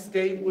Kent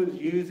State was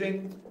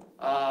using.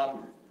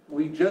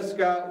 We just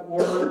got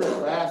word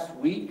last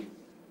week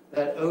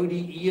that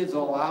ODE has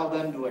allowed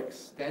them to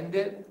extend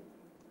it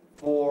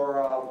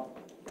for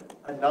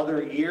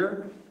another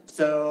year.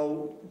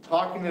 So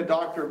talking to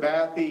Dr.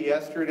 Bathy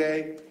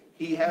yesterday,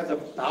 he has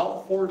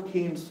about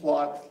 14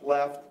 slots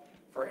left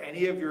for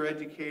any of your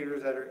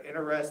educators that are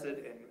interested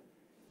in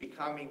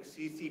becoming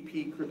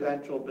CCP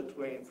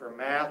credentialed for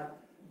math,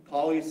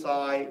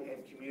 poli-sci,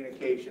 and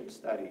communication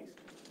studies.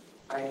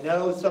 I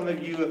know some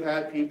of you have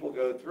had people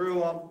go through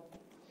them.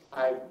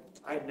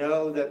 I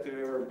know that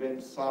there have been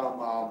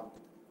some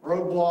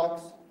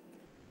roadblocks.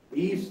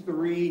 These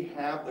 3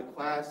 have the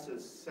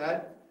classes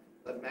set.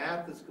 The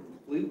math is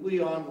completely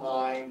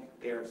online.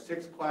 There are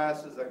 6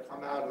 classes that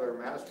come out of their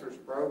master's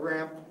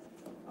program.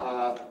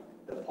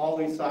 The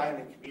poli-sci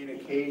and the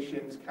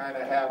communications kind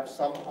of have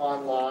some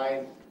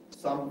online,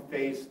 some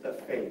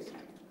face-to-face.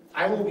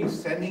 I will be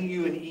sending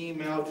you an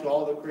email to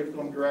all the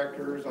curriculum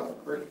directors on the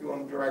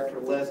curriculum director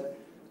list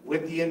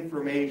with the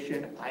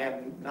information. I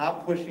am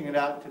not pushing it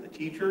out to the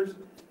teachers.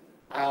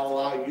 I'll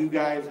allow you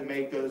guys to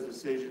make those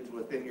decisions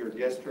within your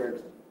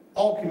districts.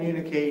 All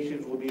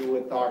communications will be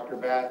with Dr.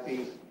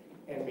 Bathy.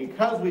 And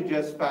because we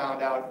just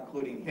found out,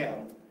 including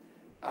him,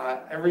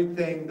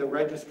 everything, the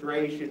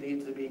registration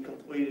needs to be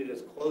completed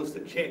as close to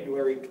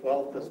January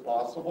 12th as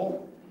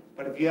possible.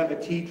 But if you have a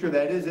teacher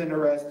that is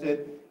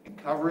interested in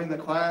covering the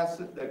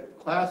classes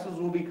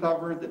will be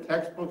covered, the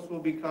textbooks will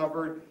be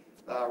covered,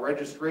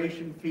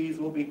 registration fees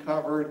will be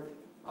covered.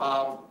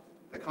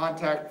 The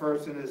contact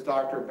person is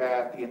Dr.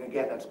 Bathy, and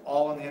again, that's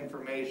all in the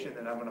information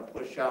that I'm going to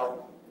push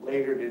out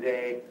later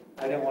today.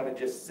 I didn't want to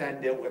just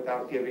send it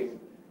without giving,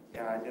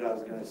 I knew I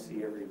was going to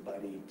see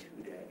everybody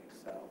today,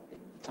 so.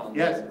 Tom,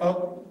 Yes,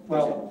 oh,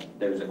 well.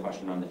 There's a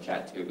question on the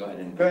chat too. Go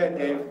ahead,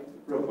 Dave.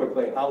 Real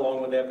quickly, how long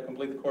would they have to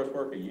complete the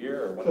coursework? A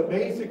year or what? So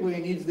basically,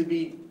 it needs to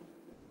be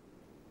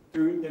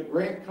through, the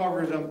grant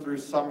covers them through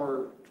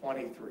summer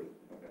 23. Okay.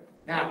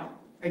 Now,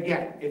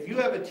 again, if you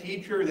have a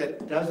teacher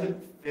that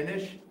doesn't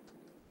finish,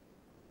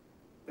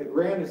 the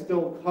grant is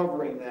still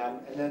covering them,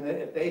 and then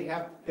if they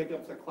have to pick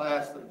up the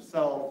class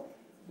themselves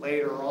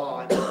later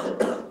on,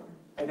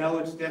 I know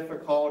it's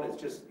difficult,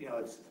 it's just,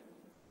 it's,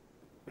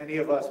 many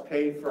of us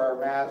paid for our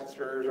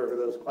masters or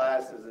those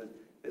classes, and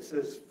this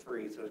is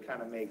free, so it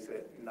kind of makes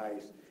it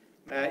nice.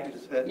 Matt, you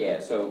just said? Yeah,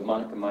 so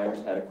Monica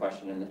Myers had a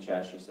question in the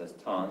chat. She says,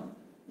 Tom,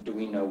 do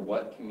we know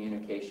what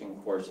communication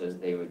courses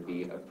they would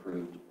be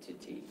approved to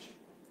teach?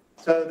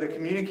 So the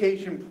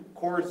communication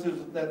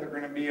courses that they're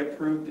going to be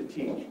approved to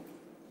teach,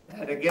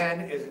 that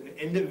again is an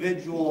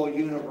individual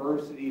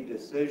university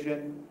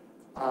decision.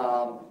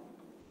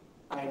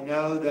 I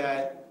know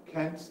that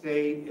Kent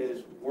State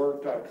has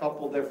worked a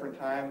couple different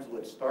times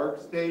with Stark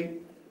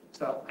State.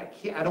 So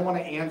I don't want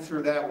to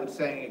answer that with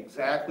saying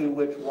exactly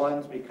which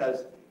ones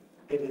because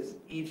it is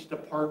each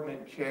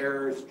department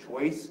chair's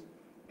choice.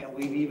 And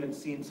we've even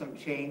seen some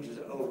changes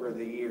over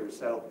the years.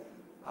 So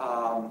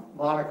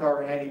Monica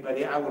or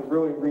anybody, I would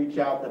really reach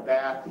out to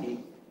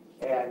Bathy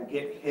and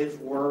get his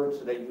word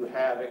so that you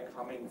have it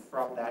coming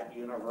from that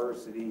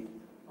university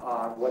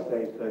on what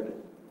they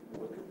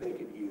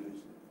could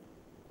use.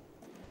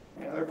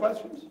 Any other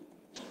questions?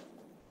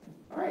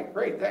 All right,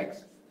 great,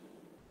 thanks.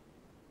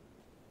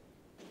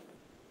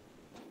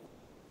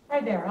 Hi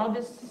there, I'll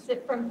just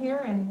sit from here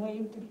and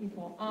wave to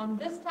people.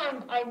 This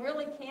time I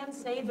really can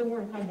say the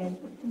word, hi Dave.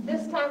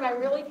 This time I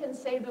really can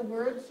say the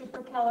word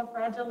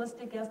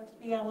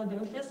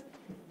supercalifragilisticexpialidocious.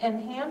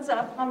 And hands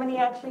up, how many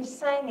actually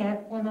sang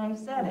it when I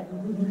said it?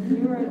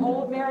 You were an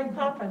old Mary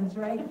Poppins,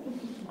 right?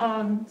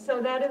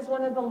 So that is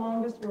one of the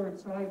longest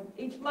words. So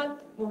each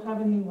month we'll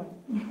have a new one.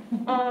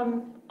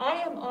 I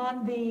am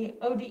on the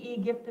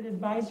ODE Gifted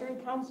Advisory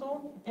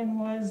Council and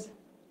was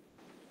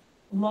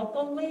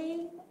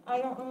luckily, I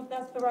don't know if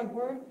that's the right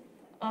word,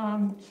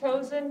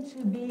 chosen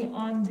to be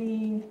on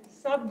the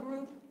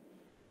subgroup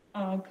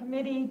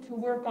committee to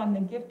work on the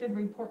gifted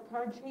report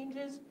card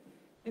changes.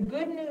 The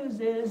good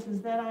news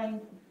is that I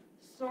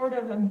sort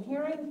of am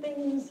hearing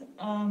things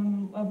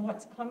of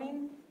what's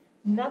coming.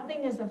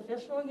 Nothing is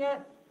official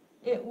yet.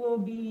 It will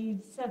be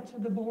sent to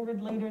the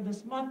board later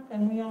this month,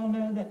 and we all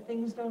know that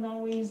things don't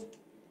always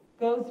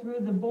go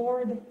through the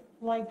board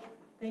like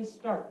they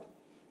start.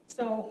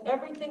 So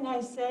everything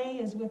I say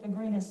is with a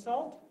grain of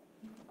salt,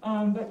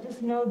 but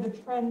just know the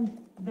trend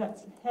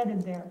that's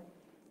headed there.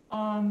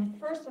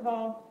 First of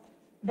all,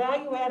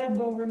 value added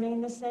will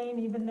remain the same,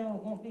 even though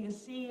it won't be a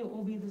C, it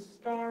will be the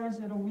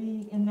stars, it'll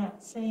be in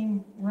that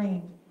same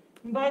range.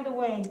 And by the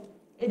way,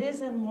 it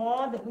is in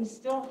law that we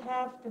still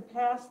have to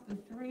pass the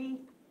 3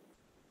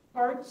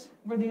 parts.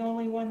 We're the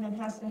only one that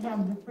has to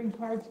have the 3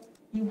 parts.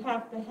 You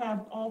have to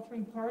have all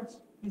 3 parts.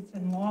 It's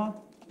in law.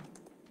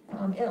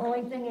 The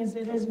only thing is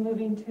it is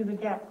moving to the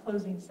gap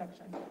closing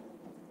section.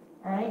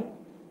 All right.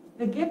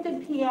 The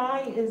gifted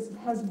PI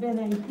has been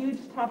a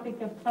huge topic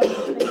of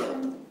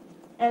conversation.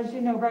 As you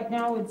know, right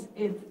now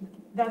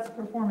that's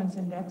performance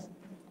index.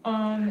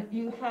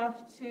 You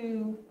have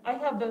to, I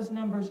have those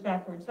numbers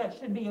backwards. That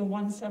should be a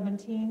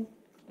 117,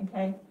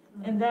 okay?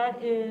 And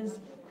that is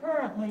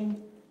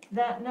currently,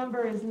 that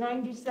number is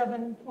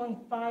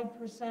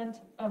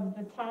 97.5% of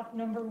the top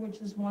number, which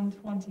is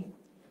 120.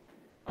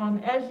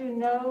 As you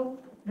know,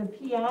 the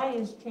PI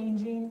is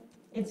changing.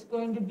 It's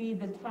going to be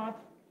the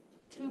top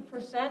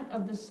 2%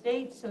 of the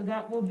state, so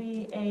that will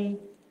be a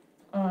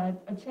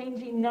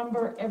changing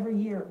number every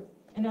year.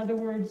 In other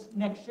words,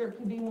 next year it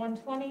could be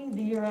 120,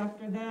 the year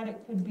after that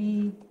it could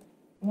be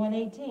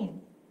 118.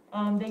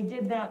 They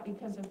did that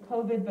because of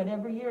COVID, but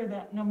every year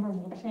that number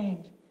will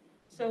change.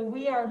 So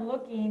we are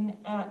looking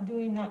at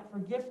doing that for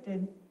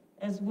gifted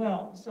as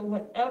well. So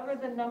whatever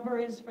the number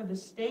is for the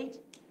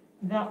state,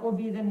 that will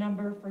be the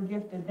number for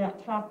gifted, that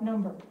top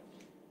number.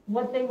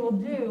 What they will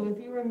do,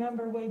 if you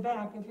remember way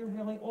back, if you're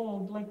really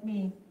old like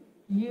me,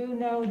 you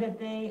know that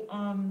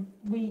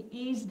we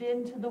eased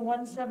into the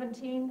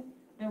 117,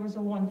 there was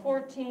a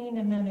 114,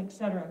 and then et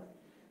cetera.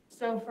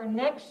 So for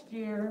next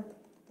year,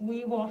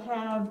 we will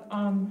have,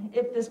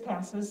 if this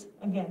passes,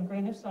 again,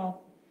 grain of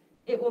salt,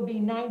 it will be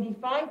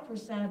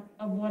 95%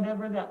 of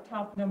whatever that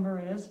top number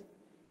is.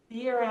 The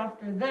year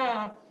after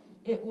that,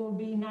 it will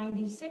be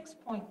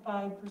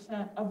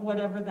 96.5% of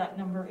whatever that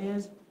number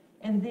is.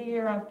 And the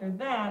year after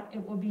that,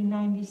 it will be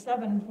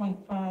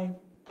 97.5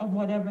 of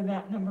whatever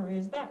that number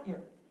is that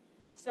year.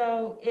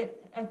 So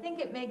I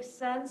think it makes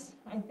sense.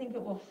 I think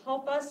it will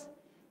help us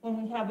when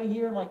we have a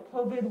year like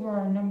COVID where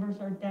our numbers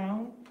are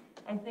down.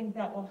 I think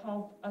that will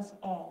help us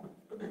all.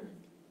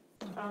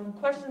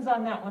 Questions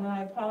on that one, and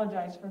I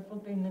apologize for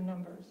flipping the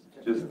numbers.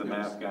 Just the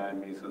math guy in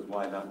me says,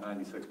 why not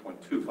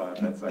 96.25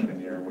 that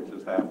second year, which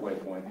is halfway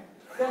point?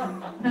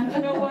 Well, you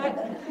know what?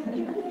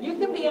 You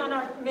can be on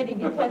our committee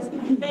because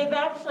they've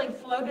actually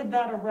floated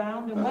that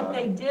around, and what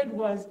they did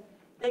was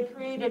they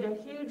created a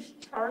huge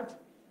chart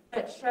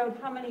that showed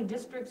how many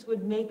districts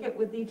would make it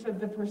with each of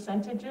the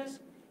percentages,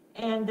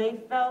 and they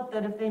felt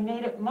that if they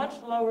made it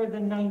much lower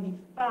than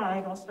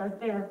 95, I'll start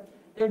there,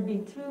 there'd be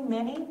too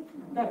many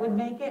that would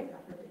make it.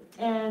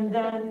 And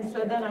then,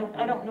 so then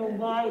I don't know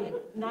why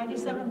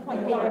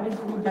 97.5 is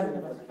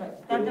ridiculous,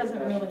 but that doesn't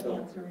really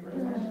answer it.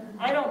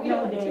 I don't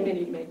know,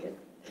 Dave. Make it.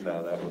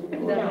 No, that would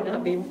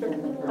not be.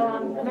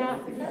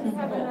 Matt, do you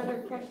have another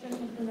question?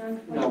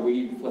 No,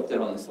 we flipped it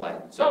on the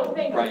slide. So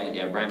Brian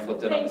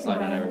flipped it on the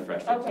slide and I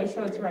refreshed it. Okay,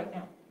 so it's right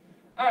now.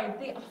 All right,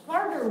 the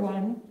harder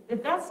one,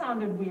 if that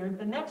sounded weird,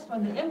 the next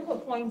one, the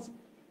input points,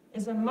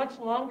 is a much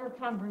longer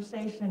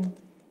conversation.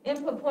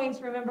 Input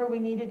points, remember we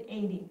needed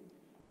 80.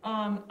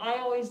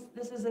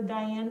 This is a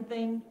Diane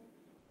thing.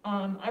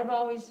 I've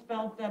always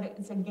felt that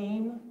it's a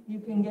game. You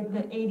can get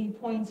the 80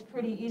 points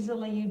pretty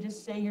easily. You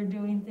just say you're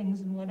doing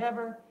things and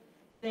whatever.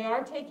 They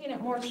are taking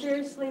it more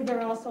seriously.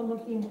 They're also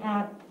looking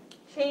at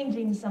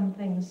changing some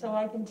things. So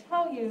I can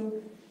tell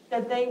you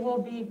that they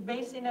will be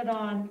basing it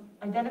on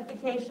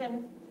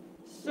identification,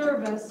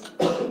 service,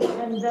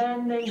 and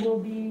then they will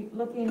be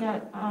looking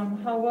at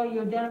how well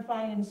you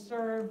identify and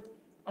serve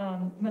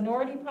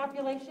minority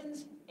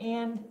populations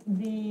and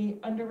the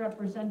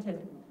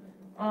underrepresented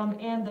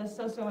and the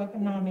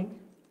socioeconomic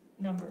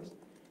numbers.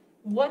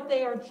 What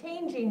they are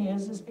changing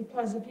is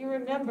because if you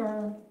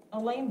remember,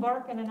 Elaine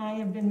Barkin and I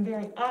have been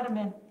very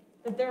adamant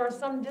that there are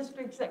some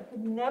districts that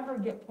could never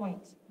get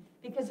points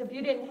because if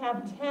you didn't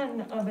have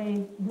 10 of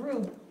a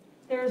group,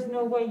 there's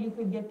no way you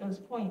could get those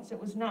points. It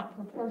was not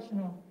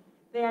proportional.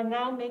 They are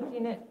now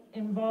making it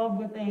involved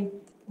with a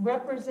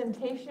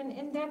representation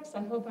index.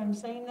 I hope I'm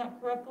saying that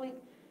correctly.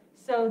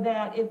 So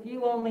that if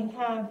you only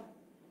have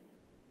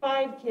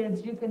 5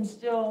 kids, you can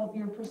still,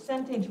 your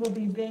percentage will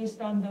be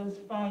based on those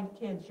 5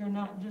 kids. You're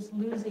not just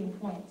losing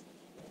points.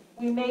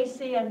 We may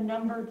see a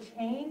number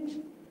change.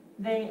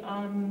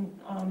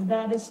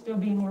 That is still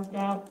being worked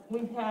out.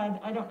 We've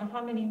had, I don't know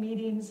how many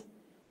meetings.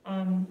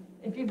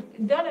 If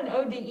you've done an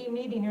ODE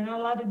meeting, you're not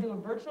allowed to do a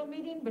virtual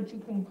meeting, but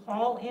you can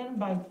call in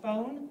by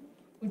phone,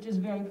 which is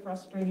very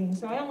frustrating.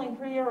 So I only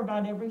hear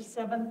about every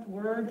 7th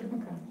word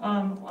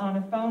on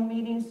a phone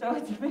meeting, so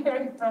it's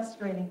very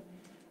frustrating.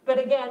 But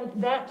again,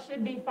 that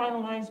should be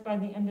finalized by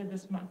the end of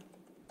this month.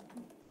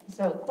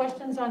 So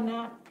questions on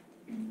that?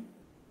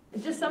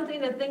 It's just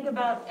something to think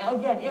about.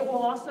 Again, it will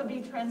also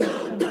be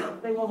transitional.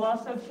 They will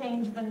also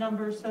change the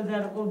numbers so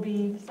that it will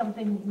be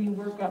something we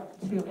work up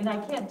to. And I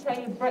can't tell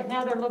you, right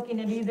now they're looking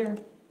at either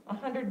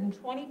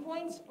 120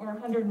 points or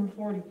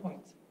 140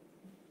 points.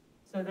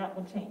 So that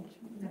will change.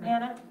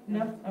 Anna?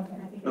 No?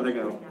 Okay.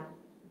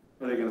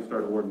 Are they going to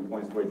start awarding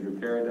points the way Drew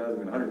Carey does? I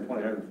mean,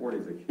 120, 140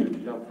 is a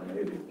huge jump from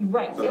 80.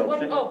 Right.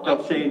 So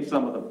they'll change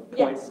some of the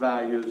points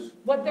values.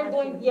 What they're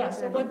going, yes,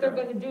 and what they're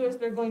going to do is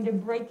they're going to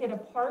break it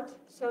apart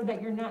so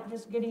that you're not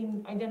just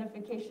getting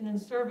identification and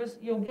service.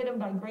 You'll get them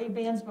by grade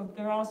bands, but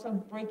they're also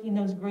breaking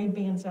those grade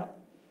bands up.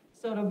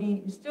 So it'll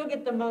be, you still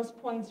get the most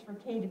points for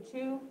K to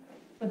 2,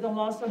 but there'll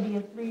also be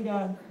a 3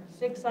 to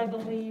 6, I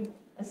believe,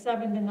 a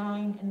 7 to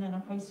 9, and then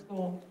a high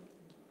school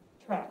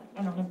track.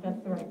 I don't know if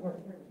that's the right word,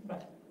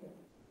 but.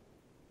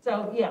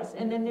 So yes,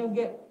 and then you'll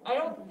get, I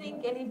don't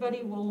think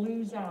anybody will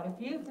lose out.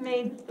 If you've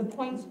made the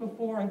points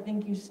before, I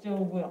think you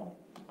still will.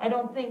 I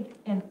don't think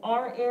in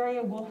our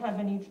area we'll have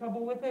any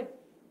trouble with it.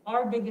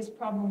 Our biggest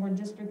problem were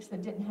districts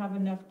that didn't have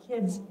enough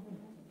kids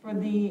for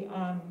the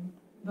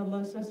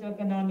low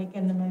socioeconomic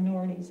and the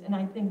minorities, and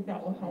I think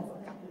that will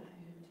help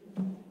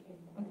us.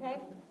 Okay?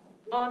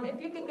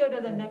 If you could go to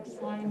the next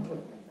slide.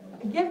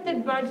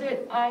 Gifted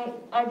budget,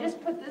 I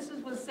just put, this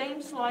is the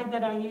same slide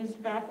that I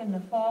used back in the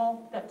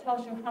fall that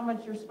tells you how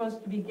much you're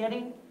supposed to be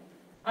getting.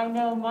 I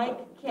know Mike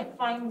can't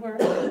find where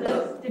it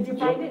is. Did you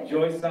find it?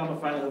 Joyce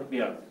Salma finally hooked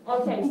me up.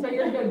 Okay, so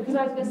you're good, because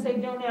I was going to say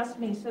don't ask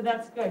me, so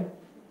that's good.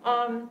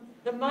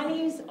 The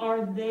monies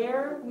are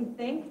there, we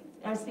think.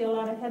 I see a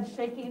lot of head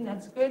shaking,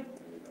 that's good.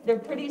 They're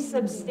pretty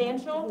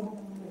substantial.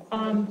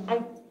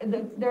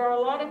 There are a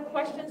lot of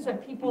questions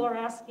that people are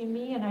asking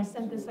me, and I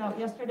sent this out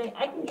yesterday.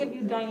 I can give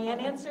you Diane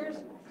answers,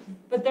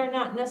 but they're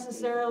not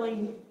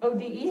necessarily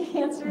ODE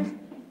answers.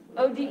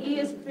 ODE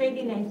is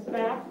creating a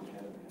fact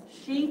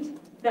sheet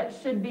that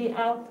should be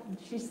out.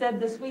 She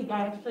said this week,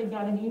 I actually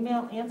got an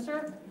email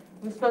answer.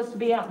 It was supposed to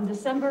be out in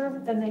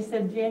December, then they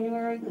said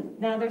January.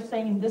 Now they're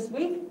saying this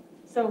week,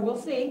 so we'll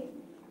see.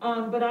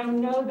 But I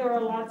know there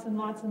are lots and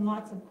lots and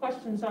lots of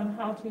questions on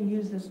how to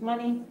use this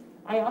money.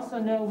 I also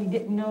know we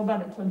didn't know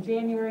about it till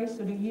January,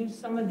 so to use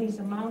some of these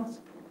amounts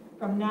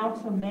from now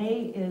till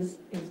May is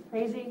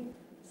crazy.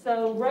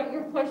 So write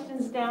your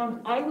questions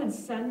down. I would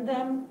send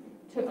them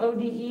to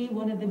ODE,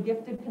 one of the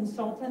gifted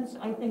consultants.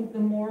 I think the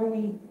more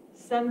we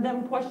send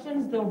them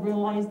questions, they'll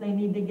realize they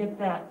need to get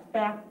that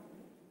back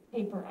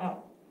paper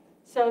out.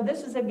 So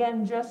this is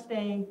again just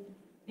a,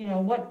 you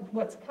know,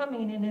 what's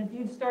coming, and if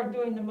you start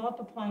doing the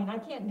multiplying, I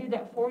can't do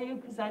that for you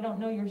because I don't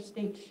know your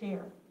state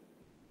share.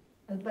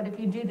 But if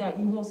you do that,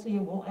 you will see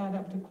it will add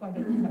up to quite a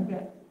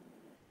bit.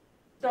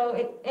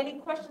 So any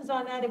questions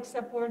on that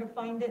except where to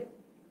find it?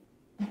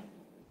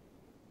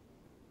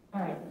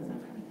 All right.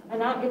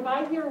 And if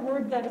I hear a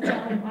word that it's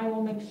on, I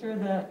will make sure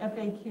the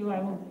FAQ,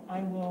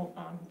 I will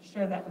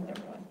share that with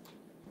everyone.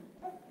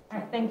 All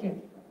right, thank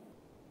you.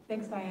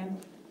 Thanks, Diane.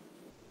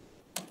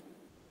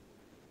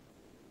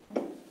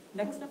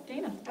 Next up,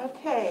 Dana.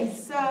 Okay,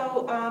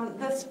 so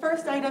this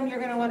first item you're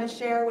going to want to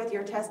share with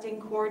your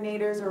testing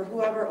coordinators or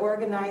whoever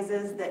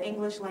organizes the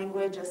English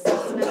language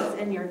assessments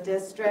in your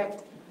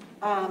district.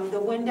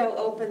 The window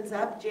opens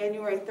up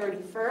January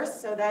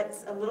 31st, so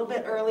that's a little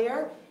bit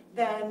earlier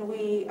than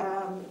we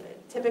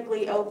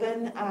typically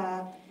open,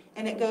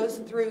 and it goes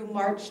through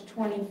March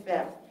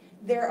 25th.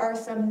 There are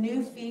some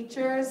new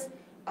features.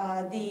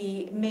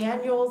 The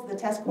manuals, the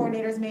test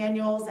coordinators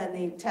manuals and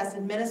the test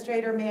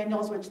administrator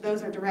manuals, which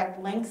those are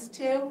direct links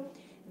to,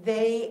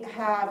 they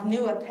have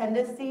new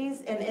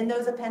appendices, and in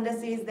those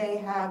appendices they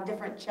have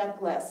different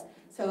checklists.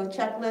 So a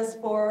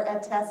checklist for a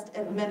test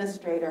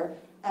administrator,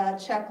 a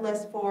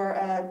checklist for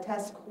a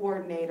test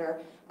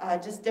coordinator,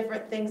 just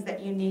different things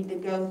that you need to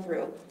go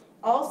through.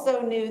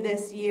 Also new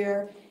this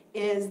year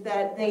is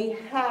that they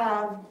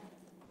have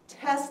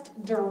test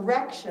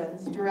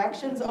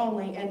directions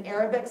only in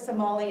Arabic,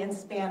 Somali, and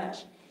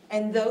Spanish.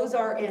 And those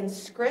are in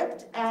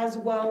script as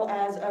well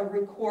as a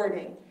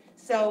recording.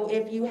 So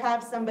if you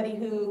have somebody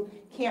who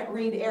can't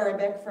read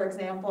Arabic, for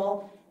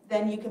example,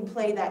 then you can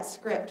play that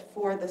script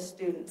for the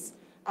students.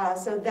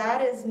 So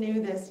that is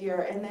new this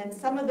year. And then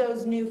some of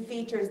those new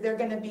features they're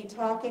going to be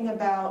talking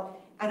about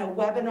on a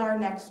webinar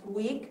next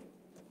week.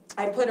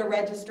 I put a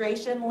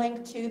registration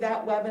link to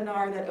that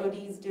webinar that OD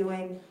is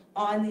doing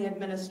on the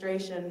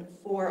administration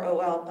for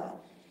OELPA.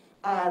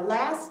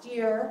 Last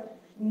year,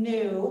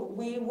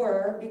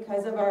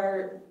 because of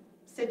our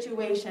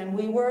situation,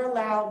 we were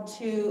allowed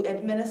to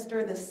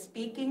administer the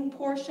speaking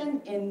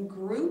portion in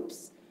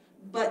groups,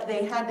 but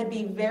they had to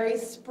be very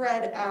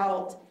spread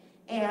out,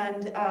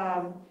 and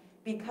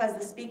because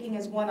the speaking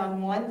is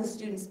one-on-one, the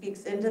student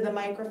speaks into the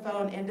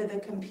microphone, into the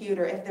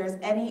computer. If there's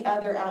any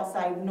other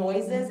outside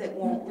noises, it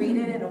won't read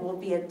it, and it will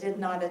be a did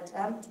not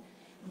attempt.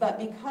 But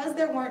because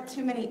there weren't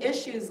too many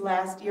issues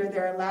last year,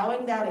 they're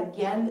allowing that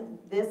again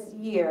this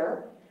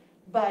year.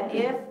 But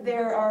if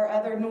there are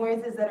other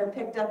noises that are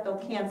picked up, they'll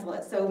cancel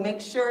it. So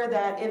make sure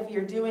that if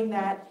you're doing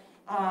that,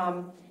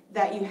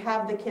 that you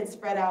have the kids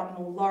spread out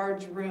in a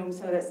large room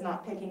so that it's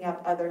not picking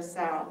up other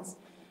sounds.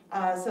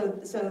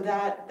 So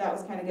that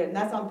was kind of good. And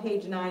that's on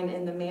page 9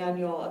 in the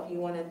manual if you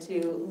wanted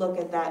to look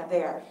at that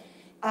there.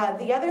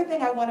 The other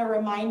thing I want to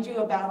remind you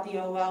about the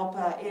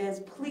OELPA is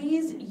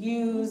please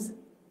use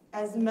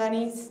as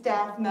many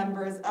staff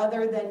members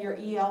other than your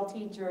EL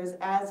teachers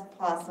as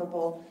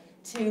possible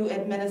to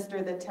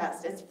administer the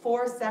test. It's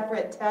 4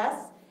 separate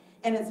tests,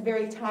 and it's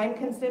very time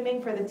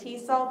consuming for the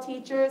TESOL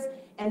teachers,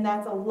 and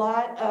that's a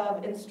lot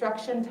of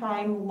instruction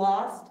time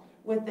lost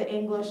with the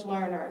English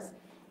learners.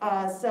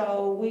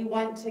 So we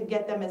want to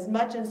get them as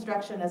much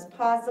instruction as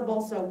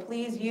possible, so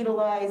please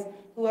utilize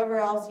whoever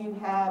else you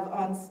have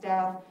on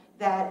staff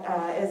that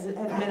is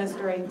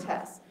administering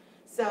tests.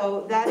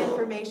 So that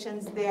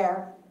information's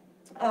there.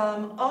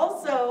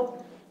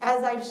 Also,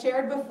 as I've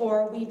shared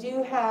before, we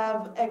do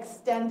have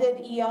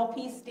extended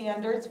ELP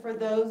standards for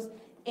those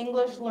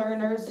English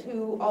learners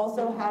who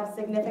also have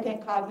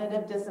significant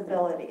cognitive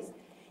disabilities.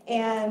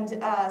 And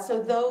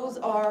so those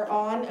are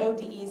on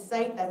ODE's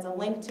site. That's a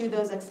link to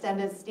those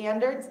extended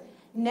standards.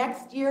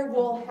 Next year,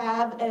 we'll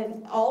have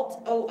an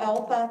Alt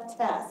OELPA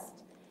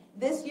test.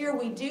 This year,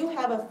 we do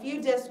have a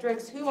few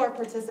districts who are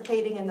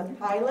participating in the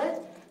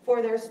pilot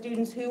for their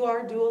students who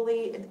are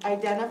dually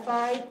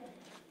identified.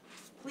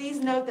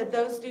 Please note that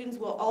those students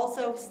will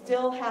also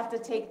still have to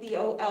take the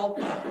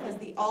OELPA because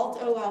the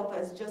Alt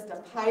OELPA is just a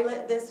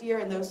pilot this year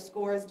and those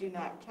scores do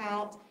not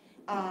count.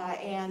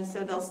 And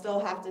so they'll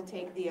still have to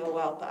take the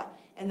OELPA.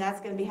 And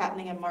that's going to be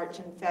happening in March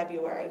and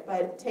February.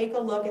 But take a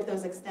look at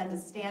those extended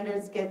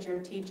standards, get your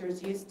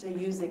teachers used to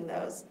using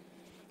those.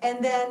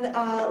 And then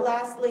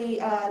lastly,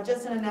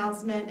 just an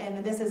announcement,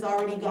 and this has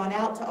already gone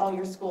out to all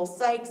your school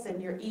psychs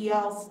and your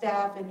EL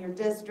staff and your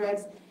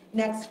districts.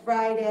 Next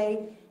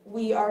Friday,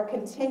 we are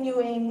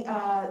continuing,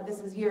 this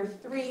is year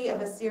 3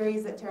 of a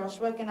series that Terrell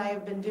Schwick and I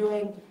have been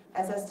doing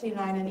as ST9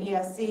 and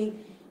ESC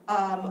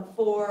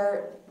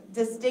for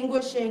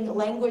distinguishing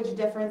language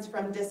difference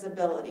from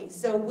disability.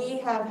 So we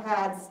have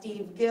had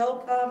Steve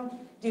Gill come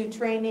do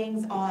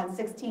trainings on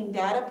 16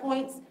 data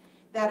points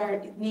that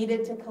are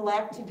needed to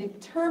collect to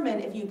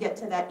determine if you get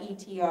to that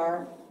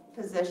ETR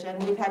position.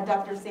 We've had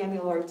Dr.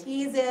 Samuel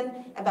Ortiz in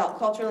about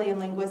culturally and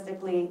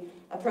linguistically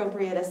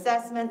appropriate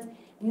assessments.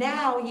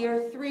 Now,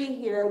 year 3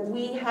 here,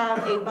 we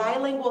have a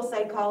bilingual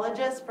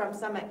psychologist from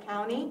Summit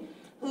County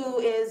who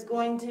is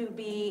going to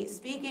be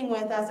speaking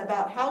with us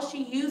about how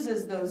she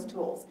uses those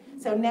tools.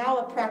 So now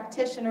a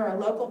practitioner, a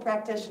local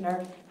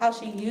practitioner, how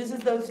she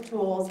uses those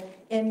tools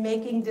in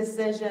making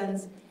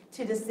decisions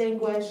to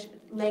distinguish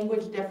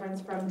language difference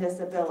from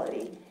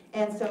disability.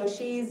 And so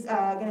she's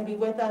going to be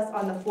with us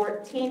on the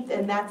 14th,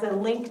 and that's a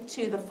link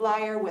to the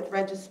flyer with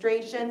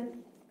registration.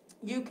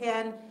 You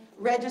can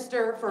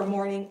register for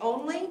morning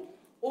only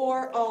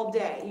or all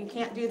day. You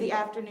can't do the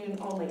afternoon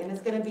only, and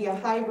it's going to be a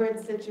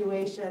hybrid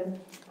situation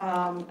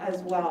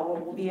as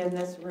well. We'll be in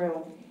this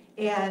room.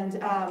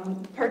 And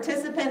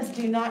participants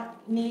do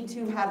not need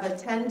to have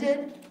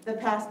attended the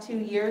past 2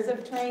 years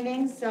of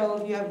training, so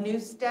if you have new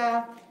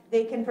staff,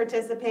 they can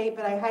participate,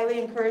 but I highly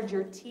encourage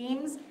your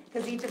teams,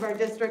 because each of our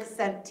districts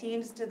sent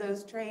teams to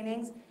those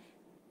trainings.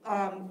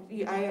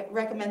 I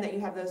recommend that you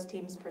have those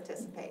teams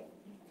participate.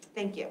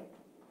 Thank you.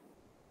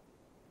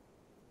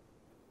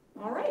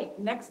 All right,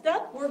 next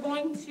up, we're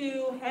going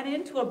to head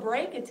into a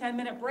break, a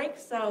 10-minute break,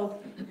 so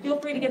feel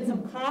free to get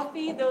some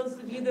coffee. Those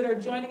of you that are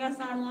joining us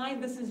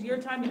online, this is your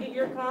time to get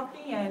your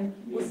coffee, and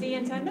we'll see you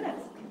in 10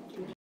 minutes.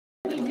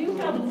 We do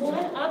have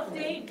one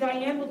update.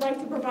 Diane would like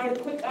to provide a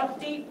quick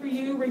update for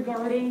you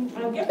regarding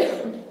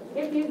gifts.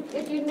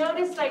 If you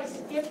noticed, I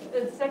skipped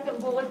the second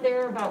bullet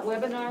there about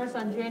webinars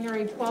on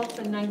January 12th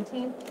and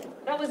 19th.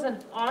 That was an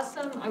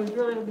awesome, I was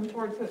really looking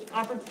forward to an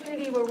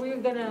opportunity where we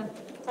were going to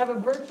have a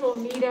virtual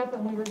meetup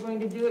and we were going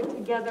to do it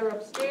together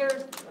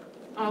upstairs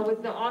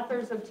with the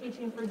authors of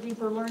Teaching for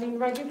Deeper Learning.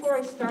 Right before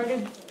I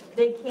started,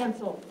 they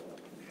canceled.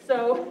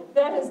 So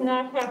that is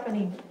not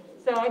happening.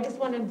 So I just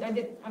wanted, I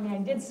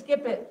did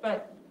skip it,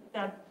 but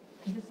that,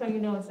 just so you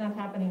know, it's not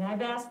happening.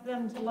 I've asked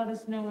them to let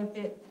us know if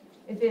it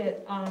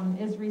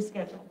is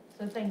rescheduled.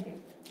 So thank you.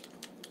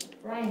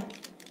 Brian.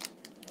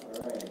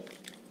 All right.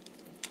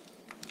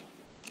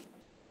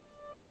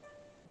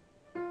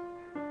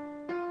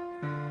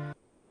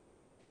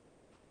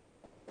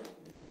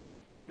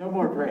 No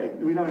more break.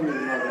 We don't need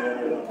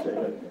another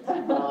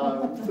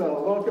update.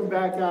 So welcome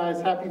back,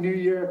 guys. Happy New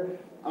Year.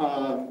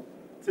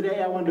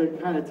 today I wanted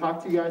to kind of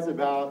talk to you guys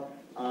about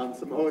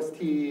some OST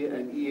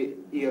and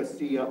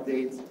EOC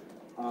updates.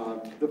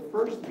 The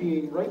first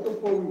being right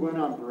before we went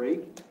on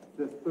break,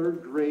 the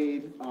third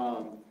grade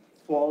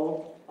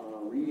fall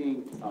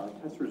reading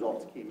test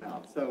results came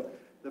out. So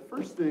the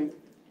first thing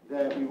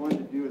that we wanted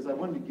to do is I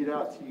wanted to get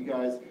out to you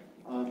guys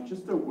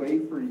just a way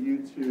for you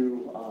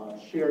to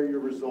share your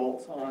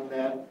results on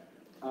that.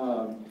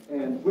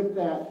 And with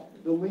that,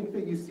 the link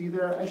that you see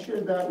there, I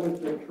shared that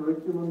with the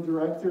curriculum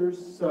directors.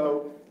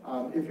 So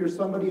if you're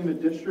somebody in a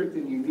district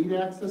and you need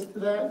access to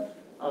that,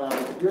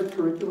 your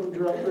curriculum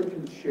director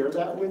can share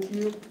that with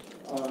you.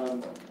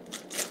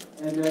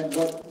 And then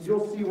what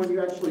you'll see when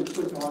you actually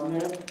click on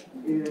that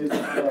is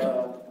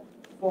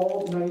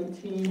fall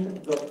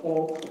 19, the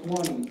fall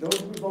 20.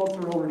 Those results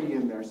are already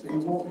in there, so you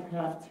won't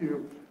have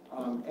to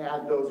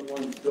add those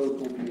ones. Those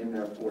will be in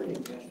there for you.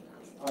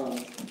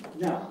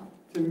 Now,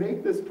 to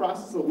make this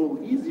process a little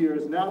easier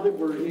is now that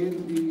we're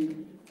in the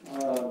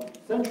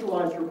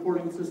centralized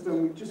reporting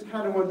system, we just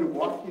kind of wanted to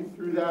walk you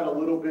through that a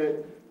little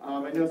bit.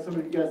 I know some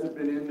of you guys have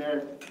been in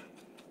there.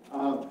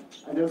 I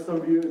know some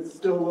of you, it's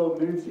still a little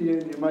new to you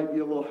and you might be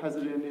a little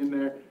hesitant in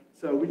there.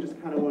 So we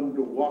just kind of wanted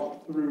to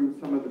walk through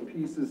some of the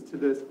pieces to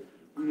this.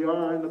 We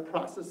are in the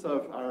process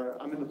of,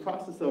 I'm in the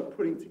process of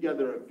putting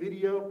together a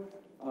video,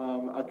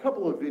 a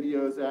couple of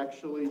videos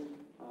actually,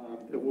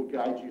 that will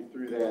guide you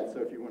through that.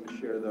 So if you want to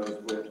share those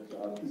with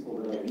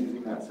people that are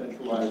using that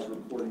centralized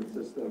reporting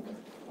system,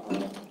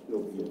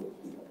 you'll be able to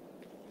do that.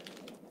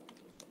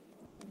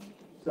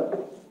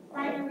 So.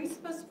 Brian, are we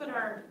supposed to put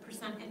our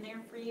percent in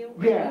there for you?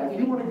 Yeah, if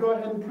you want to go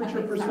ahead and put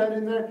your percent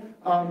in there.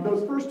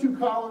 Those first two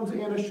columns,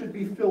 Anna, should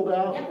be filled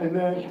out. Yep. And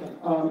then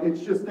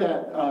it's just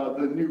that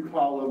the new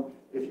column,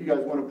 if you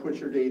guys want to put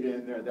your data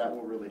in there, that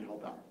will really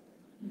help out.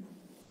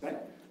 Okay.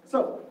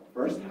 So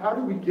first, how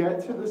do we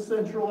get to the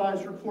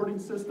centralized reporting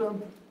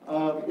system?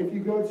 If you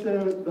go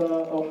to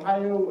the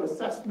Ohio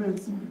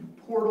Assessments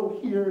portal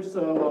here,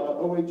 so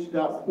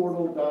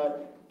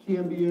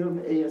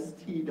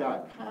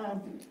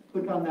oh.portal.cambiumast.com,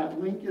 click on that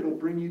link, it'll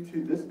bring you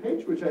to this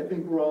page, which I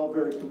think we're all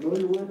very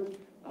familiar with,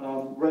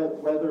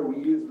 whether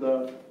we use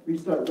the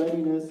Restart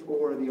Readiness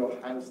or the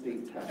Ohio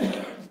State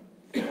test.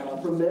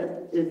 From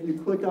there, if you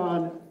click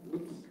on,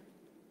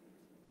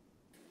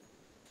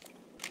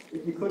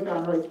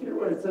 right here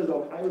where it says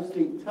Ohio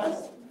State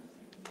test,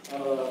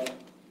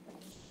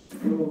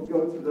 you'll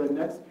go to the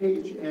next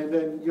page and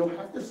then you'll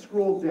have to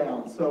scroll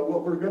down. So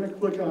what we're going to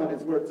click on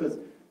is where it says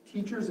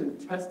Teachers and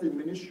Test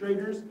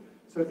Administrators.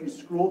 So if you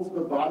scroll to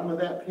the bottom of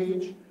that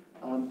page,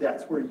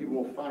 that's where you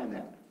will find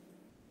that.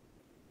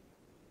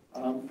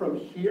 From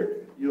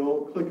here,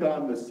 you'll click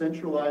on the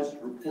centralized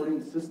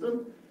reporting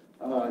system.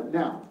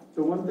 Now,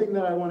 so one thing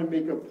that I want to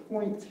make a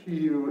point to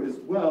you as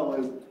well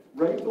is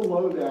right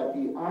below that,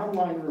 the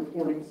online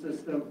reporting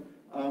system,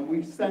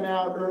 we sent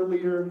out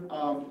earlier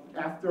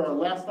after our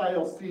last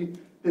ILC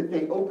that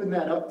they opened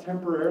that up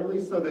temporarily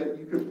so that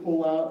you could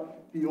pull out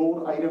the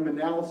old item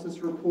analysis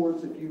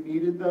reports if you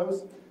needed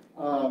those.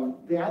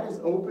 That is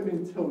open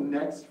until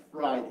next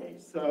Friday.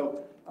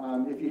 So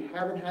if you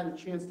haven't had a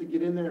chance to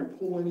get in there and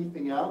pull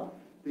anything out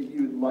that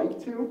you'd like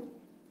to,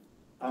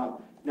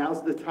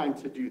 now's the time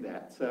to do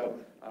that. So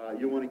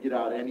you'll want to get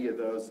out any of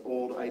those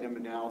old item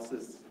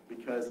analysis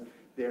because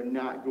they're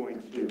not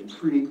going to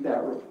create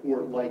that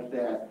report like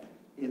that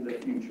in the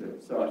future.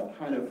 So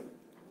I'm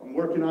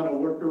working on a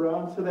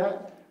workaround to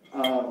that,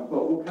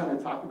 but we'll kind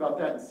of talk about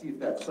that and see if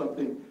that's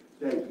something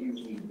that you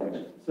need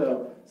there.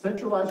 So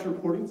centralized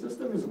reporting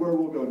system is where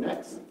we'll go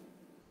next.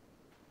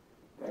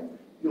 Okay.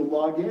 You'll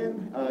log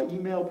in,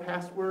 email,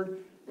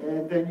 password,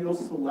 and then you'll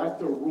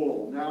select a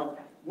role. Now,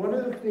 one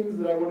of the things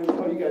that I want to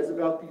tell you guys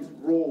about these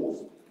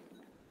roles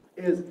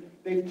is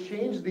they've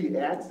changed the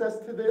access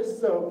to this.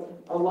 So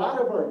a lot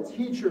of our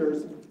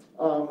teachers,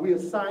 we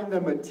assign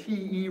them a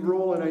TE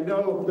role, and I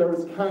know there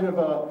was kind of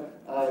a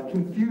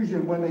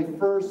confusion when they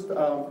first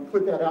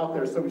put that out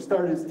there. So we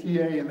started as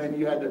TA, and then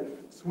you had to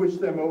switch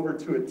them over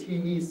to a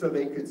TE so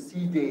they could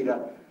see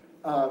data.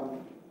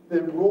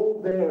 The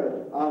role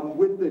there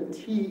with the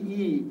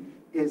TE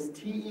is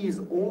TE is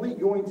only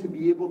going to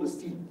be able to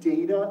see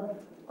data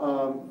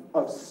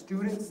of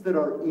students that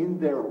are in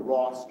their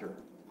roster.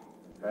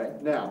 Okay.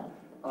 Now,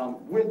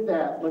 with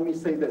that, let me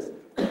say this.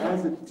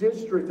 As a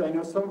district, I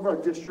know some of our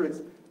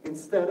districts,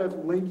 instead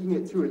of linking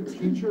it to a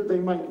teacher, they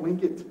might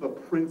link it to the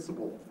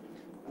principal.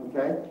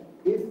 Okay?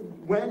 If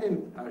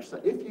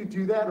you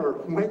do that, or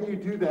when you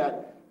do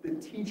that, the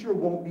teacher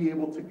won't be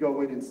able to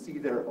go in and see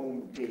their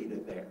own data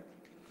there.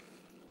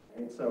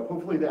 Okay? So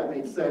hopefully that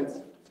makes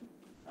sense.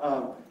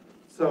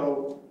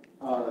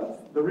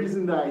 The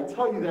reason that I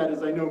tell you that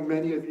is I know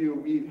many of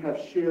you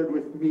have shared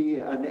with me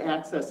an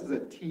access as a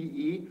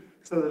TE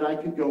so that I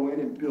could go in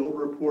and build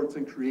reports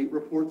and create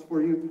reports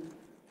for you.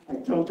 I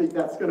don't think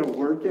that's going to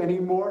work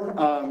anymore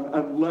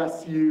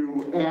unless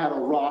you add a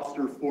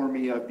roster for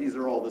me of these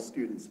are all the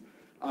students.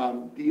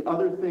 The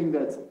other thing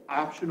that's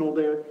optional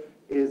there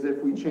is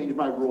if we change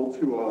my role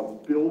to a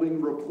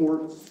building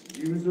reports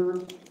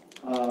user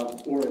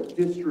or a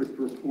district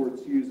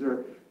reports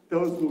user,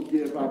 those will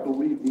give, I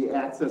believe, the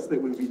access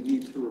that we would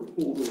need to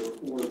pull the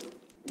report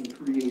and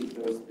create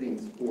those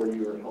things for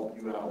you or help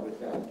you out with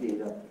that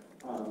data.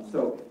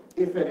 So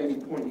if at any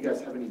point you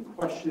guys have any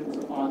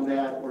questions on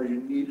that or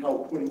you need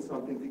help putting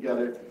something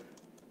together,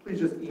 please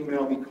just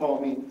email me,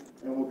 call me,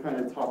 and we'll kind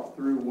of talk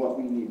through what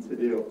we need to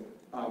do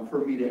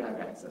for me to have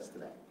access to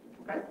that,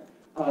 okay?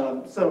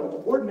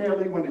 So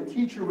ordinarily when a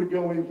teacher would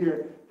go in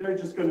here, they're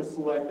just going to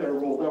select their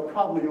role. They'll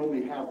probably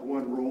only have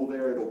one role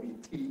there. It'll be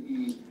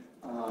TE.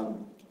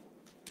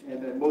 And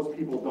then most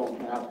people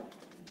don't have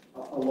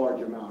a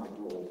large amount of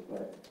roles,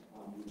 but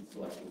you can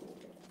select a role.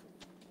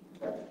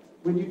 Okay.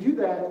 When you do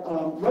that,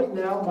 right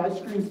now my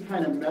screen's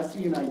kind of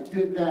messy, and I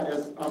did that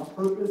as on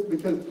purpose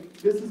because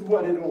this is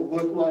what it'll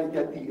look like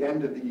at the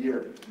end of the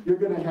year. You're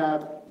going to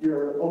have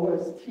your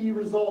OST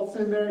results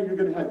in there. You're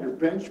going to have your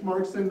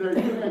benchmarks in there.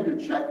 You're going to have your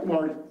check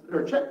marks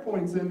or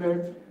checkpoints in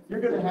there.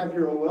 You're going to have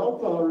your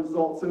OELPA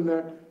results in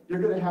there. You're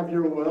going to have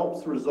your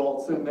OELPS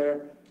results in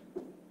there.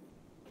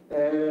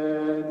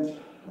 And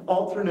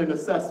alternate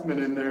assessment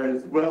in there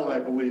as well, I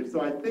believe.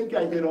 So I think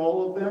I hit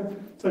all of them.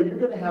 So you're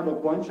going to have a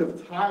bunch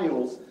of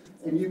tiles,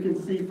 and you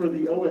can see for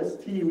the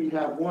OST, we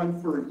have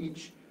one for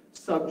each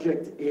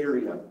subject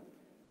area.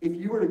 If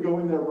you were to go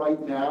in there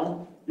right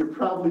now, you're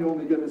probably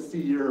only going to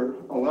see your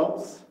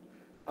OELPS,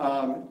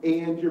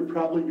 and you're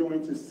probably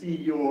going to see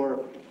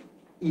your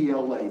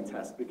ELA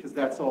test, because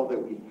that's all that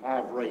we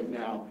have right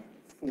now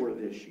for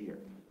this year.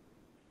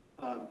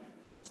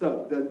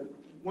 So the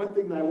one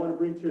thing that I want to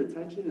bring to your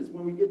attention is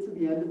when we get to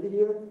the end of the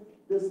year,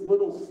 this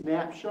little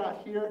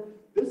snapshot here,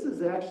 this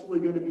is actually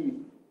going to be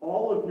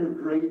all of your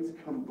grades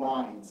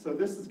combined. So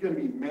this is going to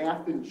be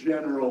math in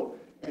general,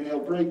 and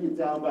it'll break it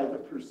down by the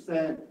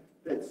percent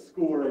that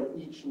score at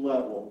each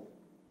level.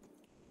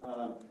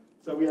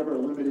 So we have our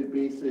limited,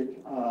 basic,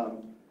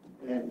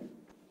 and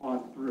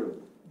on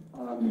through.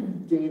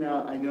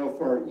 Dana, I know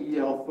for our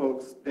EL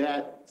folks,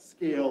 that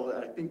scale,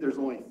 I think there's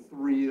only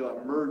 3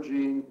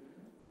 emerging,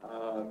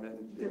 and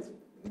it's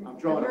I'm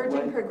drawing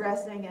emerging,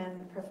 progressing,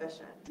 and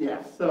proficient.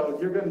 Yeah, so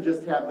you're going to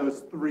just have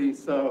those 3,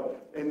 so,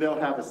 and they'll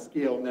have a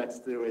scale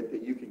next to it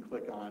that you can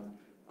click on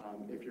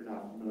if you're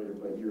not familiar,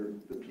 but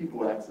the people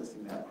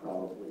accessing that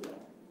probably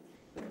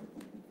will.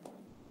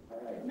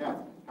 All right,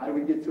 now, how do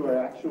we get to our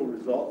actual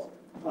results?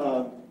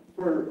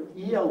 For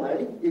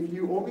ELA, if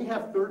you only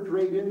have 3rd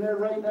grade in there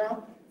right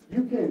now,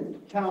 you can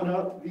count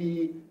up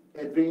the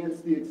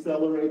advanced, the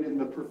accelerated, and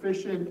the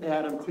proficient,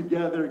 add them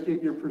together,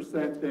 get your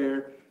percent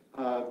there.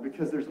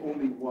 Because there's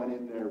only one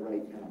in there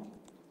right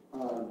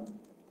now.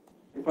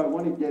 If I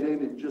want to get in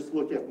and just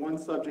look at one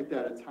subject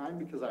at a time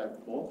because I have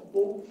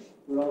multiple,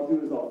 what I'll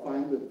do is I'll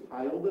find the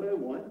tile that I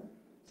want.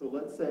 So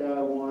let's say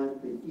I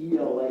want the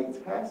ELA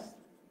test.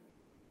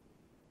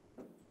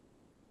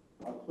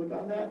 I'll click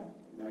on that.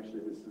 And actually,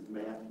 this is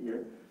math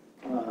here.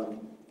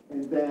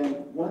 And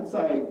then once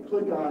I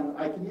click on,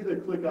 I can either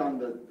click on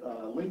the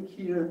link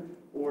here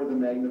or the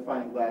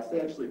magnifying glass. They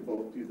actually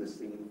both do the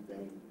same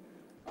thing.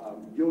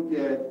 You'll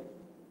get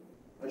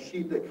a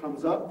sheet that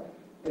comes up,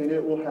 and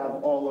it will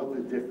have all of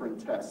the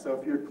different tests. So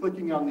if you're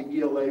clicking on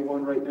the ELA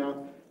one right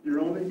now,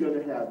 you're only going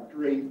to have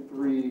grade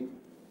 3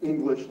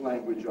 English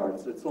language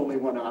arts. It's only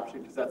one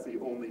option because that's the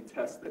only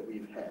test that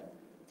we've had.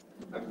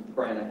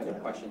 Brian, I have a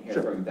question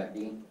here from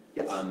Becky.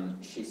 Yes.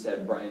 She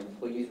said, Brian,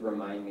 please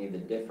remind me the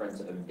difference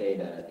of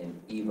data in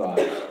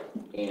EVOS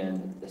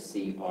and the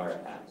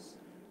CRS.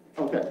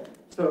 Okay,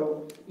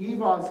 so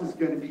EVOS is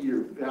going to be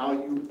your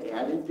value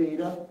added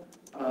data.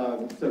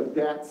 So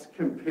that's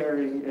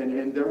comparing,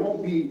 and there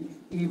won't be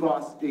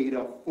EVOS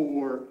data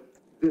for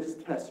this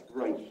test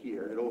right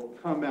here. It'll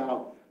come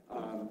out,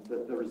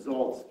 the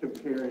results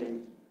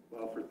comparing,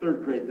 well, for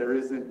 3rd grade, there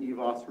isn't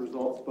EVOS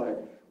results,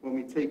 but when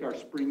we take our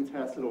spring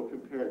test, it'll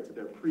compare it to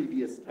their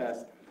previous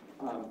test.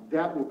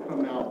 That will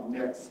come out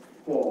next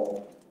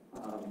fall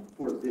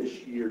for this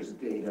year's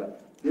data.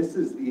 This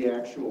is the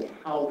actual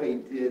how they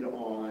did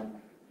on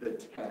the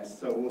test.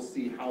 So we'll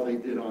see how they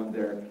did on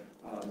their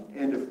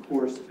end of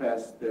course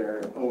test,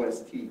 their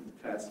OST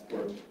test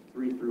for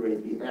 3 through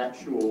 8, the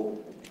actual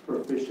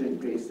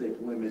proficient, basic,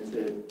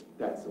 limited,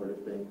 that sort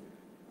of thing.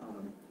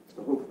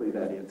 So hopefully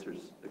that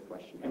answers the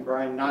question. And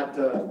Brian, not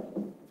to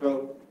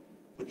vote,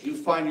 would you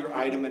find your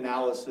item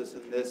analysis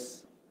in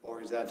this,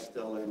 or is that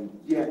still in?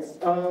 Yes,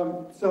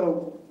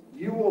 so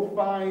you will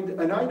find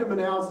an item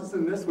analysis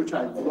in this, which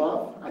I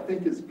love, I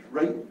think is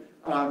great.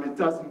 It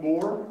does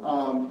more,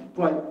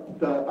 but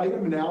the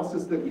item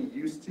analysis that we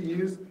used to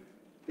use,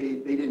 they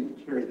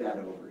didn't carry that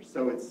over.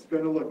 So it's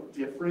going to look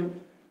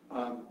different,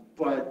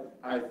 but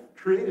I've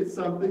created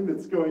something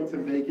that's going to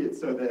make it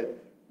so that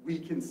we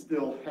can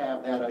still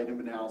have that item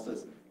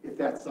analysis if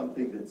that's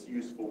something that's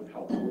useful and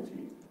helpful to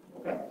you.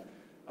 Okay.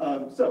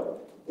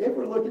 So if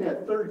we're looking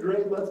at 3rd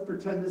grade, let's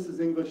pretend this is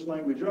English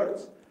language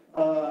arts.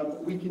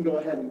 We can go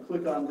ahead and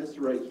click on this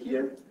right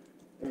here,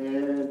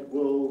 and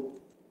we'll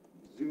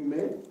zoom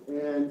in.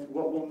 And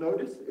what we'll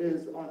notice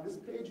is on this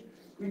page,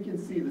 we can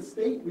see the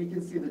state, we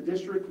can see the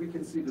district, we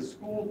can see the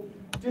school.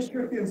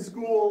 District and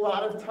school a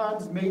lot of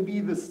times may be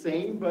the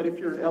same, but if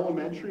you're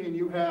elementary and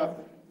you have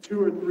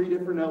 2 or 3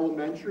 different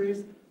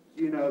elementaries,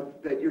 you know,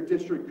 that your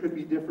district could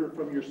be different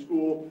from your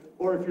school,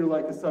 or if you're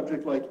like a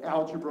subject like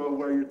algebra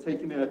where you're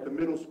taking it at the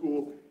middle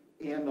school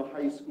and the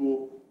high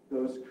school,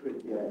 those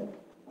could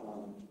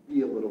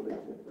be a little bit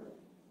different.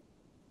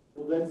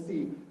 We'll then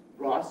see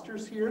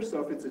rosters here.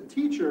 So if it's a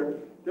teacher,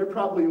 they're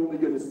probably only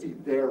going to see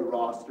their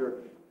roster.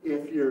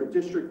 If you're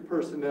district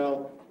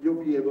personnel,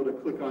 you'll be able to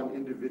click on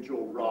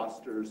individual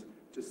rosters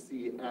to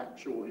see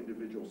actual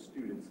individual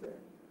students there.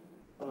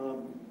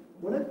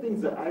 One of the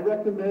things that I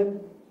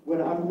recommend when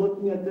I'm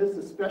looking at this,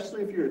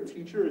 especially if you're a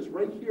teacher, is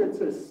right here it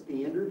says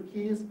standard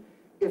keys.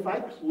 If I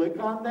click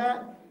on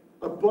that,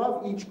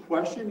 above each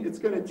question, it's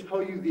going to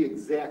tell you the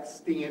exact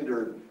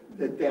standard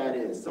that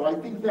is. So I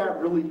think that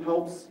really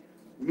helps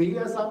me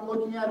as I'm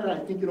looking at it. I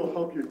think it'll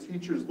help your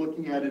teachers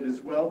looking at it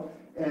as well.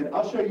 And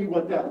I'll show you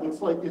what that looks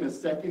like in a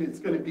second. It's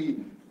going to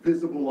be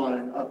visible on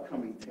an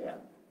upcoming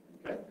tab.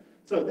 Okay.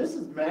 So this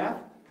is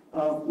math,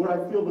 where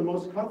I feel the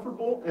most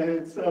comfortable.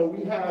 And so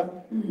we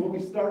have, what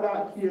we start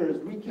out here is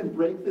we can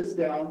break this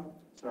down.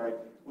 Sorry,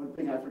 one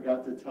thing I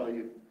forgot to tell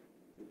you.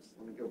 Oops,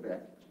 let me go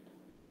back.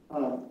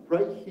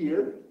 Right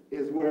here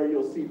is where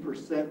you'll see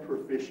percent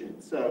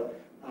proficient. So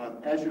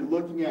as you're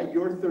looking at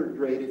your 3rd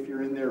grade, if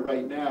you're in there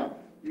right now,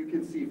 you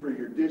can see for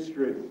your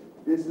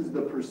district, this is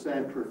the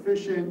percent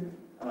proficient.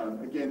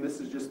 Again, this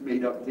is just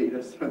made up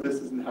data, so this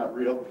is not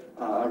real,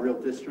 a real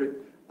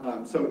district.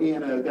 So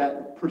Anna,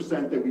 that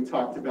percent that we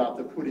talked about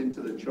to put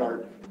into the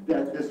chart,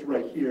 this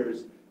right here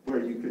is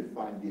where you could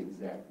find the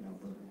exact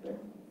number there.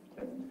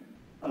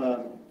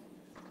 Okay.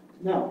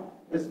 Now,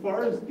 as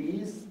far as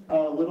these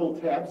little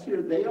tabs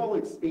here, they all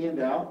expand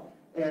out.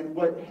 And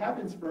what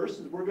happens first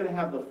is we're going to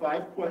have the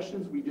 5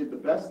 questions we did the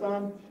best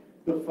on,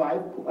 the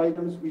 5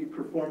 items we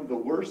performed the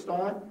worst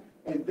on,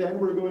 and then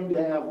we're going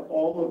to have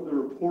all of the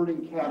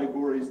reporting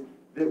categories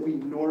that we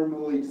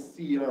normally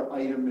see our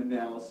item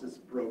analysis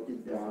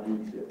broken down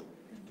into.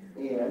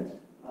 And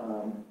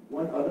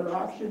one other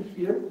option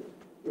here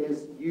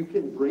is you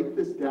can break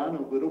this down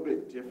a little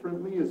bit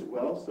differently as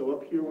well. So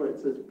up here where it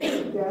says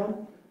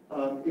breakdown,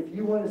 if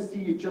you want to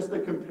see just a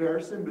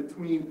comparison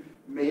between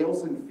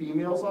males and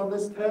females on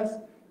this test,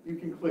 you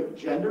can click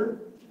gender,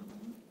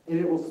 and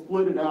it will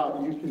split it out,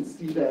 and you can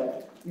see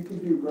that you can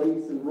do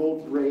race and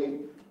rolled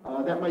grade.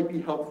 That might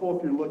be helpful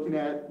if you're looking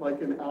at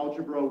like an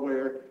algebra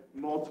where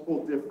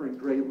multiple different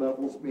grade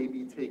levels may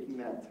be taking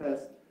that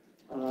test.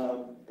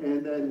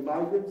 And then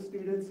migrant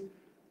students,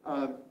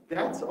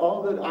 that's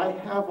all that I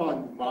have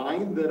on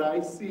mine that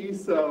I see.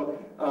 So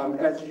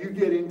as you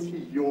get into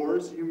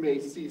yours, you may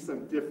see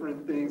some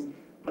different things,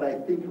 but I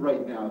think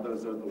right now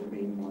those are the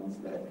main ones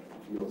that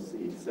you'll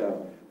see.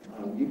 So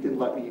you can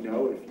let me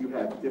know if you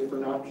have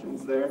different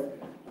options there,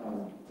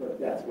 but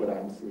that's what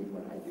I'm seeing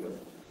when I do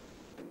it.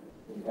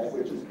 Okay,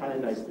 which is kind of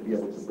nice to be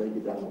able to break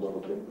it down a little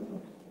bit.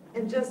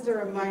 And just a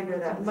reminder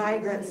that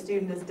migrant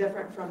student is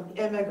different from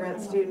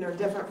immigrant student or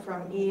different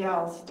from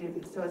EL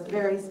student. So it's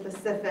very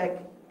specific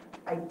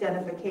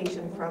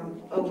identification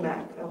from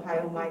OMEC,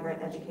 Ohio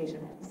Migrant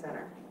Education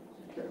Center.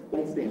 Okay,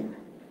 thanks, Dan.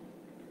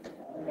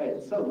 All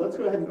right, so let's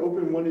go ahead and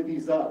open one of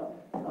these up.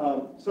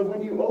 So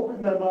when you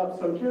open them up,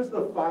 so here's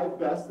the 5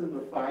 best and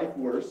the 5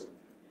 worst.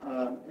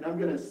 And I'm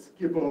going to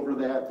skip over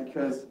that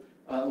because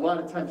a lot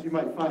of times you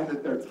might find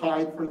that they're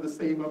tied for the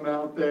same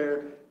amount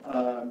there.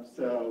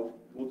 So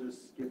we'll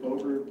just skip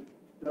over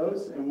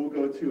those and we'll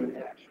go to an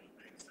actual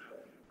thing. So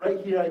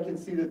right here I can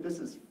see that this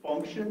is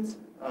functions.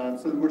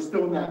 So we're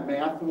still in that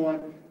math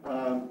one,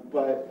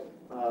 but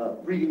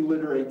reading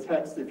literate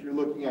text, if you're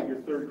looking at your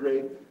 3rd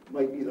grade,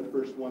 might be the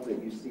first one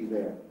that you see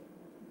there.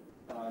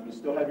 You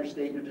still have your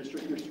state, your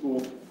district, your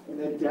school. And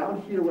then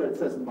down here where it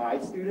says my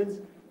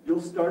students,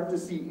 you'll start to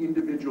see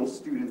individual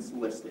students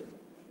listed.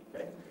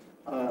 Okay.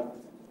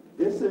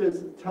 This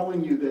is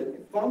telling you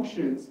that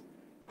functions,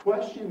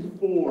 question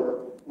 4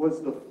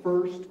 was the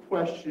first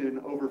question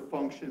over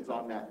functions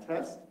on that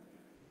test.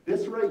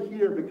 This right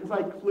here, because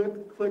I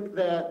clicked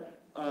that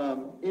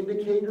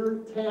indicator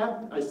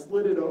tab, I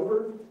slid it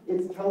over,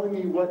 it's telling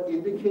me what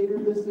indicator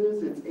this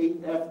is. It's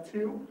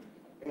 8F2,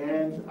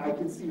 and I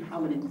can see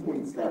how many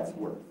points that's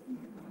worth.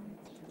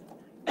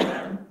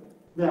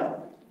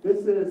 Now,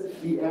 this is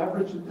the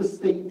average that the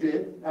state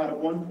did out of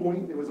 1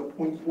 point. It was a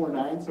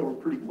 0.49, so we're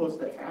pretty close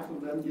to half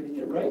of them getting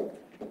it right.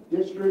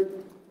 District,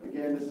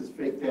 again, this is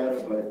fake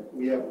data, but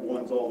we have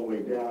ones all the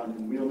way down,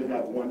 and we only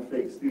have 1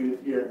 fake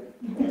student here,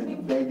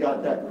 and they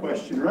got that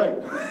question right.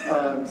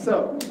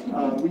 So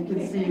we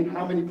can see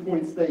how many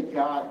points they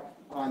got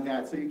on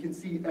that. So you can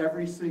see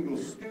every single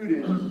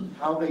student,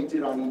 how they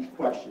did on each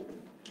question.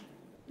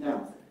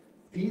 Now,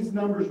 these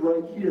numbers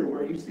right here,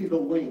 where you see the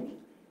link,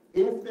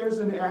 if there's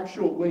an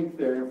actual link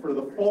there, and for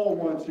the fall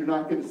ones, you're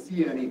not going to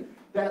see any,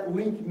 that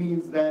link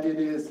means that it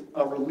is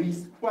a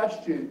released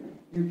question.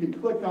 You can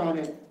click on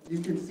it, you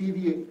can see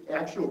the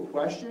actual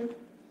question,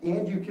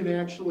 and you can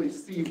actually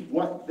see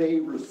what they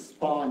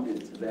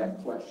responded to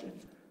that question.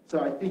 So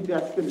I think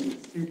that's going to be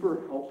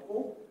super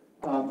helpful.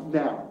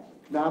 Now,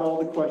 not all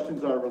the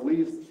questions are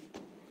released,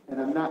 and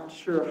I'm not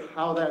sure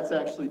how that's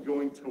actually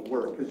going to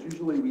work, because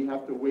usually we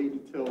have to wait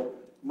until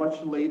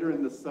much later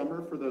in the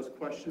summer for those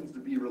questions to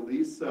be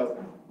released.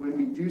 So when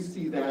we do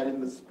see that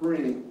in the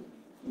spring,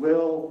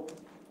 will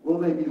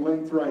they be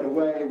linked right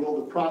away? Will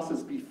the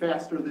process be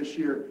faster this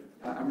year?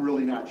 I'm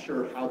really not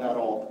sure how that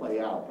all play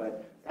out.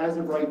 But as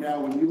of right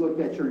now, when you look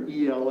at your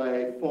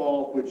ELA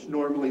fall, which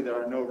normally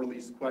there are no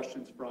released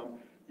questions from,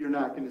 you're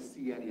not going to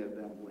see any of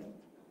them linked.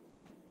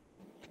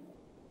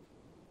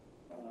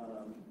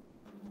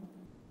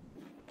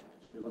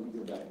 Let me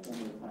go back one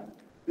more time.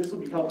 This will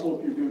be helpful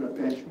if you're doing a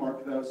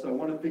benchmark though. So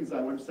one of the things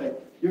I want to say,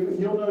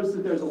 you'll notice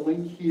that there's a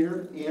link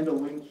here and a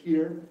link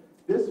here.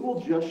 This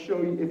will just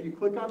show you, if you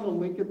click on the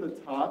link at the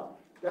top,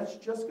 that's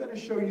just going to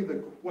show you the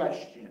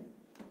question,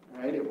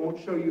 right? It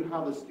won't show you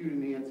how the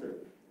student answered.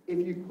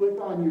 If you click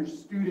on your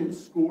student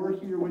score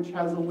here, which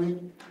has a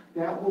link,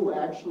 that will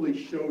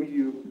actually show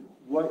you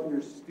what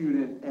your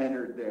student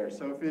entered there.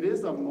 So if it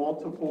is a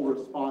multiple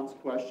response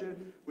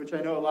question, which I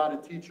know a lot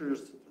of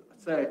teachers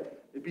say,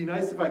 it'd be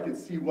nice if I could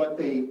see what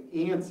they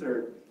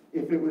answered.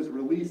 If it was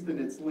released and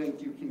it's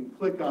linked, you can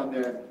click on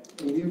there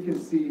and you can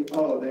see,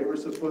 oh, they were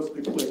supposed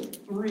to click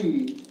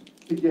 3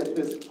 to get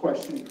this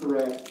question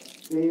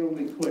correct. They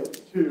only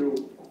clicked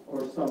 2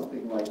 or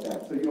something like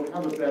that. So you'll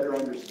have a better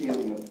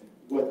understanding of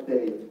what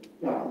they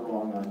got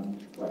wrong on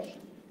each question.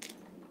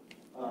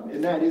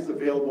 And that is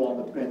available on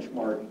the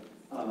benchmark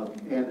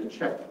and the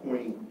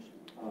checkpoint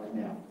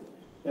now.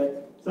 Okay?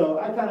 So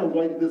I kind of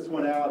whited this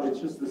one out.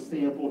 It's just a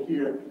sample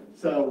here.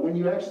 So when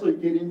you actually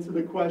get into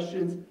the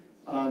questions,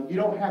 you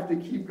don't have to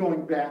keep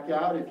going back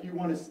out. If you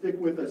want to stick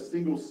with a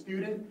single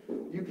student,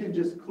 you can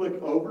just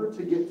click over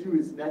to get to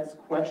his next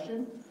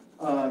question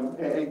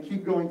and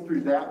keep going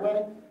through that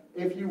way.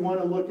 If you want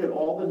to look at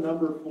all the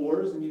number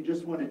 4s and you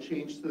just want to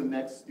change to the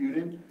next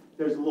student,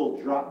 there's a little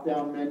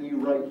drop-down menu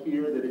right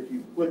here that if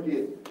you click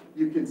it,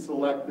 you can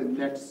select the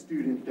next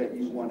student that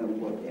you want to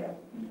look at.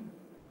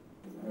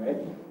 All right?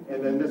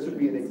 And then this would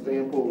be an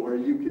example where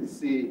you can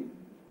see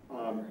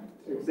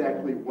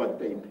exactly what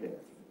they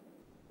picked.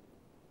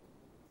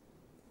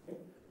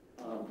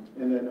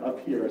 And then up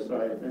here,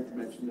 sorry, I meant to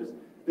mention this.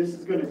 This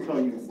is going to tell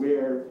you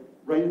where,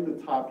 right at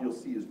the top, you'll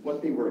see is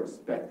what they were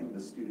expecting the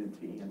student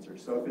to answer.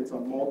 So if it's a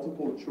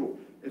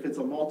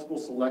multiple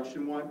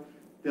selection one,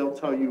 they'll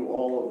tell you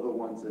all of the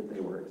ones that they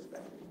were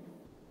expecting.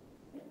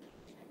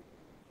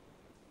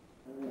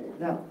 All right,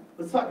 now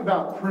let's talk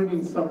about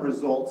printing some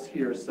results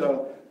here.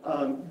 So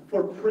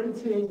for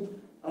printing,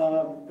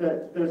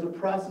 there's a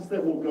process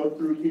that we'll go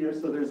through here.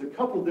 So there's a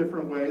couple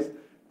different ways.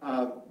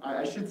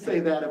 I should say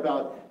that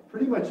about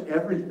pretty much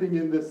everything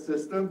in this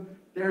system.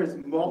 There's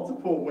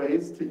multiple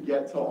ways to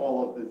get to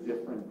all of the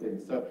different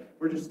things. So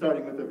we're just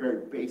starting with a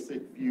very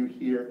basic view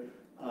here.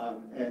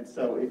 And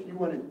so if you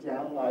want to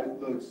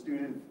download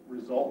student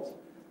results,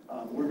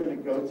 we're going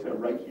to go to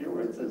right here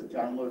where it says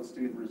download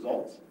student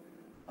results.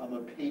 A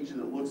page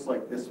that looks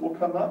like this will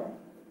come up.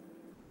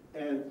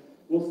 And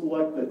we'll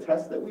select the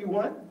test that we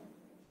want.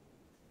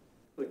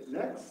 Click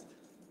next.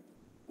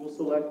 We'll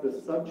select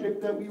the subject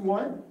that we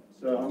want.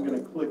 So I'm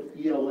going to click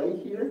ELA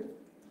here.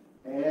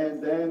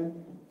 And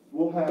then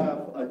we'll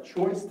have a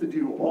choice to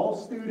do all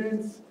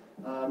students.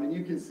 And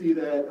you can see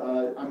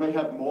that I might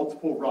have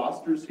multiple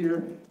rosters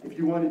here. If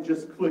you want to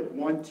just click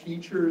one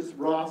teacher's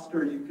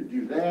roster, you could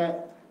do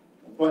that.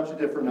 A bunch of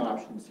different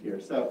options here.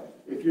 So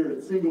if you're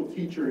a single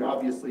teacher,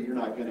 obviously you're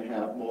not going to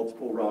have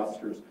multiple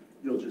rosters.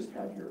 You'll just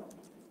have your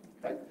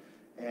own. Okay?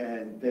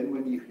 And then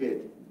when you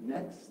hit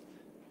next,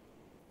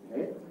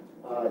 okay,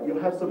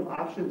 you'll have some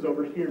options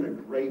over here in a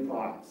gray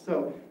box.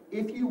 So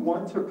if you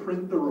want to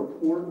print the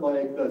report,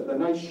 like the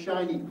nice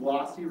shiny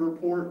glossy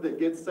report that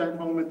gets sent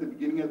home at the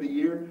beginning of the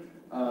year,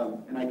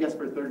 and I guess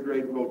for 3rd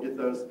grade we'll get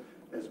those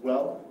as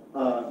well,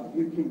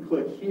 you can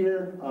click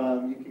here,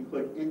 you can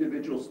click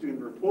individual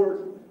student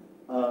report,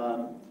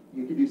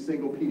 you can do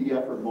single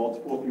PDF or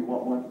multiple if you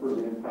want one for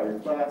the entire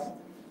class.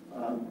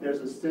 There's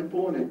a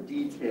simple and a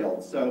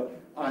detailed. So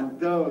on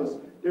those,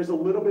 there's a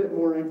little bit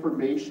more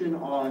information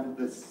on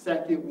the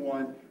second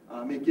one.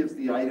 It gives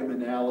the item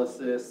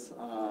analysis,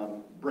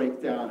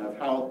 breakdown of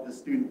how the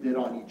student did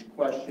on each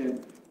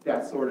question,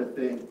 that sort of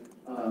thing.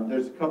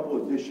 There's a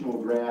couple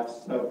additional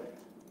graphs, so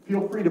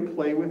feel free to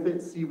play with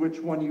it, see which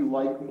one you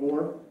like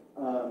more,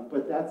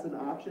 but that's an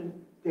option.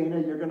 Dana,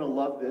 you're going to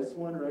love this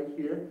one right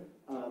here.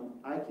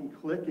 I can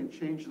click and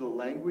change the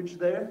language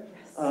there.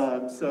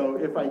 So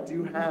if I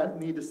do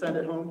need to send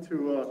it home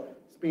to a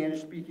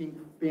Spanish-speaking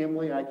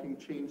family, I can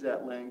change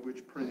that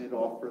language, print it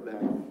off for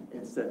them,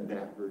 and send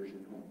that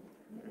version home.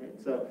 Right,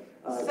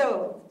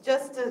 so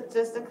just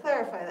to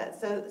clarify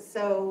that,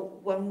 so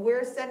when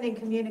we're sending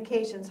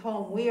communications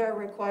home, we are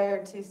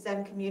required to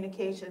send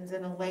communications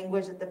in a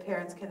language that the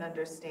parents can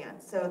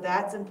understand. So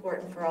that's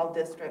important for all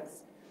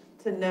districts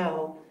to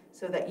know,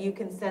 so that you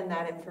can send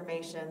that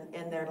information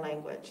in their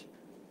language.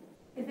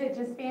 Is it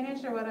just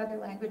Spanish, or what other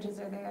languages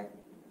are there?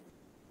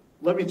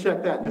 Let me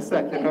check that in a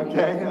second,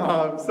 okay?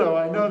 So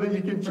I know that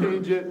you can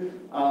change it.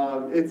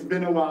 It's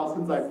been a while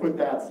since I put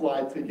that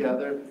slide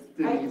together,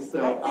 Denise.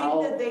 So I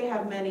think that they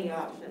have many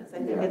options. I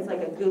think it's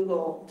like a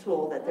Google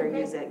tool that they're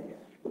using.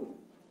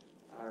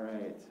 All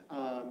right.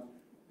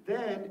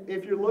 Then,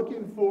 if you're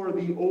looking for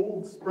the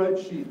old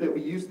spreadsheet that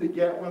we used to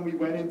get when we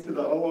went into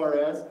the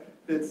ORS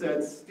that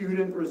said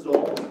student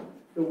results,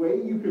 the way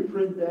you could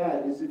print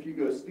that is if you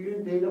go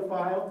student data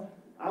file.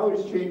 I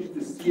always change it to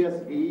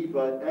CSV,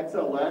 but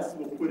XLS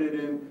will put it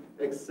in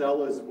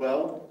Excel as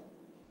well.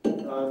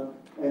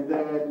 And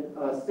then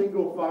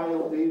single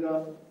file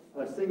data,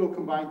 a single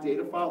combined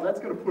data file, that's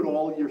going to put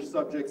all your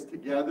subjects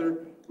together.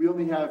 We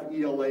only have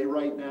ELA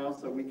right now,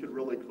 so we could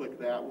really click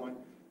that one,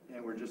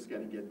 and we're just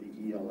going to get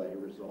the ELA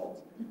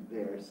results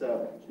there.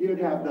 So you would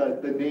have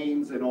the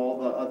names and all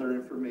the other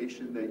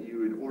information that you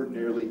would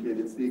ordinarily get.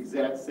 It's the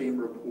exact same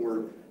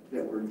report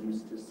that we're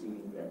used to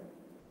seeing there.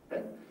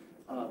 Okay.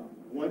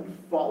 One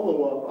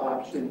follow-up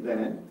option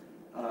then,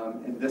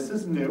 and this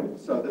is new,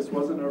 so this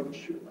wasn't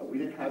we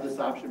didn't have this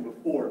option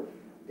before.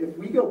 If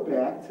we go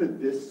back to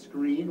this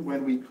screen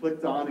when we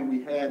clicked on and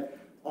we had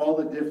all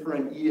the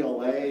different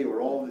ELA or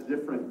all the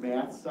different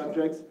math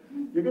subjects,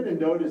 you're going to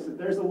notice that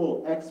there's a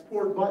little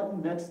export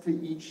button next to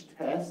each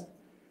test.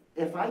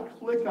 If I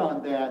click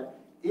on that,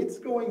 it's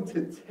going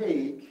to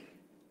take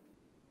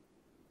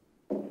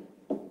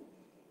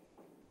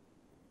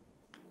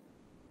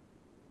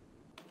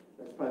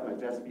my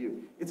best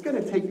view. It's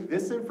going to take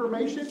this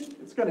information,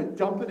 it's going to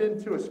dump it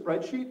into a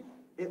spreadsheet.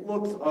 It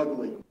looks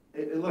ugly.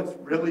 It looks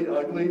really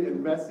ugly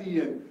and messy,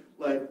 and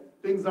like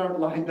things aren't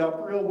lined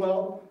up real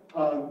well.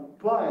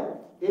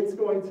 But it's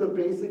going to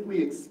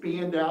basically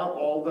expand out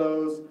all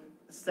those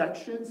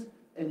sections,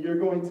 and you're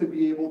going to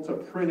be able to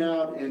print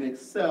out in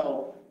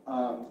Excel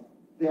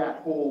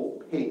that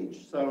whole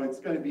page. So it's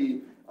going to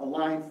be a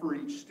line for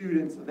each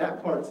student, so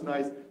that part's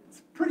nice.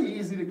 It's pretty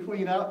easy to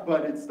clean up,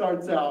 but it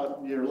starts out,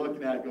 and you're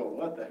looking at it going,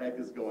 what the heck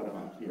is going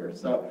on here?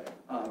 So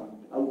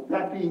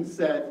that being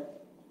said,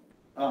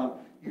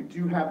 you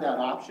do have that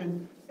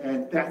option,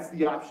 and that's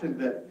the option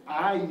that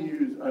I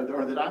use,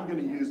 or that I'm going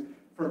to use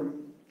for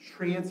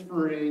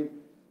transferring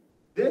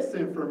this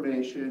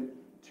information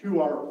to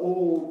our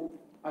old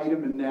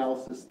item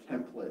analysis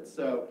template.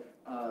 So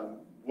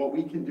what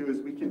we can do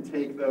is we can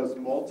take those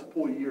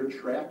multiple year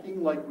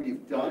tracking like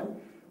we've done.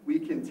 We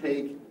can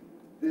take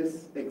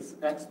this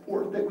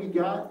export that we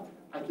got,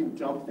 I can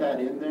dump that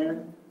in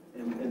there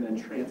and then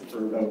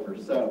transfer it over.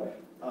 So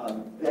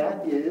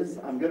that is,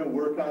 I'm going to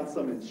work on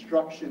some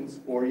instructions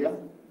for you.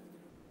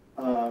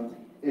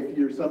 If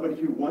you're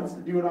somebody who wants to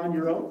do it on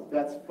your own,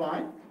 that's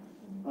fine.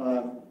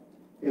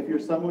 If you're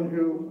someone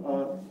who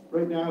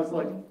right now is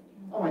like,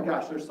 oh my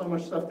gosh, there's so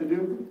much stuff to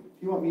do.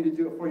 If you want me to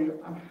do it for you,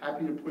 I'm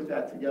happy to put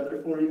that together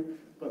for you.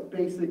 But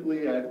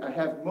basically, I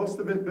have most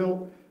of it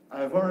built.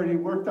 I've already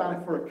worked on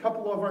it for a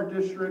couple of our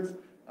districts.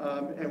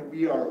 And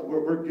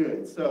we're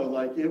good. So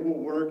like it will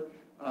work,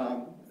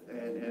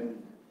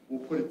 and we'll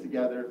put it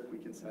together. We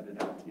can send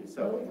it out to you.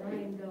 So,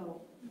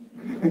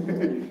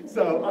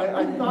 so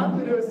I thought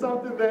that it was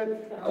something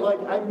that like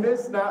I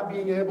miss not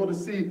being able to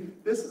see.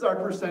 This is our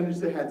percentage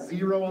that had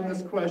 0 on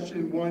this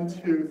question,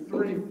 1, 2,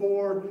 3,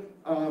 4.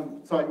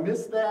 So I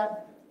missed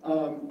that.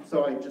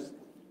 So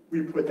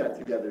we put that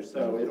together.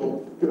 So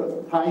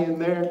it'll tie in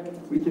there.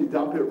 We can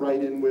dump it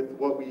right in with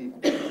what we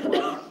did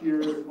last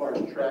year as far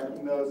as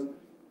tracking those.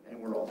 And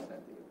we're all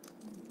set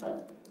together. Okay.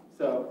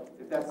 So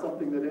if that's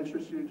something that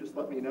interests you, just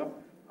let me know,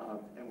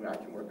 and I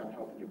can work on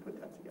helping you put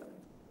that together.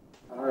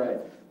 All right.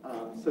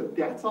 So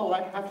that's all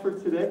I have for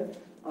today.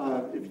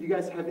 If you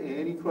guys have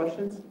any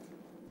questions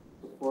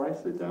before I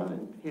sit down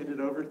and hand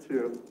it over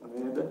to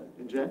Amanda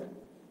and Jen.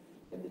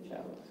 And the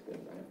chat looks good,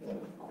 right?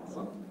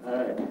 Awesome. All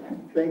right.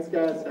 Thanks,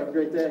 guys. Have a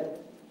great day.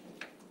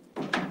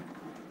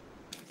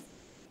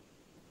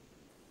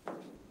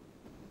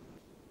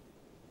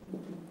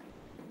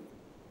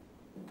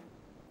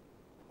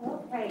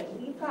 Okay,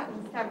 we've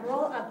gotten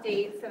several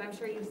updates, and I'm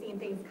sure you've seen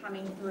things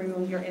coming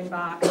through your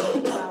inbox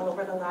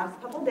over the last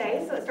couple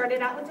days. So it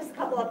started out with just a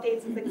couple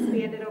updates and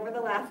expanded over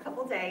the last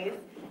couple days.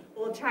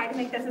 We'll try to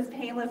make this as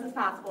painless as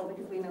possible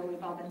because we know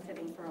we've all been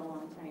sitting for a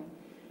long time.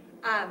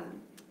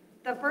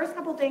 The first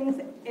couple things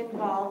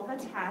involve the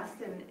test,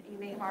 and you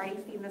may have already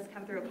seen this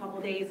come through a couple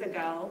days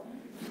ago.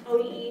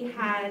 ODE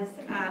has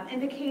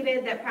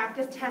indicated that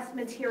practice test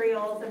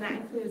materials, and that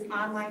includes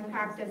online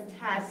practice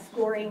tests,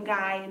 scoring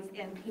guides,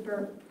 and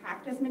paper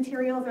practice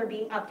materials are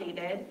being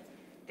updated.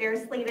 They're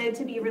slated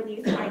to be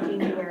released by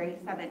January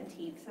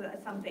 17th, so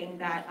that's something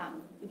that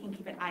we can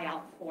keep an eye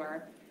out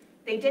for.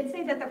 They did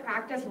say that the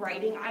practice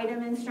writing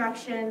item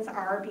instructions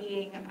are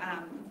being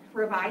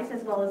revised,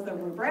 as well as the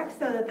rubrics,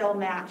 so that they'll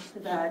match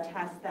the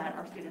tests that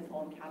our students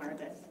will encounter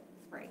this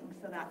spring.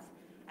 So that's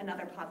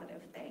another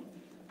positive thing.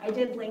 I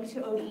did link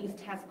to ODE's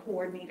test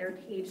coordinator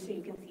page so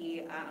you can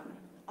see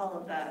all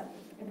of the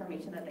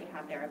information that they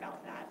have there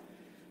about that.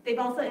 They've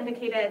also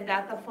indicated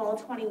that the fall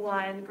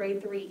 21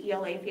 grade 3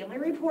 ELA family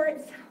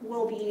reports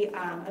will be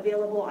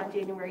available on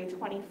January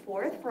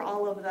 24th for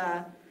all of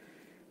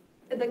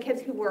the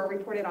kids who were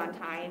reported on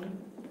time.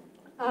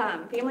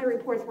 Family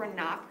reports were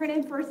not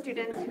printed for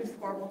students whose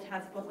scorable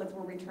test booklets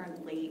were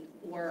returned late,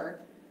 or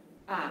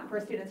for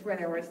students where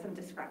there were some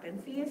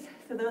discrepancies.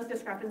 So those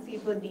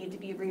discrepancies would need to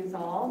be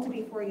resolved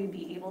before you'd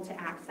be able to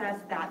access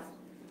that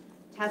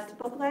test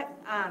booklet,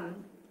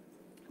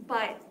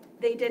 but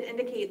they did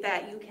indicate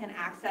that you can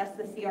access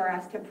the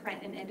CRS to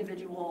print an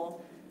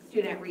individual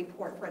student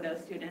report for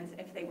those students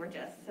if they were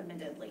just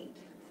submitted late.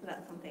 So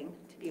that's something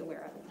to be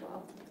aware of as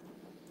well.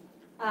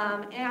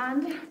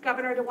 And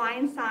Governor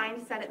DeWine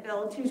signed Senate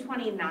Bill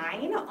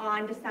 229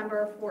 on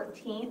December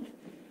 14th.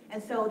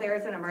 And so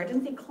there's an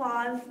emergency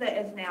clause that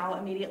is now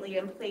immediately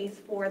in place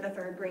for the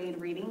third grade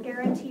reading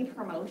guarantee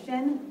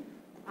promotion.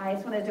 I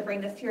just wanted to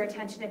bring this to your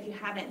attention if you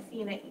haven't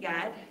seen it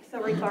yet.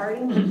 So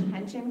regarding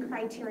retention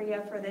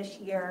criteria for this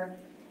year,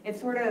 it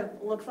sort of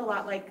looks a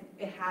lot like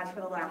it has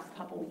for the last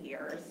couple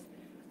years.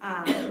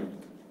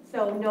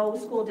 So no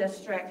school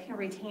district can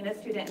retain a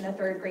student in the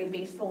third grade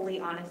based solely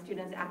on a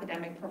student's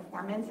academic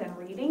performance and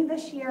reading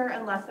this year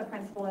unless the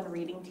principal and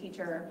reading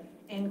teacher,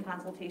 in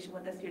consultation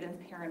with the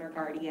student's parent or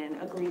guardian,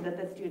 agree that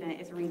the student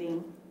is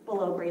reading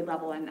below grade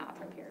level and not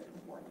prepared for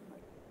fourth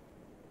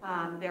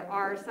grade. There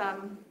are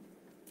some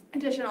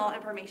additional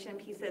information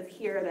pieces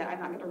here that I'm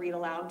not going to read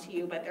aloud to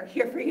you, but they're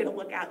here for you to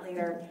look at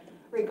later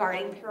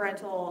regarding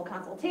parental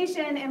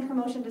consultation and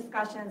promotion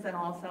discussions, and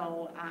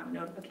also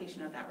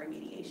notification of that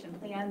remediation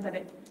plan. But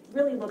it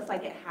really looks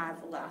like it has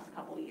the last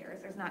couple of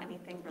years. There's not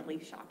anything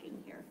really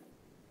shocking here.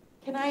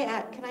 Can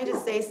I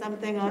just say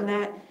something on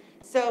that?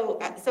 So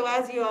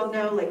as you all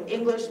know, like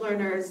English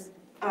learners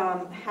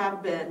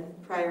have been,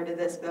 prior to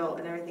this bill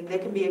and everything, they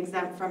can be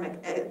exempt from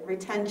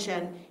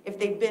retention if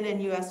they've been in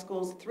U.S.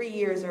 schools 3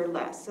 years or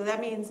less. So that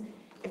means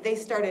if they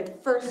started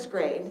first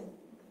grade,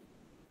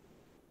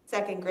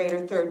 second grade,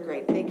 or third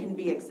grade, they can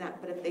be exempt.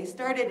 But if they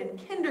started in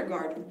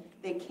kindergarten,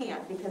 they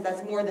can't, because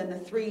that's more than the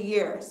 3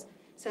 years.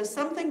 So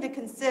something to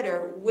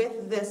consider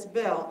with this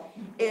bill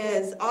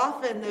is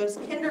often those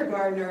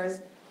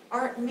kindergartners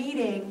aren't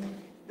meeting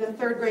the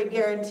third grade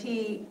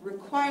guarantee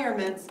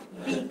requirements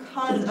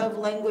because of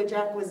language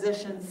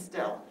acquisition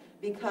still,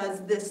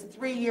 because this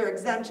 3-year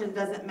exemption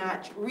doesn't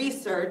match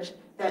research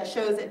that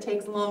shows it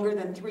takes longer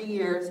than 3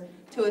 years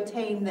to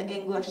attain the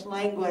English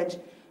language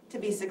to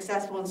be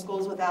successful in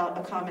schools without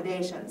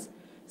accommodations.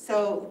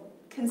 So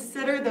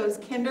consider those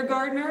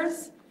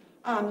kindergartners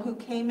who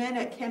came in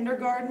at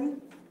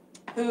kindergarten,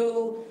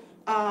 who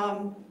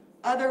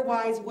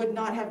otherwise would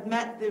not have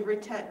met the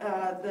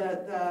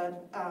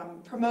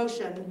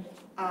promotion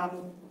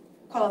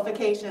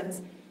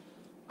qualifications,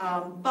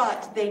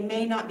 but they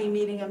may not be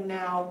meeting them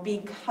now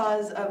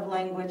because of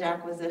language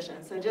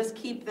acquisition. So just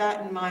keep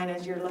that in mind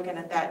as you're looking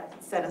at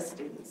that set of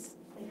students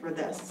for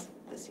this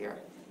year.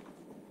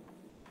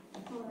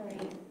 All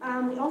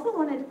right. We also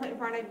wanted to put in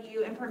front of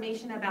you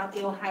information about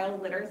the Ohio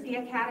Literacy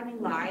Academy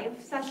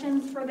live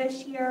sessions for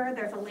this year.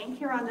 There's a link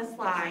here on the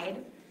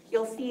slide.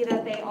 You'll see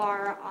that they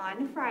are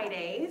on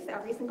Fridays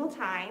every single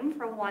time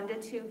from 1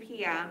 to 2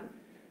 p.m.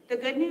 The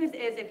good news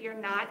is if you're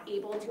not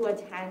able to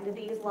attend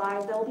these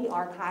live, they'll be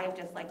archived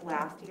just like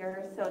last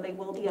year, so they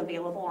will be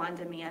available on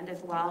demand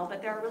as well.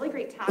 But there are really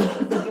great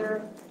topics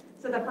here.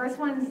 So the first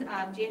one's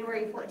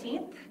January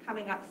 14th,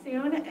 coming up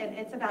soon, and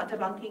it's about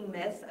debunking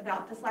myths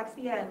about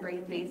dyslexia and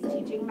brain-based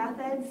teaching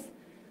methods.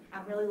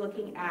 I'm really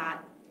looking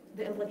at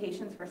the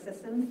implications for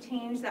systems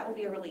change. That will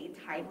be a really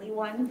timely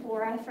one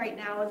for us right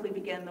now as we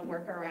begin the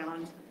work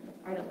around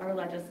our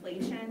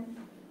legislation.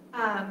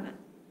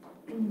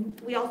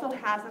 We also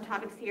have some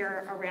topics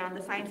here around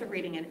the science of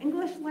reading and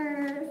English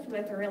learners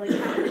with really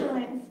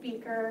excellent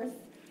speakers.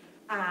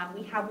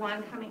 We have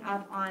one coming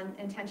up on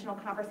intentional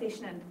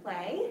conversation and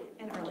play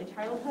in early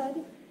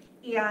childhood,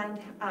 and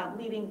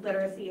leading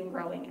literacy and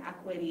growing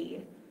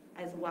equity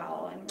as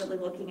well, and really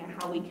looking at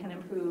how we can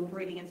improve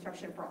reading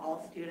instruction for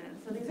all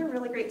students. So these are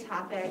really great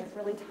topics,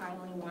 really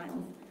timely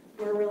ones.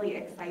 We're really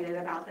excited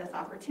about this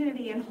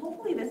opportunity, and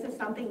hopefully this is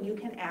something you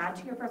can add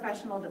to your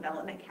professional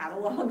development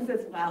catalogs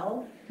as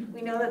well.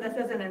 We know that this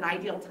isn't an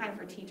ideal time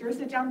for teachers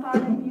to jump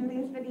on and view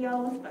these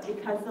videos, but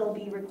because they'll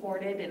be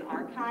recorded and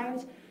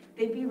archived,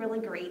 they'd be really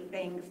great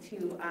things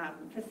to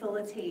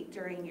facilitate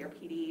during your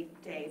PD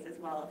days as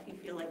well, if you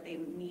feel like they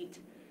meet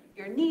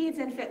your needs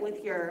and fit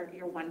with your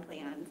one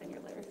plans and your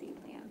literacy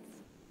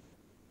plans.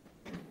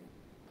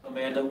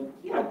 Amanda,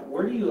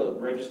 where do you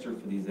register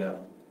for these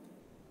out?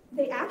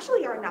 They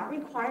actually are not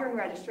requiring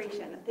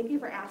registration. Thank you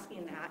for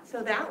asking that.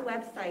 So that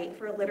website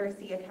for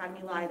Literacy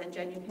Academy Live, and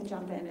Jen, you can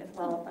jump in as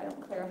well if I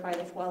don't clarify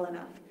this well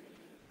enough.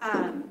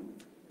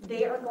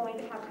 They are going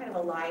to have kind of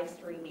a live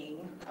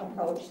streaming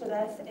approach to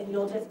this, and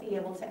you'll just be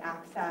able to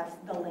access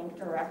the link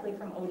directly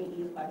from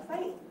ODE's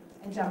website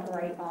and jump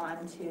right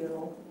on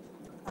to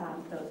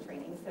those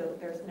trainings. So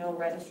there's no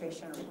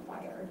registration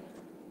required.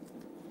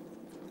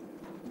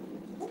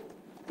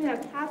 I'm going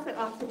to pass it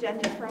off to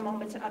Jen just for a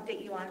moment to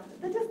update you on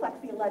the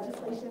dyslexia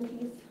legislation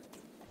piece.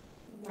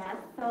 Yes,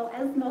 so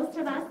as most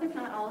of us, if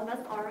not all of us,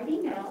 already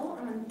know,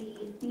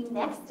 the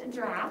next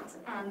draft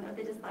of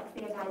the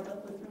dyslexia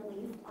guidebook was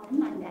released on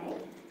Monday.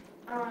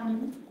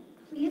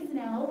 Please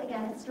know,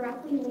 again, it's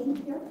directly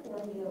linked here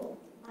for you,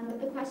 that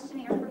the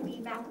questionnaire for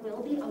feedback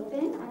will be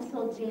open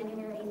until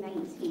January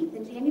 19th.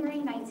 And January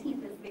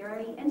 19th is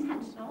very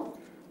intentional.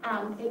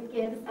 It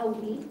gives a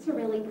week to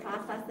really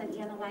process and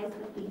analyze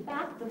the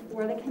feedback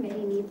before the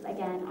committee meets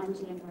again on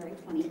January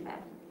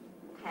 25th.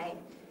 Okay,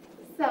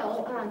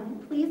 so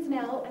please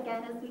know,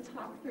 again, as we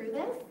talk through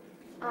this,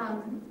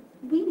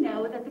 we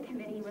know that the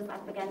committee was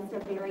up against a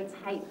very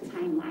tight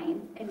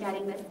timeline in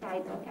getting this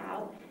guidebook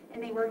out.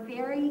 And they were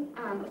very,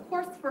 of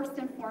course, first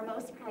and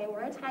foremost,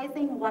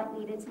 prioritizing what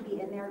needed to be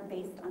in there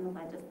based on the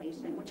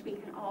legislation, which we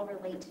can all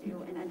relate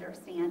to and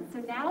understand. So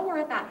now we're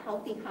at that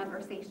healthy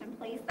conversation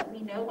place that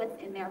we know what's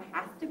in there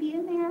has to be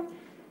in there.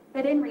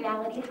 But in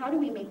reality, how do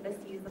we make this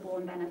usable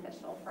and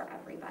beneficial for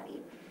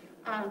everybody?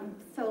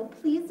 So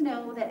please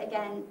know that,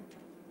 again,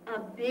 a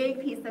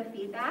big piece of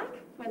feedback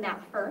when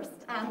that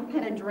first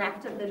kind of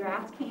draft of the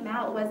draft came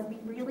out was we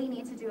really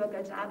need to do a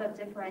good job of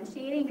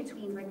differentiating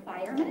between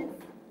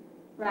requirements,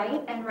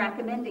 right, and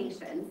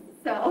recommendations.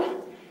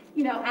 So,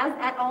 you know, as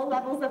at all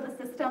levels of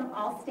the system,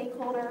 all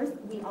stakeholders,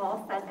 we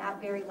all said that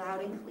very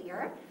loud and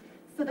clear.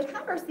 So the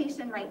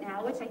conversation right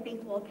now, which I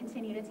think will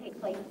continue to take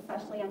place,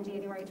 especially on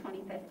January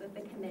 25th with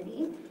the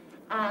committee,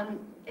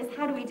 is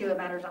how do we do a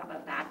better job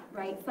of that,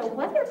 right? So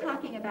what they're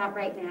talking about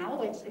right now,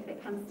 which if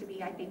it comes to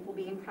be, I think will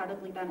be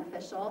incredibly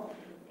beneficial,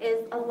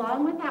 is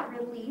along with that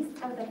release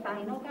of the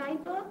final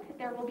guidebook,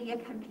 there will be a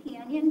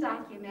companion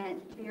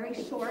document, very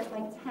short,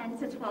 like 10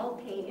 to 12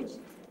 page,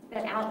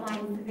 that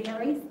outlines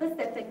very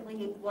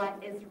specifically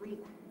what is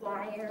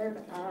required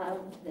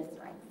of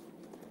districts.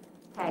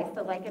 Okay,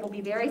 so like it'll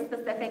be very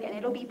specific and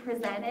it'll be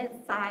presented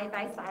side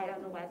by side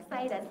on the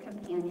website as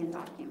companion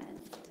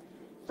documents.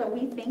 So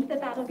we think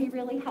that that'll be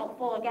really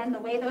helpful. Again, the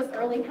way those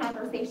early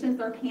conversations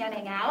are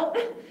panning out,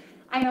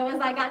 I know as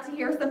I got to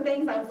hear some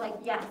things, I was like,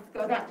 yes,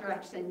 go that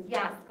direction.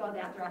 Yes, go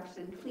that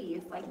direction,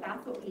 please. Like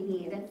that's what we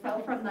need. And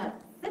so from the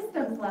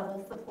systems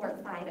level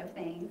support side of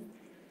things,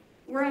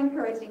 we're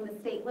encouraging the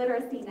State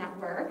Literacy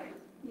Network,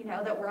 you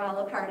know, that we're all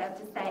a part of,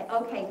 to say,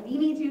 okay, we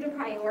need you to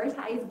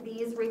prioritize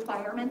these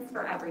requirements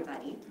for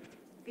everybody.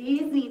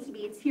 These need to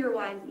be tier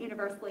 1,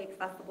 universally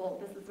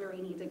accessible. This is where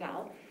we need to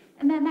go.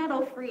 And then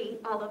that'll free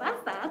all of us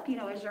up, you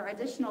know, as your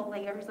additional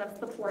layers of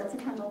support to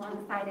come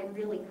alongside and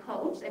really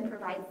coach and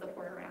provide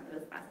support around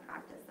those best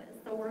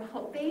practices. So we're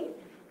hoping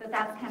that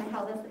that's kind of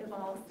how this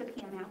evolves to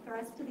pan out the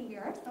rest of the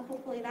year. So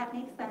hopefully that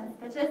makes sense.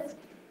 But just,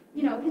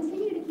 you know,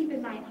 continue to keep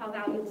in mind how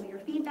valuable your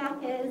feedback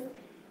is,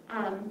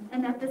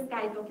 and that this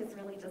guidebook is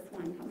really just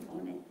one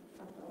component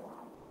of the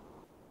law.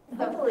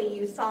 Hopefully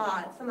you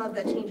saw some of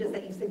the changes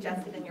that you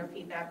suggested in your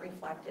feedback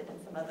reflected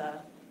in some of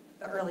the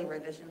early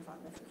revisions on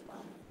this as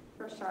well.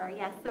 For sure,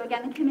 yes. So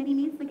again, the committee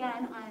meets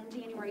again on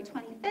January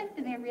 25th,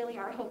 and they really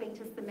are hoping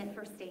to submit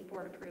for state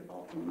board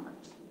approval in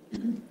March.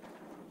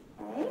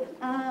 Okay.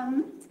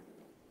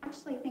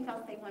 Actually, I think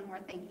I'll say one more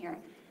thing here.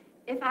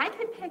 If I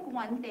could pick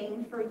one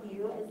thing for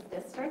you as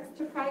districts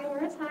to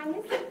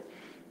prioritize,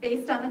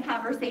 based on the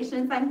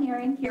conversations I'm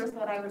hearing, here's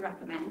what I would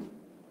recommend.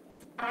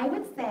 I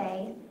would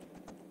say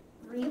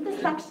read the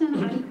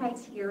section on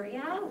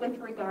criteria with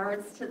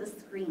regards to the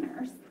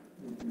screeners.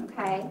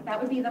 Okay, that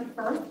would be the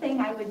first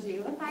thing I would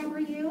do if I were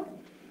you.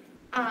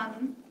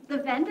 The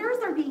vendors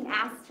are being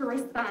asked to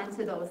respond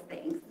to those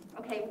things.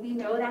 Okay, we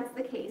know that's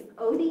the case.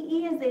 ODE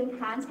is in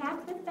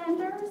contact with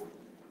vendors.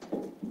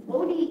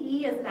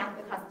 ODE is not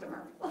the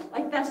customer.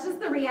 Like that's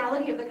just the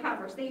reality of the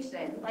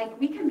conversation. Like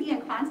we can be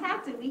in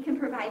contact and we can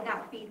provide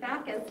that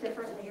feedback as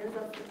different layers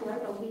of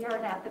support, but we are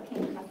not the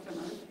paying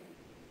customers.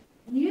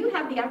 You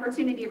have the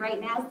opportunity right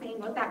now, seeing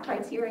what that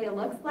criteria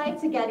looks like,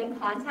 to get in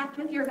contact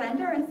with your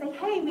vendor and say,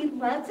 hey, we'd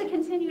love to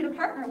continue to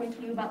partner with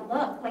you, but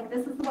look, like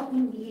this is what we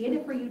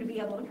need for you to be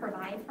able to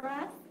provide for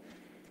us.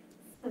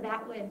 So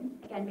that would,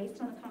 again,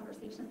 based on the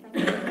conversations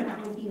I'm having,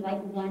 that would be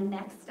like one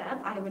next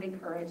step I would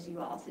encourage you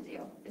all to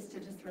do, is to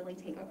just really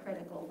take a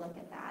critical look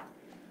at that.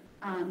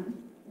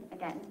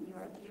 Again, you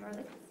are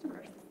the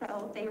customers,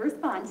 so they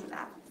respond to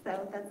that.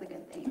 So that's a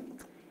good thing.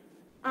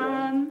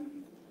 Oh,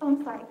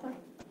 I'm sorry. Go ahead.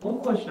 One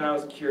question I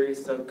was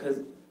curious of,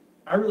 because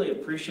I really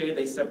appreciate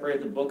they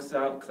separated the books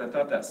out, because I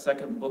thought that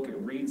second book, it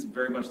reads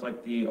very much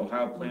like the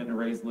Ohio Plan to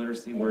Raise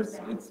Literacy, where it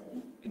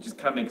just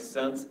kind of makes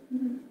sense.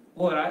 Mm-hmm.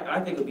 Boy, I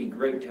think it would be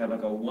great to have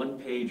like a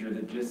one-pager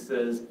that just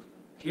says,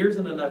 here's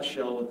in a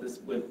nutshell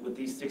what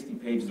these 60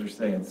 pages are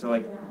saying. So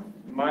like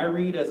my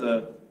read as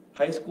a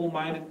high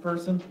school-minded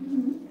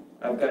person,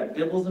 I've got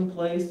DIBELS in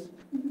place,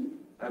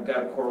 I've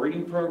got a core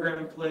reading program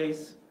in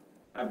place,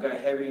 I've got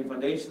heavy reading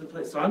foundations in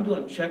place. So I'm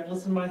doing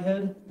checklists in my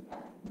head,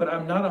 but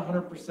I'm not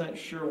 100%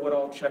 sure what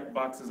all check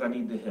boxes I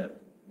need to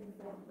hit.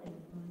 Exactly.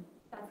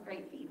 That's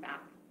great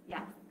feedback.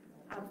 Yes,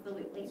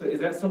 absolutely. So is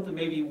that something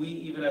maybe we,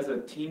 even as a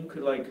team,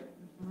 could like...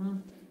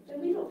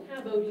 And we don't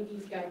have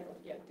ODE's guidebook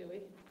yet, do we?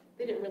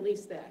 They didn't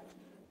release that.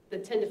 The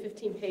 10 to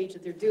 15 page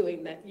that they're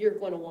doing that you're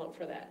going to want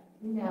for that.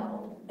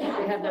 No. They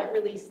have not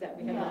released that.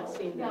 We have not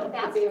seen that. No,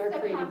 that's they just are a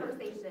creating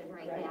conversation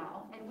right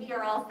now. And we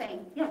are all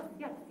saying, yes,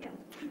 yes, yes.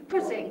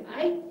 Pushing.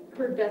 I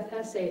heard Beth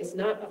Hess say it's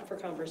not up for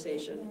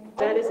conversation.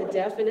 That is a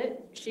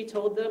definite. She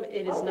told them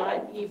it is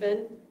not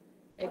even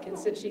And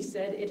since she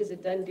said it is a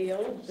done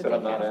deal. Said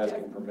I'm not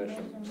asking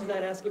permission. I'm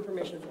not asking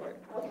permission for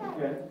it.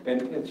 Okay.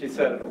 And she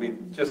said it'll be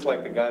just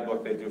like the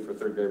guidebook they do for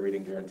third grade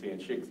reading guarantee.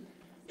 And she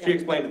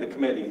explained to the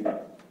committee,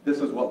 this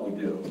is what we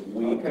do.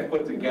 We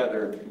put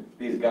together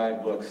these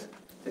guidebooks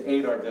to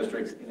aid our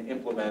districts in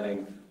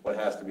implementing what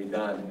has to be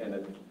done.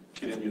 And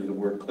she didn't use the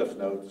word cliff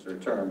notes or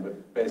term,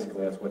 but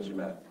basically that's what she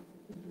meant.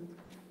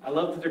 I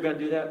love that they're gonna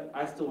do that.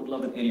 I still would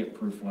love an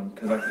idiot-proof one,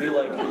 because I feel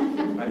like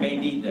I may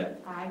need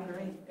that. I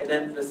agree. And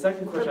then the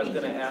second question I was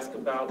gonna ask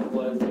about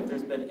was if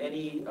there's been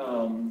any,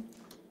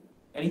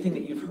 anything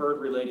that you've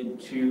heard related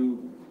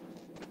to,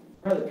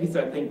 part of the piece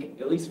I think,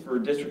 at least for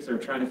districts that are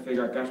trying to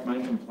figure out, gosh, am I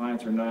in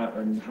compliance or not,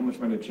 or how much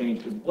am I gonna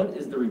change, is what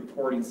is the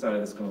reporting side of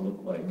this gonna look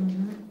like?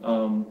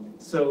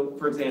 So,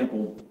 for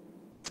example,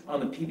 on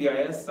the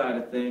PBIS side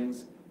of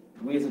things,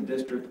 we as a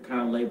district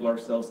kind of label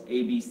ourselves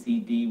A, B, C,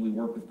 D. We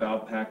work with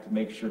ValPAC to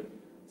make sure.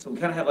 So we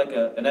kind of have like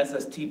an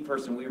SST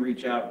person we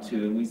reach out to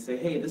and we say,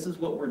 hey, this is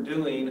what we're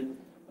doing.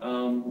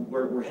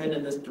 We're heading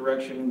in this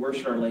direction. Where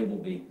should our label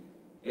be?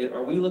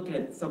 Are we looking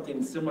at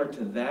something similar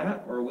to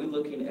that? Or are we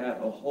looking at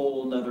a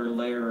whole nother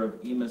layer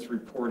of EMIS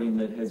reporting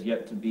that has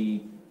yet to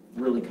be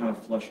really kind of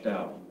flushed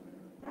out?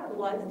 That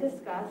was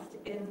discussed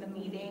in the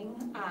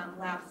meeting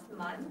last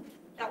month.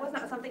 That was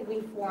not something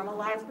we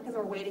formalized because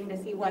we're waiting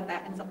to see what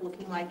that ends up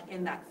looking like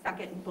in that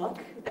second book,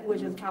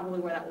 which is probably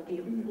where that will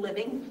be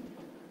living.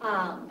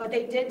 But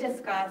they did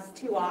discuss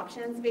two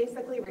options,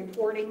 basically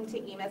reporting to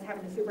EMIS,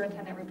 having the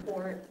superintendent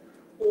report,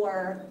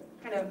 or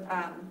kind of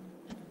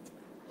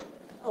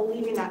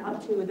leaving that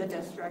up to the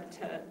district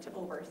to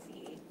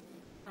oversee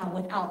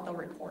without the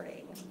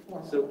reporting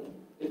formally. So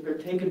if they're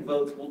taking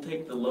votes, we'll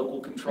take the local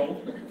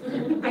control.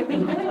 I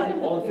think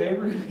all in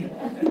favor?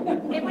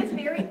 It was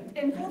very,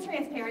 in full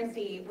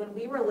transparency, when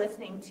we were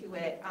listening to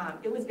it,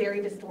 it was very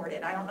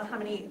distorted. I don't know how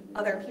many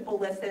other people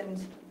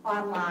listened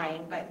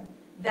online, but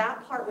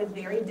that part was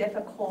very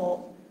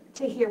difficult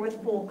to hear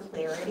with full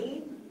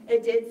clarity.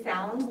 It did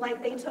sound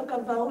like they took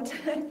a vote.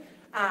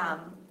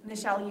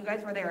 Michelle, you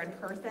guys were there in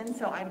person,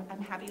 so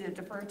I'm happy to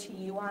defer to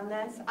you on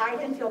this. I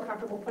didn't feel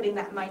comfortable putting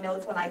that in my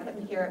notes when I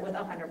couldn't hear it with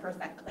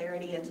 100%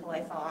 clarity until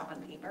I saw it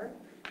on paper.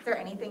 Is there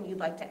anything you'd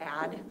like to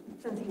add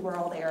since you were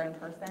all there in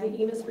person? The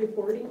EMIS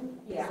reporting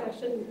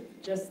session,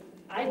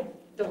 I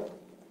don't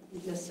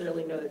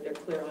necessarily know that they're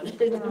clear on it.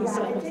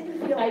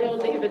 So I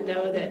don't even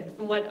know that,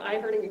 from what I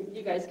heard,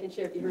 you guys can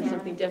share if you heard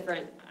something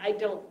different. I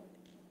don't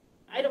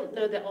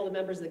know that all the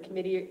members of the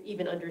committee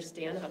even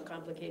understand how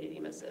complicated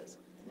EMIS is.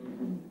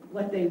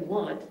 What they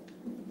want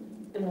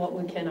and what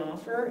we can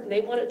offer. And they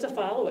want it to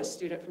follow a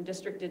student from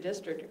district to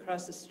district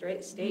across the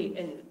state,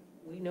 and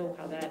we know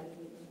how that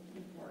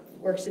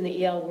works in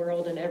the EL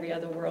world and every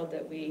other world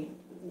that we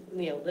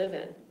live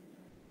in.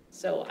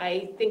 So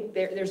I think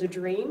there's a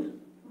dream.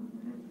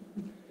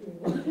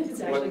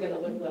 It's actually going to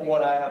look like.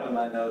 What I have in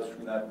my notes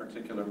from that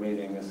particular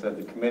meeting is that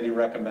the committee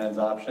recommends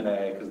option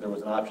A, because there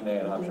was an option A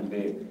and option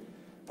B,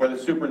 where the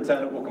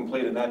superintendent will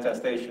complete an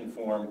attestation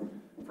form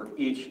for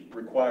each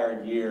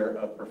required year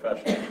of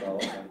professional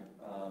development.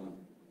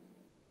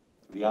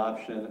 The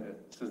option,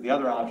 it says the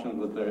other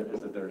option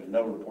is that there's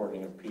no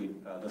reporting of PD.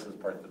 This is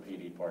part of the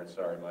PD part,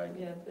 sorry, Mike.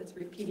 Yeah, that's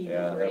PD.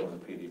 Yeah, that was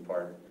the PD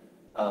part.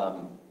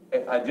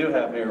 I do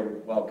have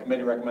here, well,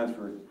 committee recommends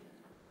for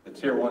the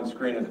tier 1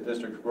 screen of the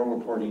district will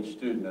report each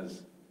student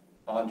as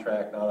on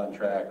track, not on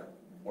track,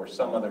 or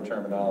some other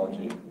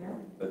terminology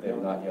that they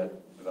have not yet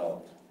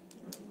developed.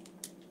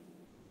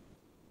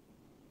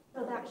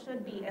 So that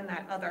should be in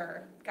that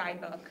other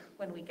guidebook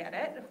when we get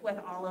it, with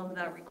all of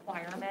the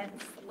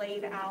requirements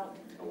laid out,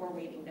 but we're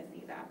waiting to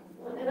see that.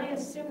 Well, and I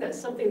assume that's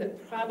something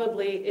that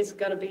probably is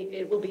going to be,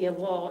 it will be in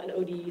law, and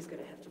ODE is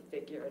going to have to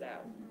figure it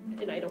out.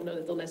 And I don't know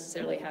that they'll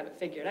necessarily have it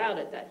figured out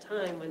at that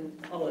time when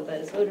all of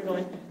that is voted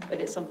on, but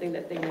it's something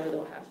that they know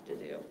they'll have to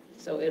do.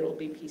 So it'll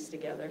be pieced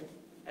together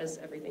as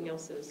everything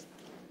else is.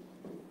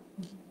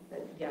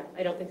 But yeah,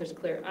 I don't think there's a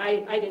clear,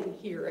 I didn't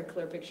hear a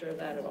clear picture of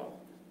that at all.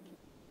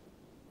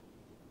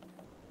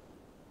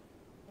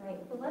 Right,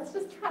 so let's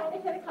just try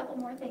to hit a couple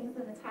more things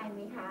in the time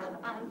we have.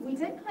 We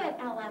did put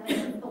LM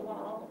against the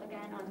wall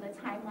again on the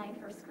timeline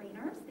for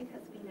screeners because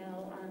we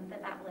know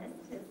that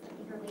list is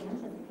eagerly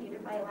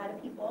anticipated by a lot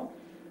of people.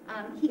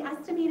 He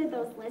estimated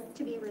those lists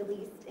to be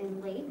released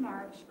in late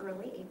March,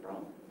 early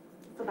April.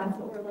 So that's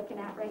what we're looking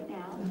at right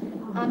now.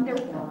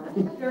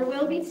 There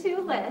will be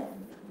 2 lists.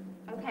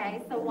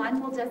 Okay, so one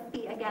will just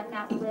be, again,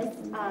 that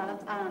list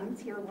of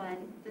tier 1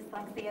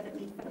 dyslexia that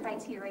meets the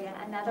criteria.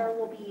 Another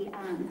will be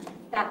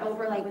that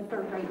overlay with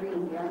third grade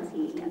reading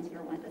guarantee and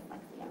tier 1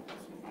 dyslexia.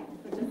 Okay,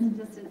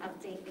 so just an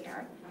update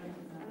there.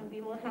 And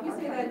we will have. Can you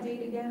say that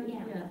date again?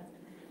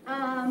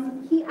 Yeah.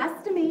 He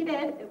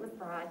estimated, it was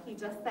broad, he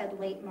just said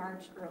late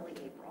March, early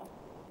April.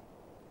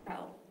 So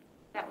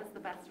that was the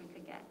best we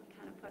could get. We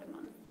kind of put him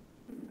on.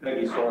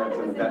 Peggy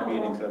Sorensen at that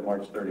meeting said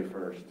March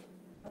 31st.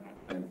 Okay.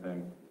 Same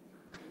thing.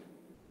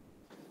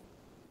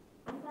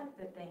 I thought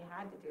that they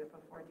had to do it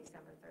before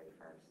December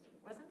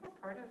 31st. Wasn't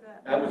that part of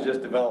the? That was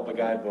just develop a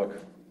guidebook.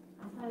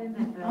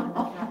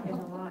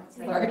 It's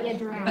already a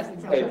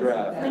draft. A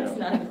draft. It's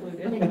not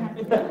included.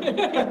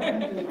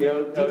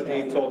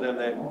 OD told them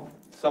that,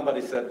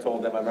 somebody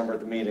told them, I remember at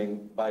the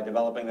meeting, by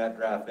developing that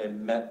draft, they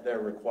met their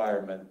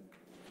requirement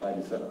by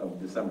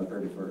December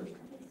 31st.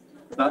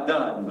 It's not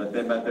done, but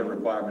they met their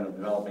requirement of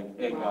developing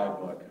a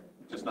guidebook,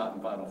 just not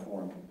in final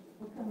form.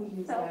 Can we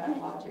use that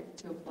logic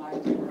to apply to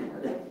our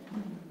work? I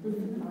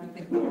want to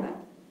think about that.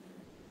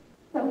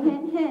 So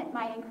hint, hint,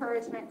 my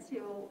encouragement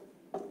to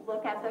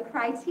look at the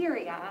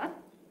criteria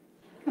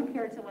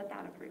compared to what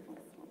that approval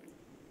will be.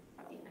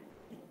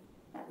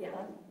 So, Yeah.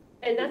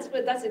 And that's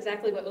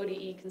exactly what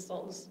ODE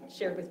consultants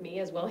shared with me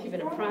as well,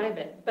 even in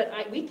private. But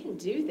we can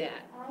do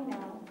that. I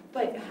know.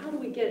 But how do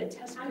we get a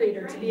test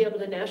creator to be able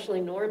to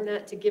nationally norm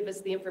that, to give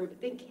us the information?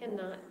 They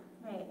cannot.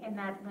 Right, in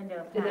that window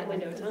of time. In that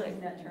window of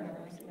time.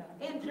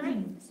 And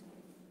train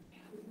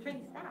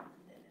staff.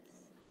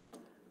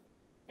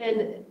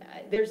 And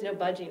there's no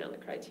budging on the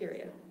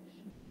criteria.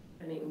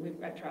 I mean,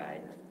 I've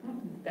tried.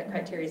 That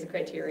criteria is a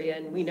criteria,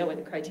 and we know what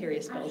the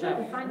criteria spells out. I'm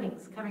sure the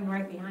funding's coming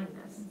right behind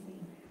this.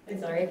 I'm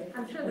sorry?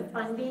 I'm sure the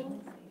funding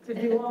to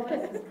do all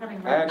this is coming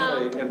I right.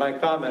 actually, in my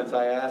comments,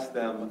 I asked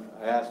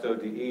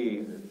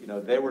ODE,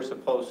 they were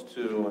supposed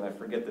to, and I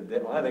forget the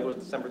date, well, I think it was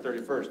December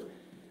 31st,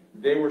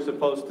 they were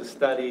supposed to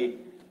study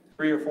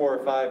 3 or 4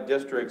 or 5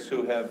 districts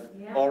who have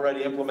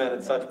already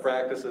implemented such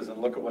practices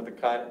and look at what the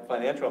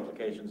financial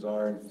implications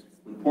are and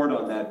report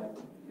on that,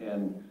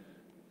 and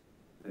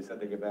they said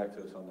they'd get back to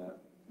us on that.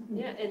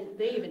 Yeah, and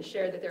they even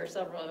shared that there are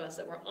several of us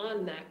that were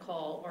on that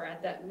call or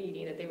at that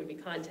meeting that they would be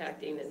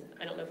contacting, and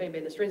I don't know if anybody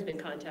in this room's been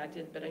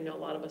contacted, but I know a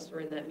lot of us were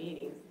in that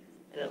meeting,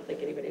 and I don't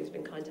think anybody's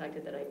been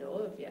contacted that I know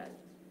of yet.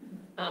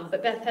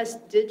 But Beth Hess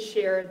did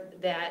share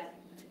that,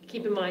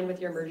 keep in mind with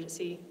your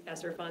emergency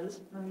ESSER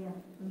funds,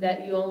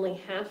 that you only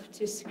have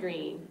to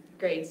screen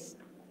grades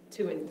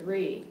 2 and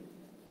 3,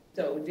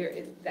 so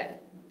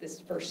this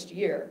first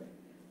year.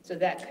 So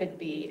that could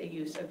be a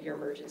use of your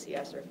emergency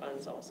ESSER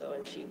funds also,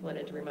 and she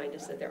wanted to remind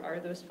us that there are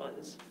those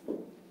funds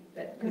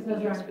that could be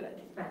used for that.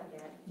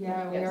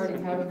 Yeah, we already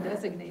have them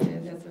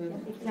designated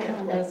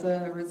as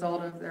a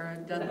result of their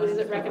That was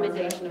a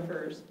recommendation of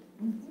hers.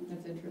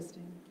 That's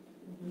interesting.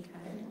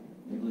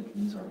 Maybe we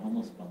can use our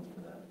homeless funds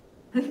for that.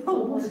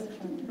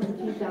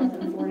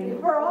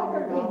 For all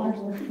her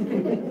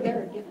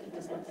They're a gift to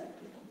dyslexia.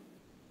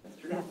 That's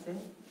true. That's it.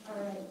 All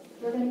right,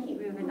 we're going to keep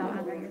moving, don't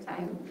under your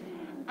time.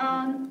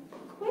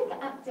 Quick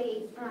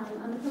update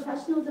on the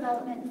professional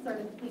development and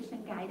certification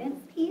guidance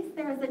piece.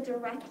 There is a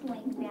direct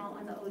link now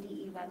on the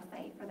ODE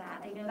website for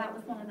that. I know that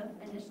was one of the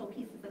initial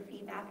pieces of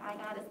feedback I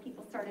got as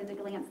people started to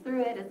glance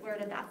through it, is where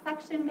did that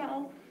section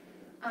go?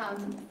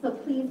 So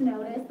please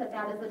notice that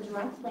that is a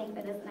direct link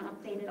that is now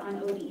updated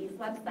on ODE's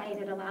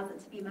website. It allows it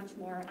to be much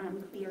more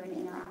clear and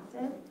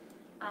interactive,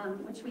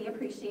 which we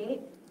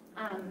appreciate.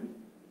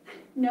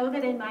 Know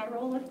that in my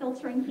role of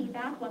filtering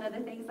feedback, one of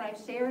the things I've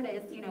shared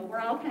is, we're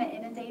all kind of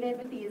inundated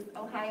with these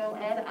Ohio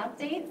Ed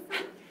updates.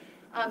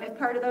 If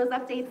part of those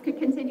updates could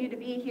continue to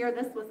be here,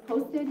 this was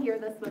posted, here,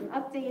 this was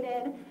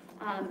updated.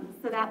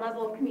 So that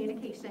level of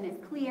communication is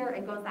clear.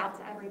 It goes out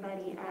to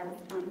everybody as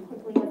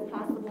quickly as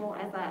possible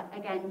as a,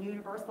 again,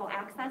 universal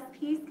access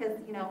piece, because,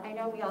 I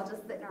know we all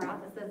just sit in our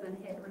offices and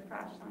hit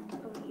refresh on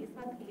ODE's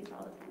webpage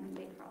all the time and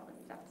wait for all this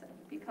stuff to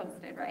be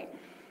posted, right?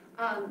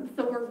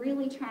 So we're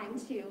really trying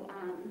to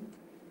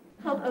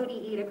help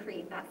ODE to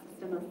create that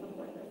system of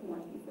support that's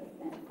more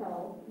consistent.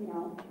 So,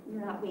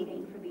 you're not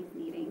waiting for these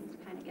meetings to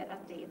kind of get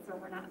updates, or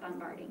we're not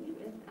bombarding you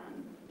with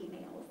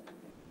emails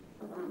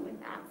along with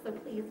that. So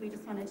please, we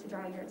just wanted to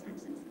draw your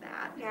attention to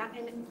that. Yeah,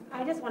 and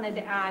I just wanted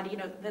to add,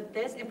 that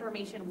this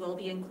information will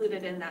be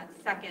included in that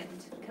second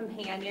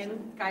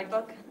companion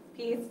guidebook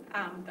piece,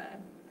 the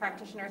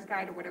practitioner's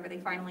guide, or whatever they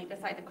finally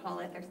decide to call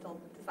it. They're still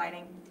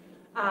deciding.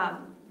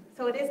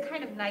 So it is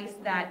kind of nice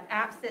that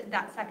absent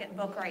that second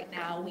book right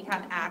now, we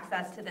have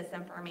access to this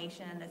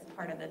information as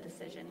part of the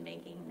decision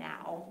making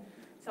now.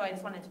 So I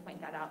just wanted to point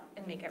that out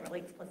and make it really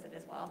explicit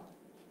as well.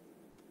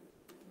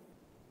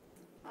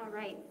 All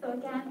right, so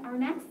again, our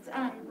next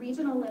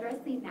Regional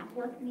Literacy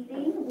Network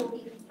meeting will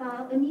be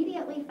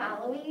immediately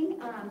following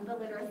the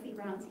Literacy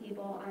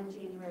Roundtable on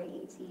January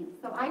 18th.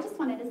 So I just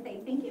wanted to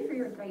say thank you for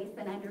your grace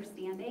and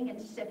understanding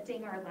in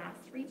shifting our last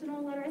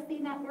Regional Literacy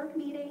Network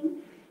meeting.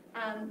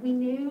 We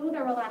knew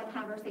there were a lot of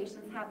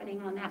conversations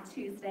happening on that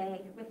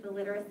Tuesday with the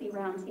Literacy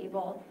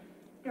Roundtable.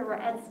 There were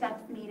Ed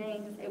Steps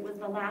meetings. It was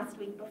the last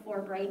week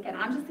before break, and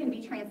I'm just going to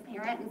be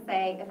transparent and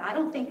say, if I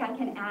don't think I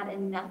can add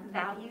enough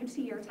value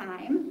to your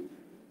time,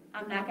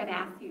 I'm not going to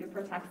ask you to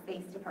protect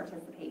space to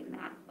participate in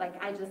that.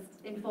 Like, I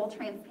just, in full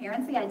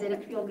transparency, I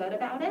didn't feel good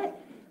about it.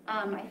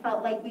 I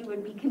felt like we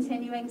would be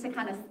continuing to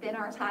kind of spin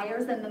our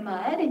tires in the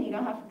mud, and you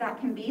know how that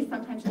can be.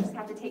 Sometimes you just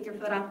have to take your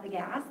foot off the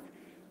gas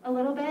a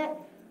little bit.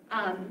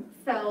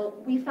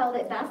 So we felt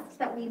it best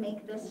that we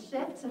make this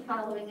shift to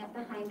following up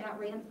behind that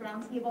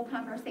roundtable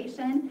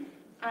conversation.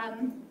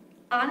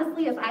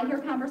 Honestly, as I hear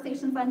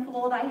conversations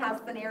unfold, I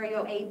have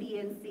scenario A, B,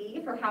 and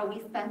C for how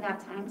we spend that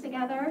time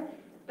together,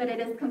 but it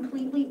is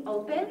completely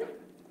open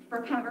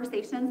for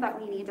conversations that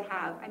we need to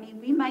have. I mean,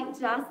 we might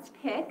just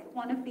pick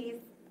one of these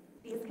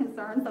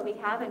concerns that we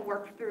have and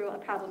work through a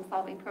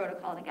problem-solving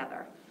protocol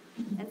together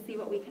and see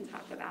what we can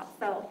talk about.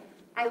 So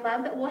I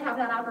love that we'll have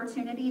that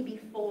opportunity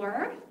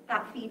before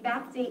that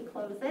feedback date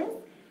closes.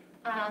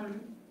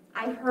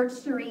 I've heard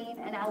Shireen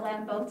and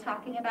LM both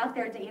talking about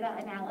their data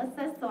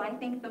analysis, so I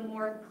think the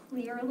more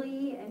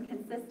clearly and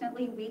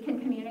consistently we can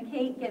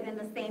communicate, given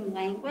the same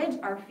language,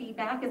 our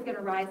feedback is going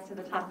to rise to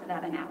the top of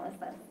that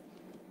analysis.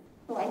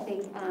 So I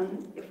think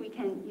if we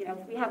can,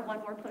 if we have one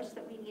more push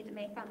that we need to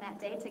make on that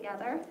day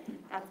together,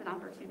 that's an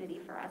opportunity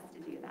for us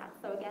to do that.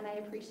 So again, I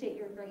appreciate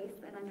your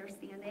grace and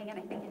understanding, and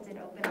I think it did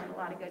open up a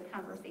lot of good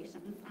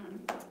conversations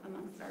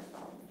amongst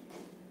ourselves.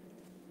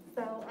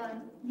 So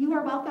you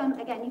are welcome.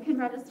 Again, you can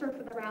register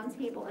for the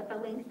roundtable at the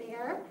link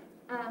there.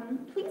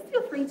 Please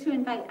feel free to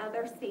invite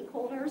other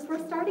stakeholders. We're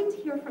starting to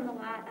hear from a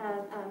lot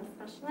of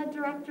special ed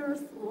directors,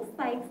 school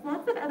psychs,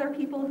 lots of other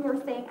people who are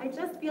saying, I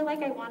just feel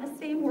like I want to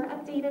stay more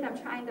updated. I'm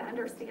trying to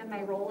understand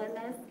my role in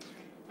this.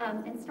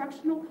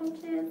 Instructional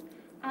coaches,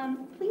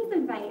 please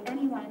invite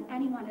anyone.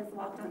 Anyone is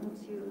welcome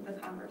to the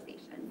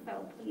conversation.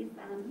 So please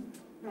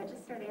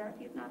register there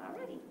if you've not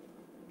already.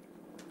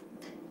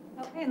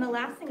 Okay, and the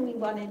last thing we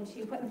wanted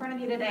to put in front of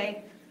you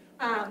today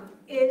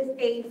is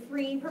a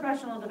free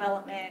professional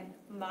development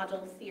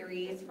module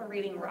series for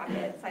Reading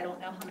Rockets. I don't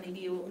know how many of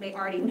you may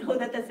already know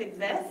that this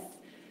exists,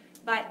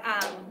 but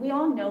we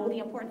all know the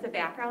importance of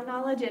background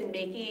knowledge in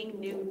making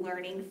new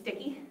learning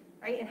sticky,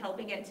 right, and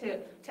helping it to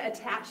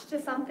attach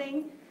to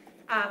something.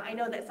 I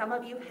know that some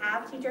of you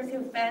have teachers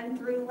who've been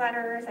through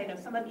letters. I know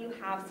some of you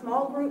have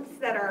small groups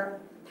that are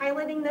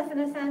piloting this in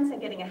a sense and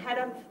getting ahead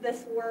of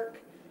this work.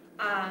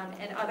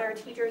 And other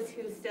teachers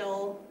who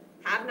still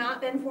have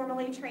not been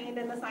formally trained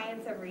in the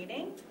science of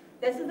reading.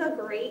 This is a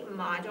great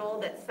module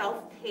that's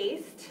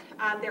self-paced.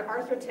 There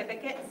are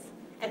certificates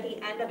at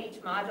the end of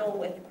each module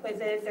with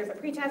quizzes. There's a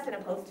pre-test and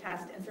a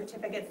post-test and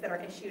certificates that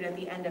are issued at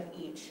the end of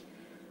each.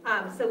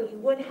 So you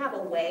would have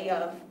a way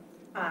of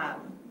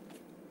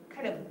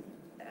kind of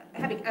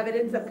having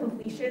evidence of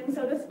completion,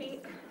 so to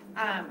speak.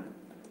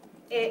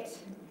 It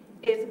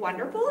is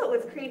wonderful. It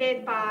was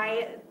created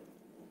by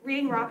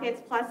Reading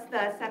Rockets plus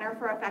the Center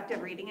for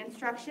Effective Reading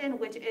Instruction,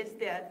 which is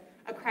the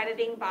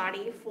accrediting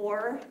body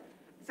for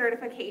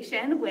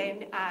certification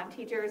when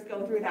teachers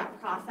go through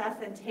that process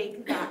and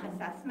take that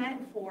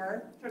assessment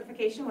for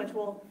certification, which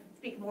we'll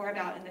speak more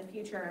about in the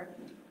future.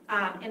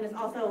 And this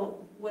also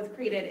was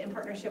created in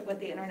partnership with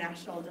the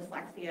International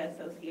Dyslexia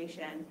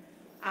Association.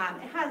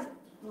 It has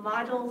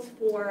modules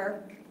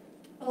for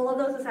all of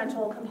those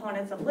essential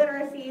components of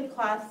literacy,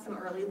 plus some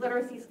early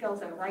literacy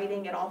skills and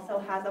writing. It also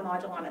has a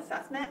module on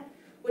assessment,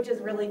 which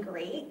is really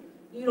great.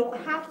 You don't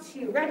have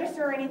to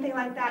register or anything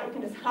like that. You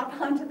can just hop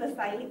onto the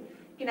site.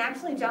 You can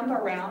actually jump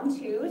around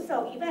too.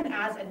 So even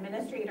as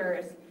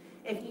administrators,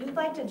 if you'd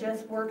like to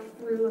just work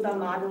through the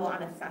module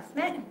on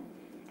assessment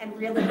and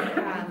really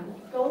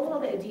go a little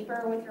bit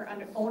deeper with your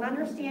own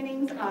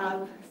understandings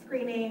of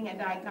screening and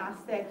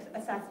diagnostics,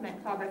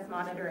 assessment, progress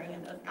monitoring,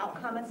 and those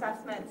outcome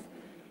assessments,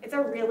 it's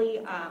a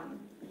really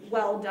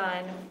well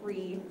done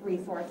free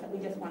resource that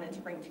we just wanted to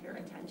bring to your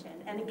attention.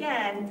 And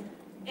again,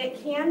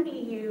 it can be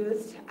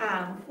used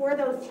for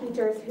those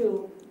teachers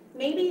who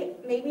maybe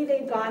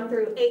they've gone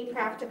through a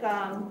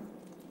practicum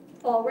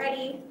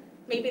already.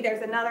 Maybe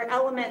there's another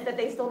element that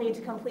they still need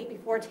to complete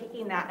before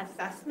taking that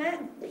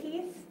assessment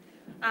piece.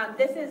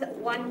 This is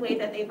one way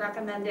that they've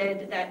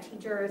recommended that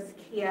teachers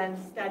can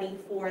study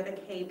for the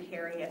K.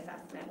 Perry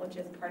assessment, which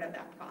is part of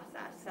that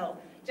process. So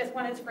just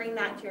wanted to bring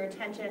that to your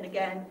attention.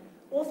 Again,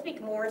 we'll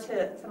speak more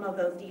to some of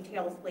those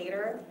details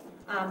later.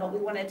 But we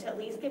wanted to at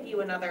least give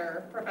you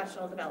another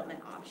professional development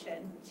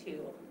option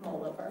to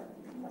mull over.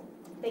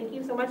 Thank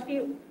you so much. If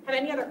you have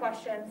any other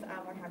questions,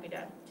 we're happy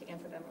to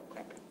answer them real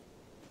quick.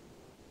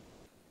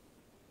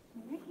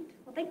 All right.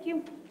 Well, thank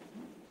you.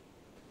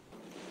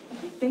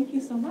 Okay, thank you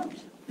so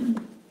much.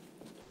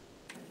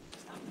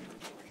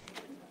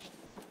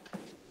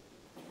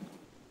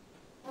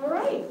 All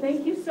right,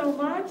 thank you so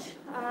much,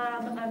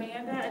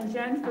 Amanda and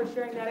Jen, for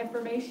sharing that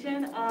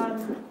information.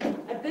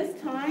 At this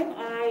time,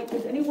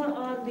 does anyone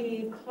on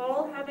the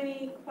call have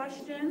any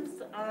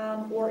questions,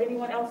 or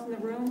anyone else in the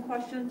room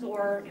questions,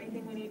 or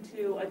anything we need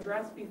to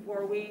address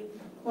before we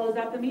close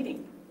out the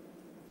meeting?